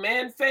big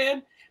man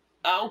fan.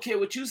 I don't care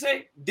what you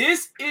say.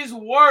 This is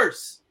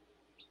worse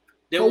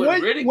than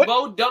when Riddick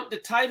Bowe dumped the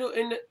title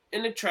in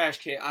the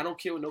trash can. I don't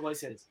care what nobody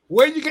says.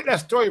 Where'd you get that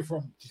story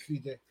from,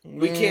 CJ?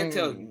 We can't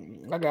tell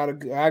you. I got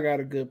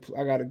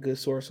a good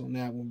source on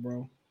that one,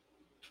 bro.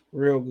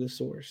 Real good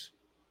source.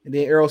 And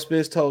then Errol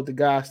Spence told the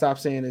guy stop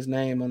saying his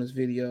name on his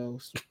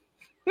videos.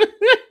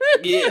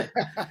 Yeah.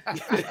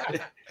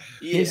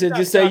 He said,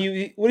 just say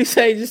you. What he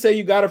say? Just say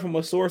you got it from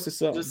a source or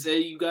something. Just say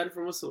you got it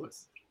from a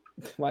source.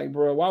 Like,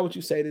 bro, why would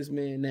you say this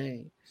man's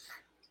name?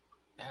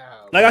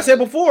 Like I said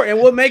before, and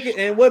what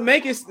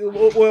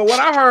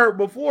I heard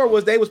before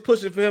was they was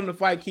pushing for him to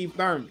fight Keith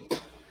Thurman.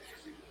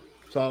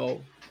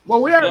 So,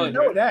 well, we already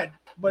know that,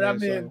 but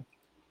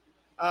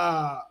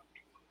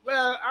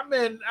yeah,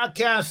 I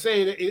can't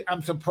say that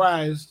I'm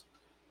surprised.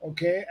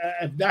 Okay,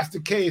 if that's the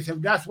case,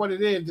 if that's what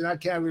it is, then I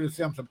can't really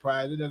say I'm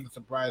surprised. It doesn't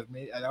surprise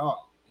me at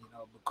all,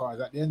 because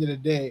at the end of the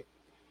day,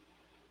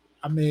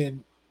 I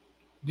mean,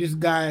 this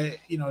guy,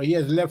 he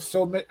has left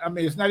so many. I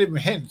mean, it's not even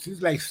hints.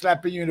 He's like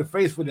slapping you in the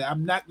face with it.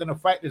 I'm not going to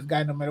fight this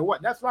guy no matter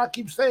what. That's why I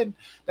keep saying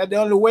that the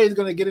only way he's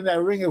going to get in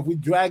that ring is if we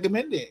drag him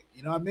in there.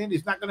 You know what I mean?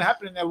 It's not going to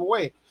happen in that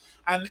way.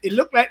 And it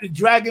looked like the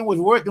dragging was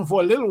working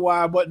for a little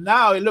while, but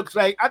now it looks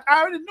like I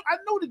already know, I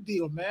know the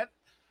deal, man.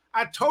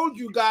 I told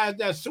you guys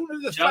that as soon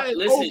as the fight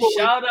is over.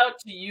 Shout out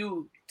to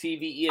you,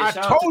 TBE. I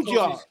told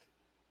y'all.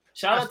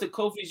 Shout out to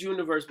Kofi's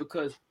Universe,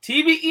 because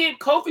TBE and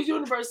Kofi's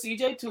Universe,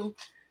 CJ too.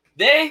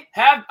 I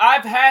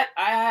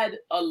had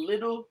a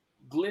little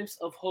glimpse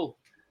of hope,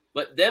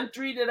 but them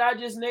three that I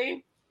just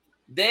named,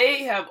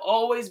 they have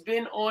always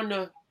been on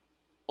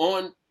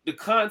the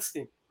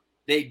constant.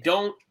 They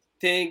don't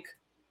think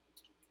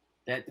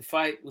that the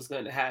fight was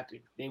going to happen.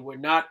 They were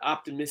not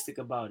optimistic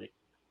about it.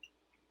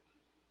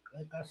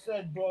 Like I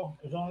said, bro,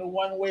 there's only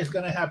one way it's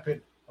going to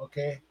happen,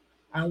 okay?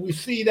 And we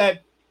see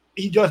that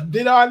he just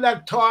did all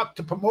that talk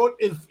to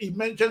promote he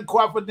mentioned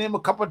Crawford's name a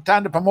couple of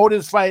times to promote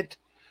his fight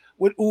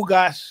with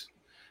Ugas.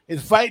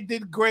 His fight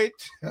did great,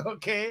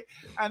 okay?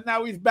 And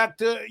now he's back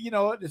to,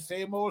 the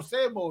same old,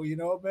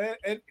 man.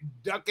 And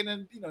ducking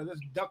and,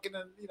 just ducking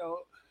and,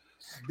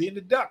 being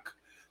the duck.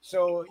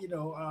 So,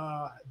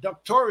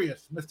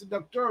 Ductorious, Mr.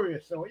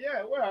 Ductorious. So,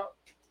 yeah, well,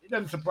 it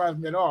doesn't surprise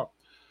me at all.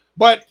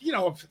 But,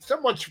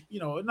 so much,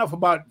 enough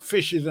about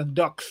fishes and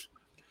ducks.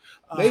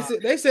 They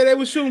said they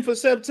were shooting for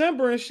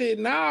September and shit.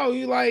 Now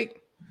you like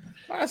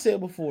I said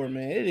before,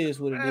 man, it is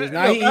what it is.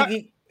 Now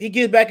he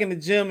gets back in the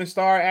gym and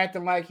start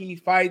acting like he's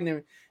fighting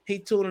and he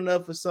tuning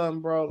up for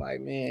something, bro.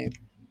 Like, man,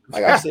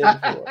 like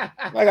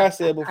I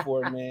said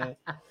before, man.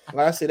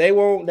 Like I said, I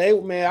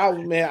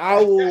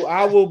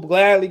will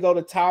gladly go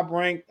to Top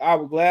Rank. I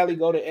will gladly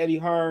go to Eddie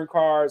Hearn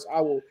cards.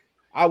 I will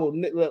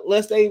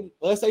unless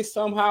they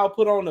somehow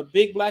put on a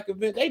big black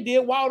event. They did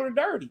Wilder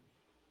dirty.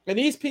 And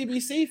these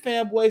PBC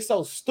fanboys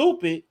so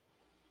stupid,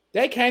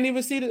 they can't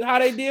even see how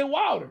they did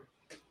Wilder.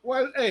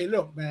 Well, hey,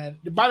 look, man.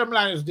 The bottom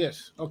line is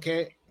this,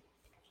 okay?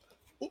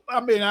 I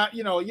mean,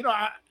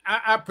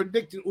 I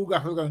predicted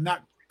Ugas was going to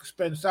knock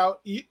Spence out.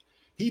 He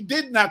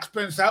did knock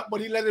Spence out, but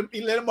he let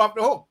him off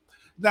the hook.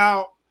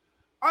 Now,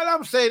 all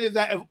I'm saying is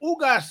that if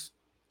Ugas,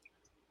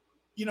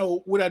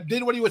 would have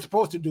did what he was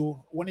supposed to do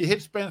when he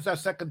hit Spence that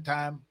second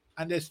time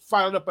and they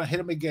followed up and hit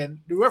him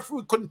again, the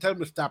referee couldn't tell him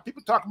to stop.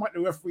 People talking about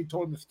the referee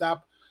told him to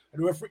stop.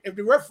 And if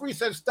the referee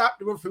said stop,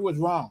 the referee was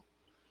wrong.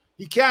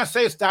 He can't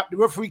say stop. The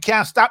referee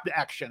can't stop the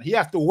action. He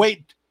has to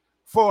wait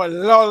for a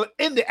lull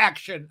in the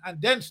action and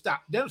then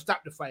stop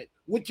the fight,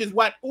 which is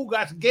what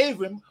Ugas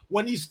gave him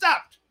when he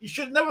stopped. He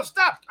should have never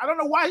stopped. I don't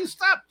know why he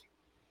stopped.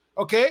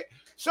 Okay?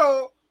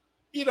 So,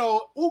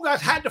 Ugas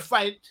had to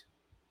fight,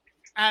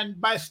 and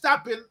by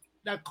stopping,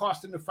 that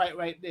cost him the fight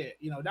right there.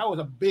 That was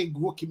a big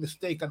rookie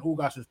mistake on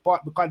Ugas'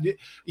 part because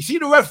you see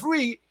the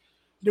referee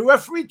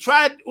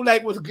tried,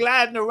 was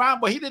gliding around,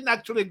 but he didn't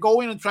actually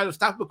go in and try to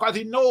stop it because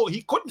he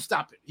couldn't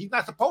stop it. He's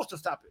not supposed to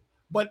stop it.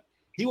 But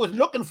he was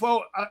looking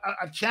for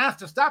a chance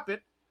to stop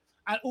it,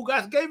 and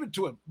Ugas gave it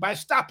to him by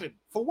stopping.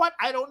 For what?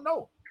 I don't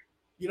know.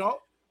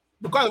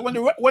 Because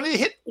when he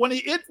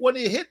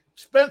hit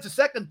Spence the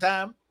second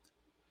time,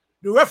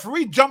 the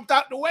referee jumped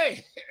out the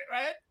way,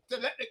 right? To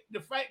let the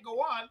fight go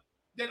on.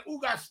 Then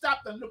Ugas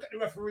stopped and looked at the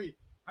referee,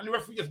 and the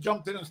referee just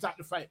jumped in and stopped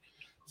the fight.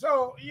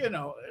 So,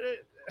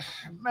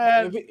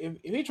 man. If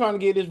he's trying to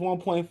get this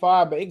 1.5,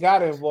 but it got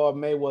to involve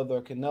Mayweather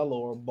or Canelo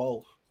or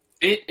both.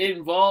 It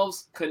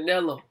involves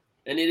Canelo,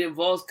 and it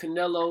involves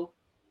Canelo.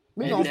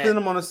 We gonna send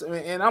him on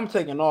and I'm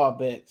taking all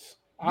bets.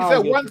 You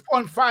said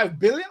 1.5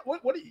 billion?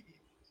 What do you?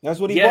 That's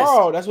what he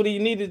borrowed. That's what he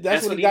needed.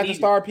 That's what he got to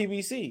start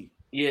PBC.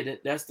 Yeah,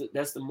 that's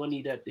the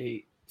money that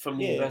they from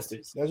the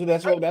investors.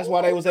 That's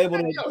why they was able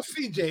to. Yo,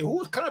 CJ,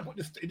 who's coming up with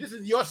this? This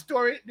is your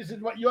story. This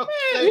is what you're.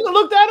 Man, you can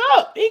look that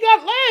up. He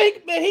got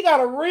man. He got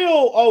a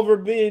real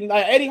overbid.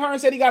 Like Eddie Hearn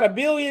said, he got $1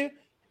 billion.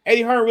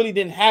 Eddie Hearn really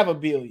didn't have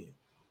 $1 billion.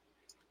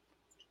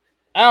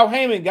 Al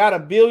Heyman got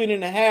 $1.5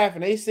 billion,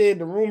 and they said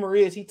the rumor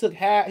is he took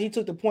half. He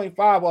took the 0.5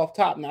 off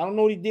top. Now I don't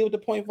know what he did with the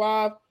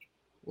 0.5.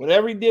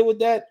 Whatever he did with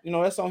that,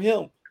 that's on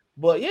him.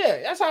 But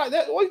yeah, that's how.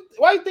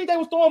 Why do you think they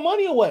was throwing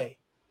money away?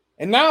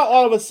 And now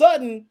all of a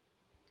sudden,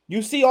 you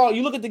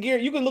look at the gear.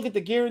 You can look at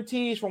the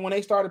guarantees from when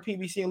they started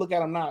PBC and look at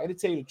them now. It'll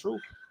tell you the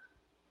truth.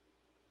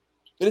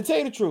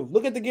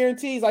 Look at the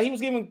guarantees. Like he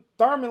was giving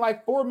Thurman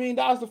like $4 million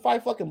to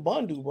fight fucking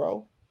Bundu,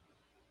 bro.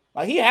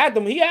 Like he had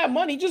them. He had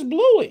money. He just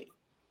blew it.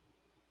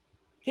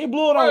 He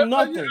blew it on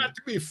nothing. To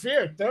be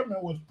fair,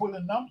 Thurman was putting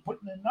in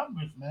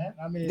numbers, man.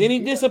 I mean, then he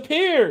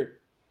disappeared.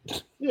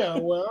 Yeah,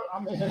 well, I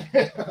mean,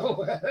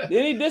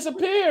 then he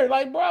disappeared.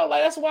 Like, bro,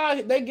 that's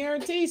why they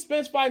guarantee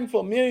Spence fighting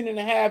for $1.5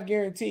 million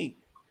guarantee.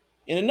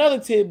 And another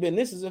tidbit, and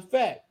this is a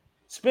fact.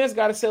 Spence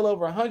got to sell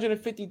over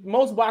 150.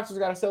 Most boxers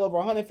got to sell over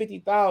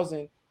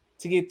 150,000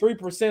 to get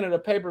 3% of the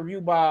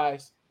pay-per-view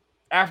buys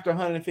after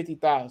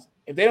 150,000.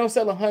 If they don't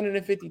sell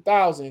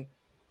 150,000,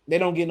 they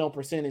don't get no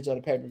percentage of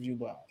the pay-per-view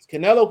buys.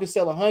 Canelo can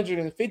sell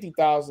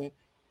 150,000.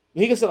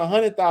 He can sell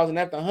 100,000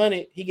 after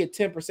 100. He get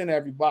 10% of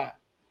every buy.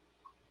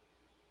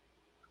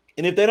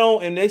 And if they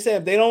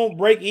don't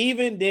break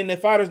even, then the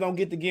fighters don't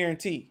get the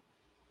guarantee.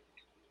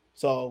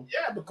 So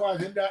yeah,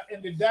 because in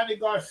the Danny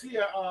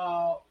Garcia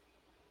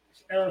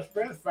Errol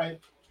Spence fight,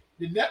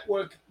 the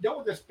network they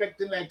was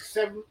expecting like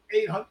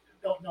 600,000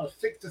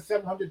 to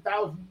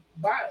 700,000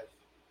 buys,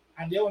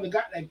 and they only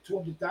got like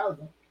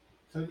 200,000.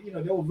 So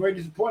they were very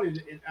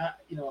disappointed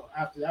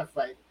after that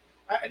fight.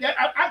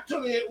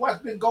 Actually,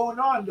 what's been going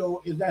on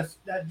though is that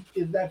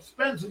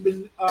Spence has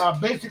been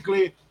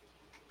basically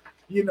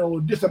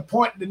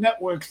disappointing the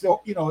network.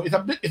 So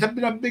it's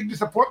been a big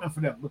disappointment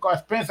for them because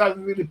Spence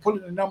hasn't really put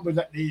in the numbers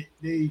that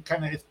they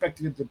kind of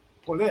expected him to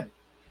pull in.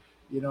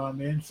 You know what I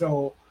mean?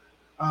 So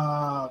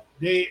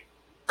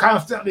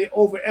constantly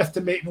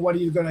overestimating what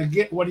he's gonna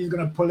get, what he's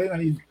gonna pull in,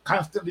 and he's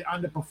constantly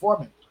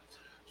underperforming.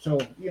 So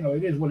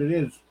it is what it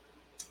is.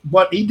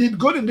 But he did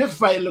good in this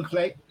fight. It looks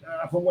like,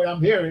 from what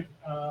I'm hearing.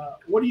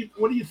 What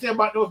do you say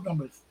about those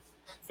numbers?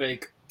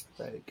 Fake.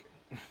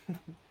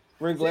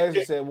 Rick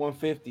Glazer said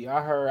 150.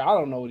 I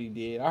don't know what he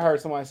did. I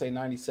heard somebody say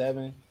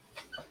 97.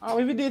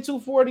 If he did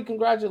 240,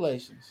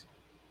 congratulations.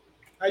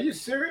 Are you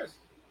serious?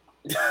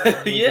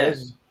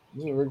 Yes.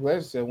 Rick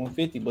Glazer said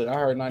 150, but I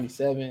heard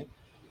 97.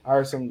 I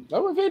heard some.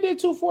 If they did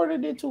 240,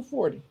 they did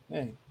 240.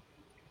 Dang.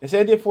 They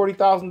said they did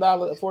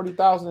 $40,000,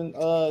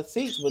 40,000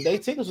 seats, but they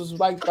tickets was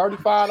like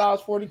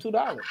 $35,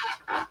 $42.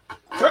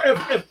 So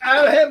if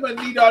Al Hammond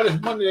need all this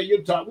money that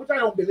you're talking, which I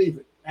don't believe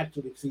it,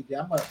 actually,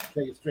 CJ, I'm gonna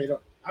say it straight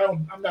up.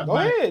 I'm not. Go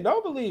ahead,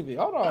 don't believe it.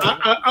 Hold on.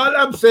 All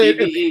I'm saying,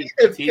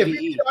 if he TBE.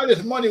 need all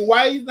this money,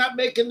 why he's not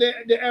making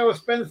the Errol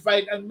Spence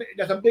fight? And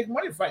that's a big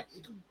money fight.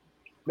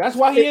 That's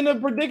why he in the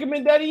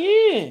predicament that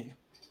he in.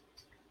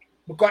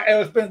 Because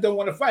Errol Spence don't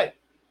want to fight.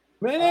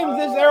 Man, name is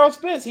just Errol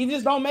Spence. He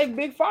just don't make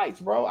big fights,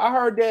 bro. I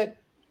heard that.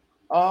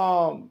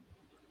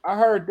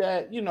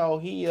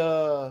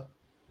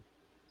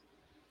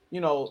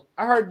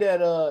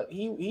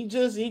 He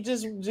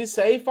just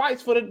saved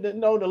fights for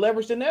the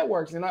leverage the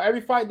networks. Every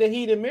fight that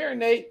he didn't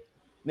marinate,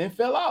 then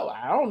fell out.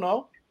 I don't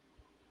know.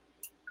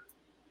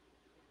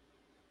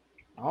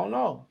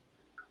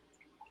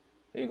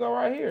 Here you go,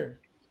 right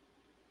here.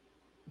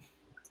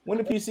 When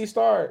did PC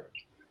start?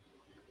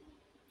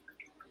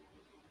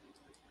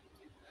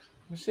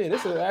 Shit,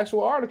 this is an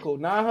actual article.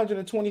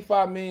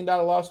 $925 million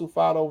lawsuit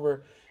filed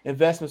over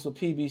investments with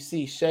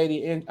PBC.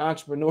 Shady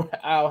entrepreneur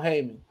Al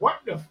Haymon.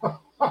 What the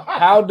fuck?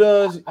 How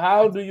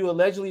do you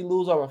allegedly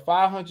lose over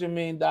 $500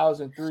 million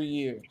in 3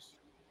 years?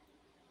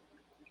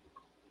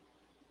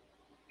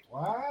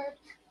 What?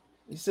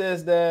 It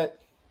says that.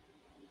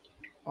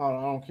 Oh,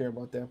 I don't care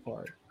about that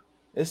part.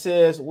 It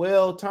says,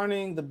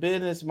 turning the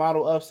business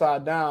model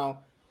upside down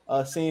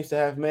seems to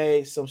have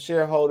made some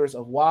shareholders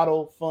of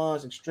Waddle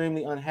funds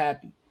extremely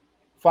unhappy.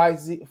 Fight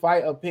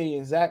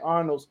opinion. Zach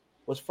Arnold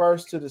was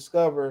first to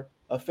discover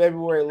a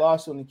February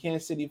lawsuit in the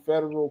Kansas City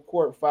federal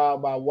court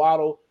filed by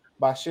Waddle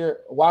by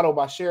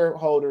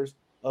shareholders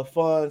of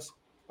funds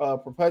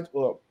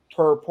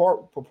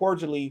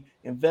purportedly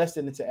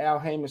invested into Al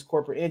Haymon's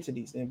corporate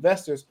entities.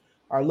 Investors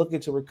are looking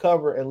to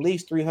recover at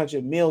least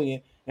 $300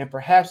 million and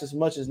perhaps as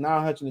much as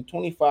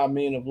 $925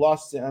 million of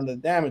losses and other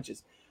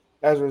damages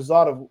as a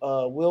result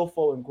of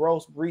willful and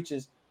gross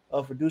breaches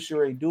of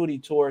fiduciary duty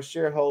towards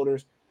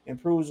shareholders and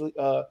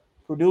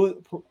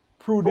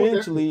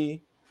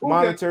prudently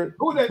monitor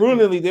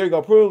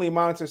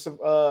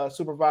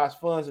supervised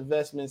funds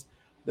investments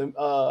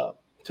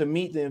to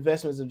meet the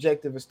investments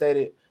objective as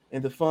stated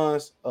in the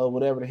funds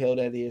whatever the hell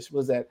that is.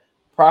 Was that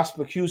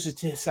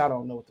prospectuses? I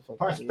don't know what the fuck.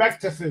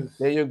 Prospectuses.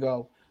 There you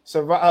go.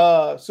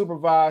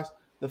 Supervise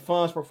the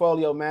fund's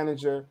portfolio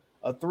manager.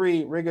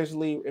 3,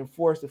 rigorously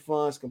enforce the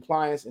fund's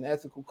compliance and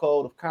ethical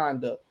code of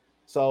conduct.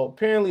 So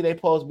apparently they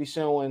supposed to be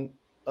showing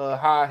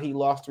how he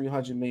lost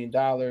 $300 million,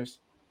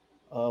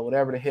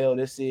 whatever the hell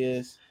this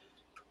is.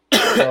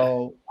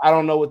 So I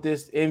don't know what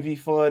this MV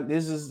fund.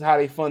 This is how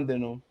they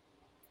funding them.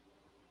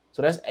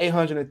 So that's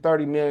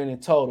 $830 million in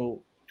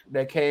total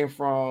that came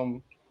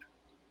from.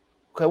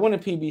 Okay, when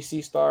did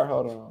PBC start?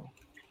 Hold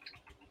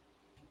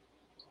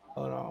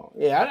on.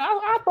 Yeah,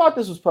 I thought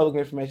this was public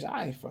information.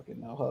 I ain't fucking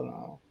know. Hold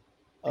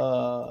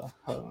on.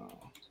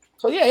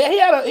 So yeah, he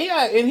had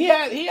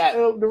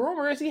the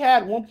rumor is he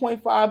had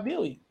 1.5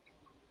 billion.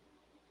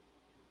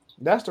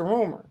 That's the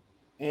rumor.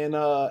 And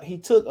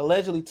he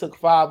allegedly took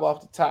 5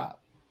 off the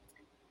top.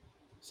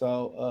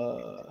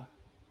 So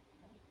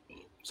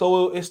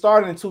it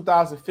started in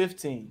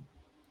 2015,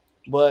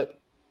 but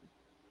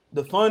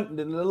the fund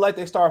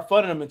they started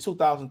funding them in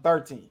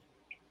 2013.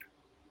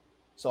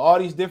 So all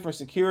these different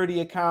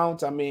security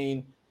accounts, I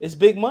mean, it's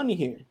big money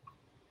here.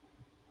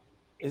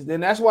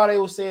 Then that's why they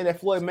were saying that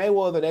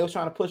they was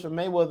trying to push for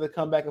Mayweather to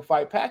come back and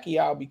fight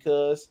Pacquiao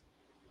because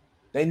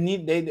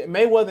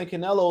Mayweather and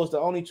Canelo is the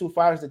only 2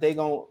 fighters that they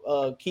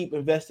gonna keep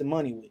investing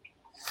money with.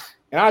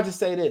 And I'll just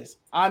say this: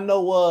 I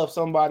know of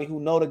somebody who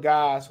know the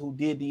guys who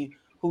did a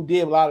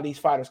lot of these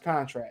fighters'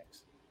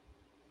 contracts.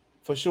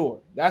 For sure.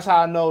 That's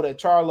how I know that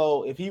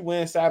Charlo, if he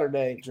wins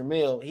Saturday,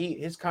 Jamil,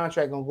 his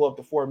contract gonna go up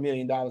to $4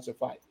 million a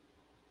fight.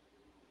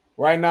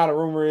 Right now, the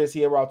rumor is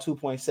he around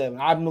 2.7.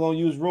 I'm gonna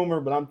use rumor,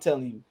 but I'm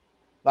telling you,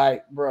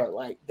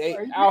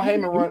 Al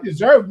Haymon run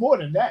deserve more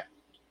than that.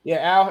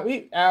 Yeah,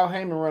 Al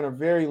Haymon run a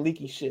very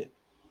leaky shit.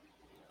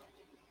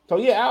 So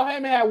yeah, Al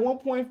Haymon had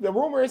the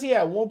rumor is he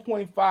had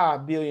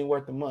 1.5 billion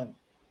worth of money.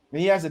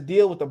 And he has a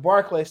deal with the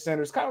Barclays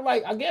Center. It's kind of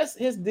like, I guess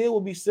his deal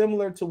will be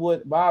similar to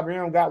what Bob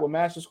Arum got with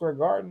Madison Square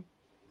Garden.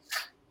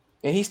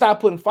 And he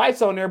stopped putting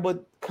fights on there,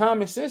 but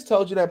common sense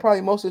told you that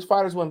probably most of his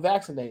fighters weren't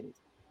vaccinated.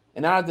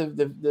 And now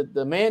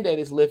the mandate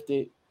is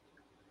lifted.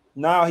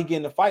 Now he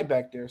getting the fight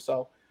back there.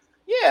 So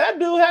yeah, that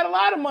dude had a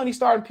lot of money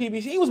starting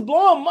PBC. He was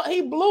blowing money.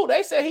 He blew.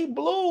 They said he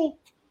blew.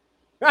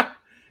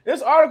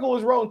 This article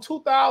was wrote in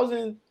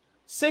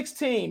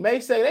 2016. They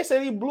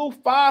said he blew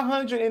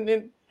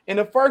 $500 in in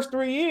the first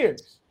 3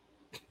 years.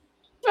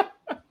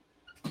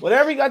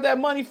 Whatever he got that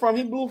money from,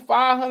 he blew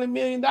 $500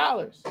 million.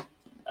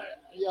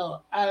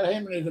 Yo, Al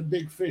Heyman is a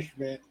big fish,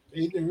 man.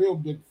 He's a real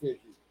big fish.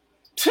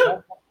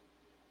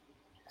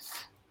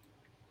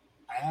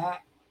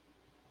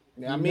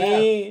 I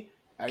mean,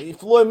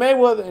 Floyd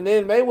Mayweather, and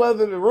then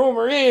Mayweather, the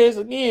rumor is,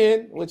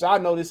 again, which I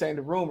know this ain't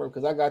the rumor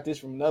because I got this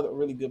from another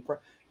really good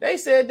they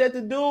said that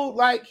the dude,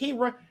 like, he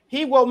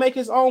will make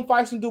his own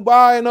fights in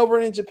Dubai and over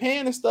in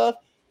Japan and stuff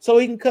so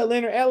he can cut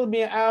Leonard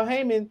Ellerbe and Al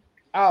Heyman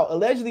out.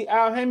 Allegedly,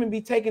 Al Heyman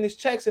be taking his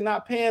checks and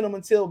not paying them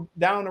until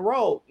down the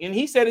road. And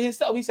he said it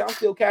himself. He said, I'm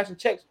still cashing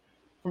checks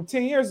from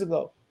 10 years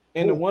ago.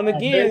 And the one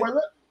again,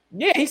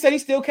 yeah, he said he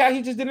still cash.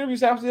 He just did an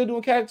interview. I'm still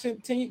doing cash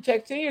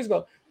checks 10 years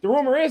ago. The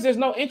rumor is there's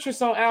no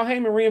interest on Al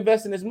Heyman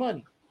reinvesting his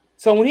money.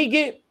 So when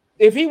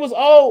if he was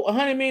owed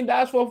 $100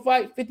 million for a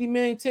fight, 50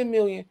 million, 10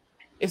 million,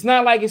 it's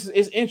not like it's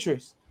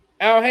interest.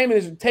 Al Heyman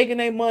is taking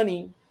their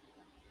money,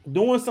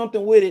 doing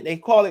something with it. They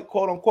call it,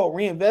 quote unquote,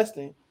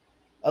 reinvesting,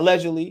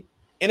 allegedly,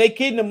 and they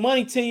getting the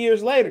money 10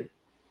 years later.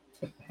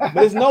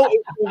 But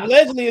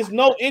allegedly, it's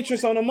no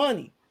interest on the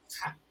money.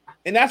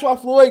 And that's why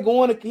Floyd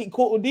going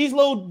to these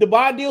little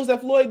Dubai deals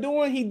that Floyd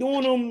doing, he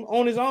doing them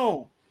on his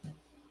own.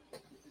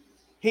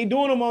 He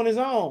doing them on his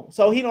own.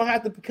 So he don't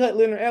have to cut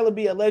Leonard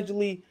Ellerbe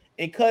allegedly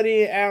and cut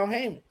in Al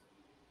Heyman.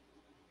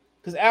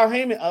 Because Al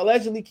Heyman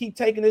allegedly keep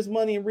taking his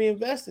money and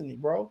reinvesting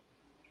it, bro.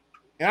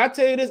 And I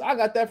tell you this, I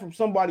got that from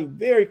somebody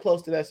very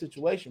close to that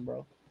situation,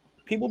 bro.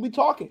 People be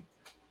talking.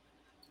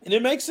 And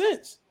it makes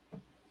sense.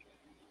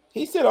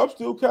 He said, I'm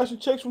still cashing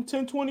checks from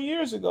 10, 20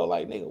 years ago.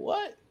 Like, nigga,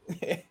 what?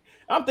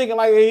 I'm thinking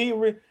like they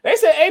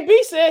said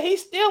AB said he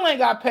still ain't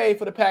got paid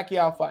for the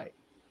Pacquiao fight.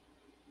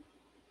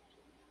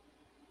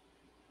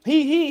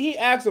 He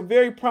asked a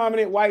very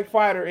prominent white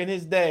fighter in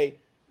his day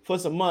for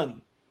some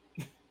money.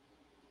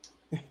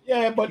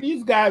 Yeah, but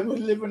these guys were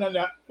living on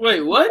that.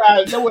 Wait, what?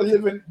 They were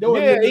living.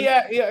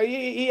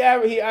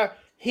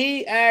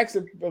 He asked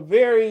a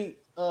very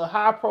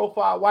high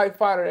profile white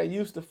fighter that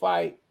used to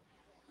fight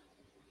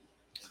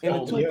in the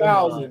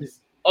 2000s.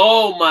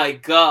 Oh my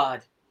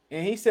God.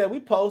 And he said, we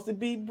supposed to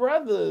be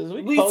brothers.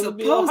 We supposed to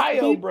be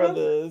Ohio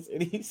brothers.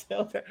 And he said,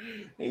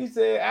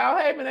 Al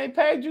Heyman ain't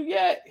paid you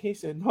yet. He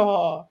said,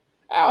 no.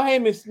 Al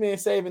Heyman's been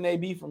saving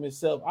AB from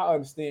himself. I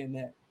understand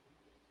that.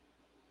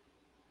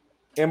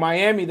 In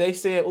Miami, they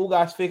said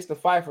Ugas fixed the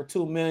fight for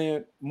 $2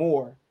 million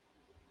more.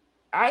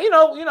 Like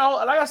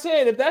I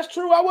said, if that's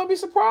true, I wouldn't be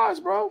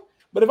surprised, bro.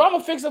 But if I'm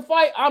gonna fix a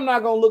fight, I'm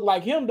not gonna look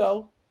like him,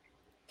 though.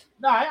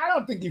 No, I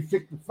don't think he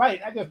fixed the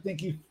fight. I just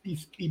think he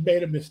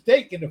made a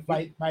mistake in the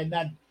fight by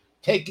not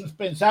taking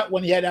Spence out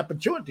when he had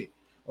opportunity.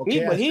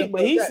 Okay,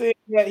 he said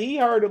that he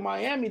heard in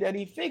Miami that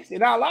he fixed it.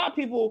 Now a lot of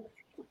people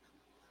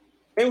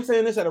they were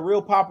saying this at a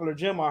real popular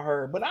gym I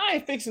heard, but I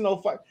ain't fixing no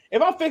fight.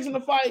 If I'm fixing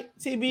the fight,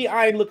 TB,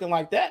 I ain't looking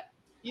like that.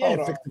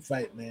 Yeah, fix the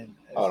fight, man.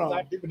 Hold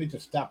on. People need to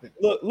stop it.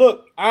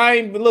 Look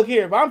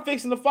here. If I'm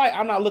fixing the fight,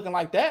 I'm not looking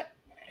like that.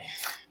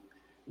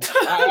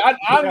 I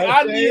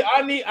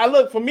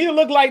look for me to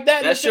look like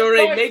that. That sure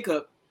ain't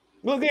makeup.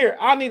 Look here,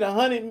 I need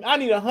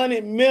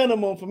 100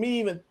 minimum for me to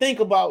even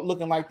think about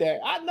looking like that.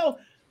 I know,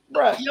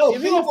 bro.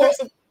 If you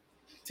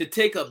to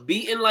take a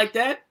beating like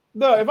that.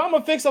 No, if I'm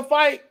gonna fix a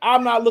fight,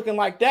 I'm not looking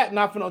like that.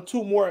 Not for no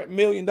 $2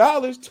 million.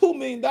 $2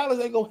 million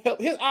ain't gonna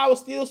help. His eye was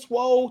still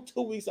swole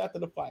 2 weeks after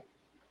the fight.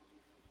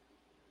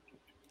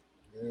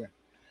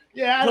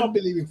 Yeah, I don't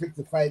believe he fixed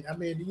the fight. I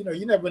mean, you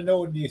never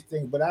know these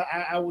things, but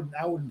I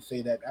wouldn't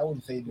say that. I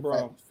wouldn't say the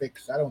fight was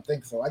fixed. I don't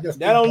think so. That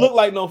don't look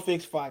like no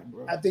fixed fight,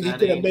 bro. I think he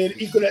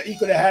could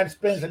have had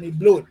Spence and he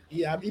blew it.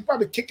 Yeah, he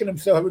probably kicking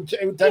himself every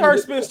time. He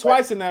hurt Spence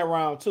twice in that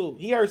round too.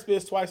 He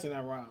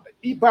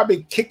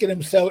probably kicking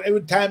himself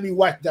every time he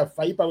watched that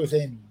fight. He probably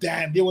saying,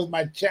 "Damn, there was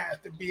my chance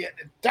to be at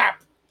the top."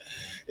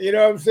 You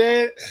know what I'm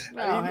saying?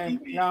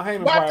 Maybe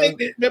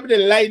the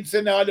lights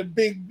and all the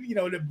big,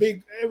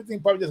 everything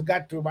probably just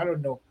got to him. I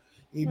don't know.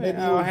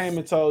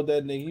 Heyman told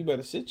that nigga, you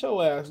better sit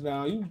your ass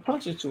down. You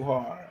punching too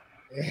hard.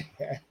 He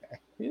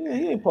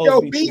ain't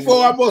supposed to be.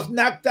 Before almost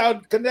knocked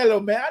out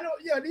Canelo, man. I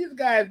don't. These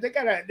guys, they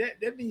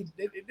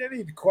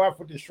need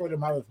Crawford to show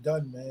them how it's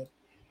done, man.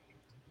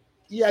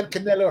 He had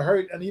Canelo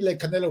hurt, and he let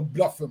Canelo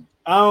bluff him.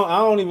 I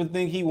don't even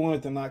think he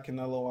wanted to knock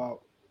Canelo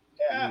out.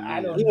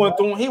 Yeah, he wasn't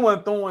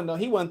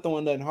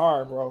throwing nothing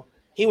hard, bro.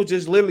 He was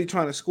just literally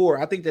trying to score.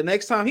 I think the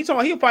next time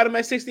he'll fight him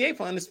at 68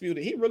 for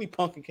undisputed. He really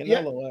punking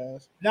Canelo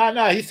ass.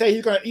 No. He said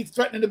he's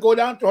threatening to go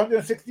down to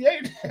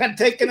 168 and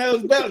take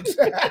Canelo's belt.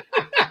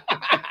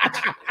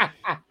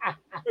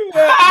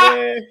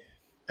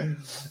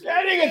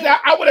 That nigga said,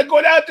 I want to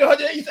go down to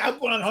 100. I'm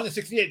going on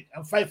 168.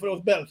 I'm fighting for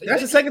those belts.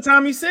 That's the second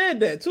time he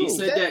said that too.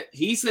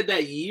 He said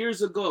that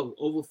years ago,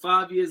 over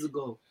 5 years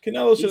ago.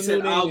 Canelo he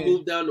said, I'll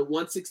move down to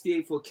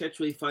 168 for a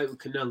catchweight fight with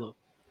Canelo.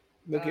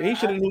 Look, he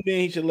should have moved in.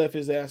 He should have left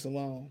his ass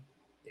alone.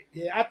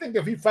 Yeah, I think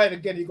if he fight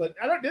again,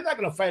 they're not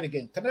going to fight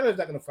again. Canelo's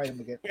not going to fight him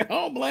again. I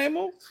don't blame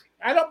him.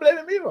 I don't blame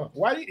him either.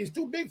 Why? He's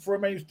too big for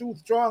him, and he's too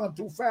strong and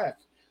too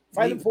fast.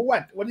 Fight him for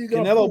what? What are you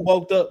going to do? Canelo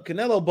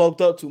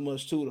bulked up too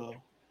much too, though.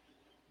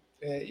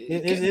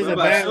 His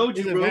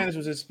advantage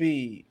was his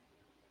speed.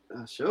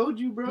 I showed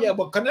you, bro. Yeah,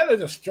 but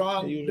Canelo's a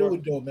strong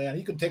dude, though, man.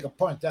 He could take a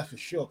punch, that's for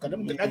sure.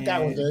 That guy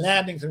was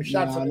landing some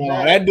shots.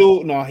 That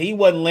dude, he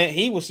wasn't.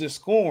 He was just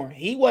scoring.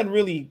 He wasn't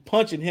really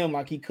punching him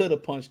like he could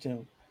have punched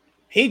him.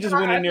 He just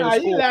went in there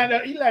and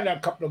scored. He landed a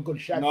couple of good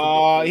shots.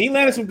 No, he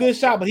landed some good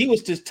shots, but he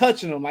was just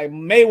touching him like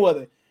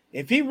Mayweather.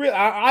 If he really,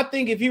 I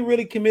think if he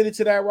really committed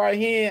to that right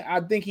hand,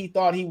 I think he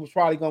thought he was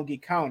probably gonna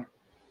get countered.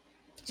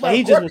 So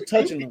he just was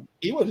touching him.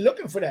 He was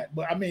looking for that.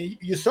 But I mean,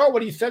 you saw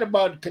what he said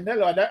about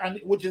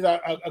Canelo, which is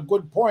a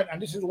good point.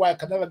 And this is why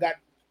Canelo got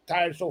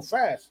tired so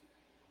fast.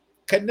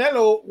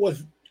 Canelo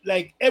was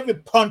like every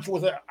punch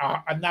was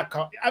a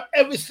knockout.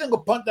 Every single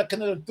punch that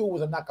Canelo threw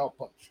was a knockout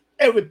punch.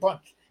 Every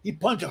punch. He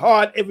punched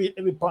hard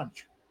every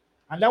punch.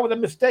 And that was a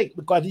mistake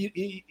because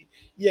he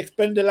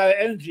expended a lot of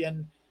energy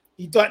and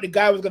he thought the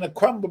guy was going to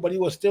crumble, but he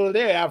was still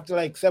there after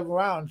like 7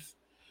 rounds.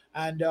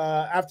 And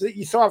after the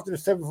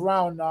 7th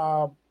round,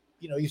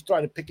 he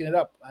started picking it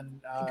up,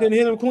 and he couldn't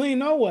hit him clean,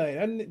 no way.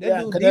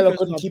 Canelo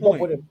couldn't keep up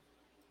with him.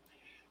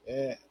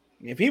 Yeah,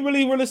 if he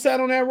really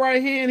sat on that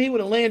right hand, he would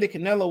have landed.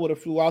 Canelo would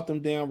have flew out them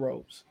damn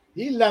ropes.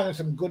 He landed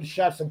some good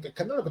shots, and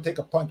Canelo could take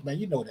a punch, man.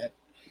 You know that.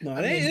 No,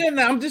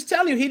 I'm just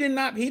telling you, he did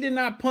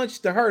not punch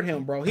to hurt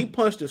him, bro. He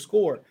punched to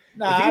score.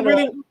 Nah, he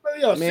did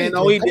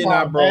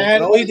not, bro.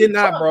 No, he did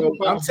not, bro.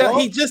 I'm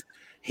telling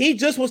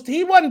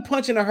he wasn't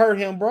punching to hurt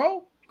him,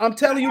 bro. I'm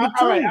telling you the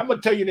truth. All right, I'm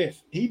gonna tell you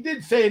this. He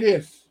did say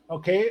this.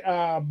 Okay,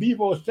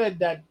 Bevo said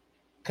that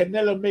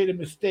Canelo made a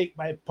mistake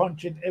by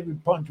punching. Every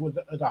punch was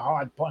a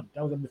hard punch.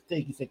 That was a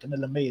mistake. He said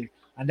Canelo made,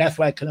 and that's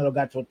why Canelo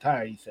got so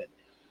tired. He said.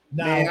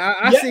 Now, man,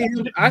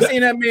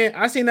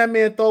 I seen that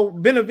man throw.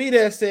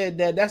 Benavidez said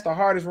that's the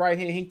hardest right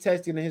hand he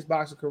tested in his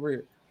boxing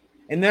career,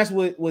 and that's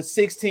with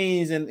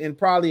 16s and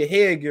probably a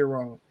headgear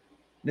on.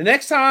 The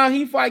next time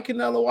he fight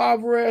Canelo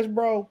Alvarez,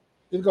 bro,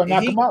 he's gonna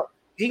knock him out.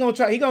 He gonna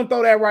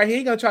throw that right here.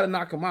 He gonna try to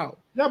knock him out.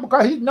 Yeah,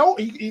 because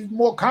he's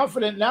more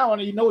confident now,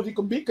 and he knows he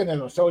can beat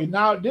Canelo. So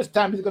now this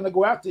time he's gonna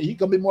go after. He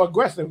gonna be more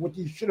aggressive, which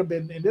he should have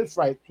been in this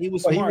fight. He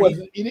was but smart.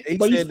 He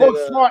fought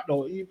smart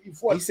though. He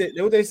said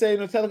what they say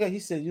in the telecast. He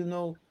said,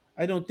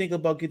 I don't think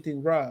about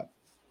getting robbed.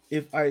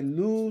 If I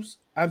lose,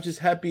 I'm just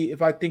happy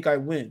if I think I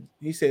win.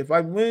 He said, if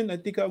I win, I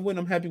think I win.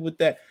 I'm happy with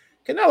that.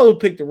 Canelo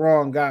picked the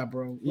wrong guy,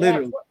 bro.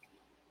 Literally.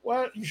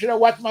 Well, you should have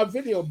watched my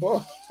video,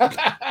 bro.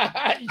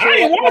 I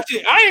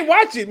ain't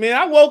watch it, man.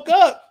 I woke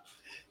up.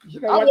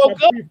 I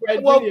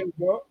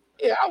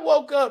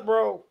woke up,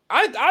 bro.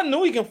 I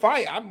knew he can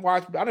fight. I didn't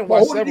watch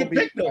several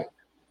people.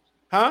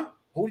 Huh?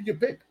 Who did you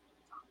pick?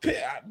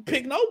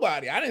 Pick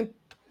nobody. I didn't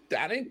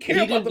care.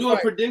 He didn't do a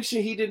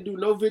prediction. He didn't do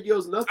no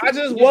videos, nothing. I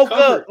just woke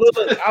up.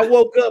 Look, I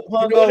woke up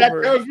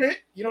hungover.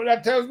 You know what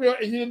that tells me?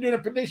 You didn't do the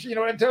prediction. You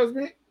know what that tells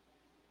me?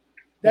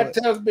 That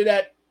tells me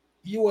that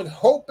you were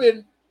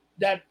hoping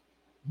that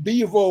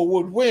Bevo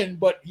would win,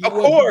 but you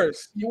wasn't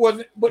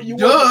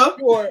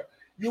sure.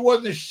 You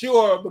wasn't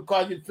sure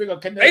because you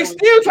figured Canelo. They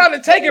still trying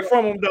to take it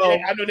from him, though.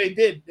 Yeah, I know they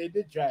did. They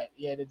did try it.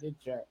 Yeah, they did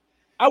try it.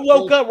 I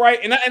woke up right,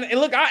 and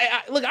look,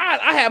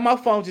 I had my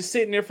phone just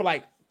sitting there for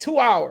like 2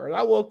 hours.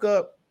 I woke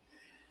up.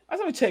 I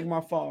was gonna check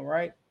my phone,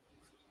 right?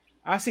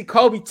 I see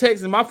Kobe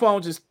texting my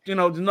phone, just the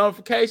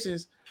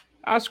notifications.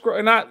 I scroll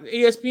and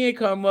ESPN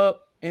come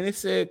up and it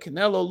said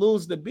Canelo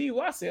lose the Bevo.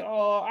 I said,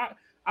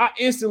 I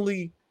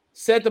instantly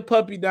set the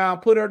puppy down,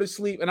 put her to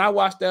sleep, and I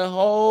watched that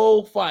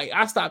whole fight.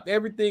 I stopped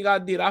everything I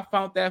did. I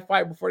found that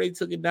fight before they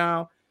took it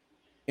down.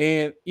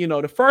 And,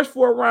 the first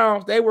 4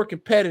 rounds, they were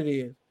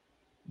competitive.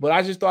 But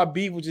I just thought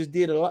Bevo just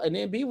did a lot. And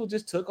then Bevo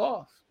just took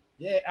off.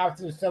 Yeah,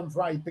 after the 7th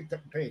round, he picked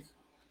up the pace.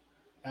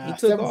 He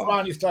took 7th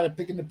round, he started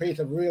picking the pace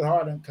up real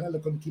hard, and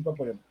Canelo couldn't keep up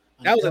with him.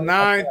 That was a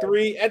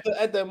 9-3.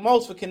 At the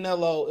most for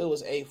Canelo, it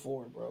was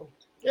 8-4, bro.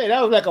 Yeah,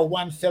 that was like a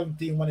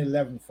 117,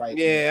 111 fight.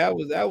 Yeah,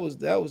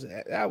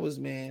 that was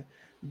man.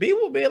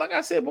 Bevo, man, like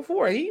I said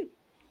before, he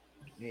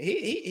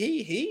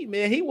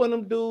one of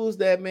them dudes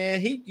that,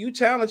 man, you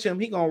challenge him,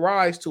 he gonna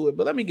rise to it.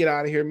 But let me get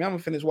out of here, man. I'm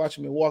gonna finish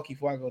watching Milwaukee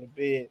before I go to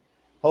bed.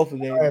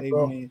 Hopefully they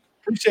win.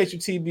 Appreciate you,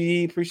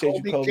 TBE. Appreciate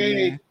you,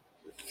 Kobe.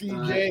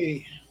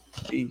 CJ.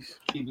 Peace.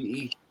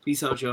 TBE. Peace out, y'all.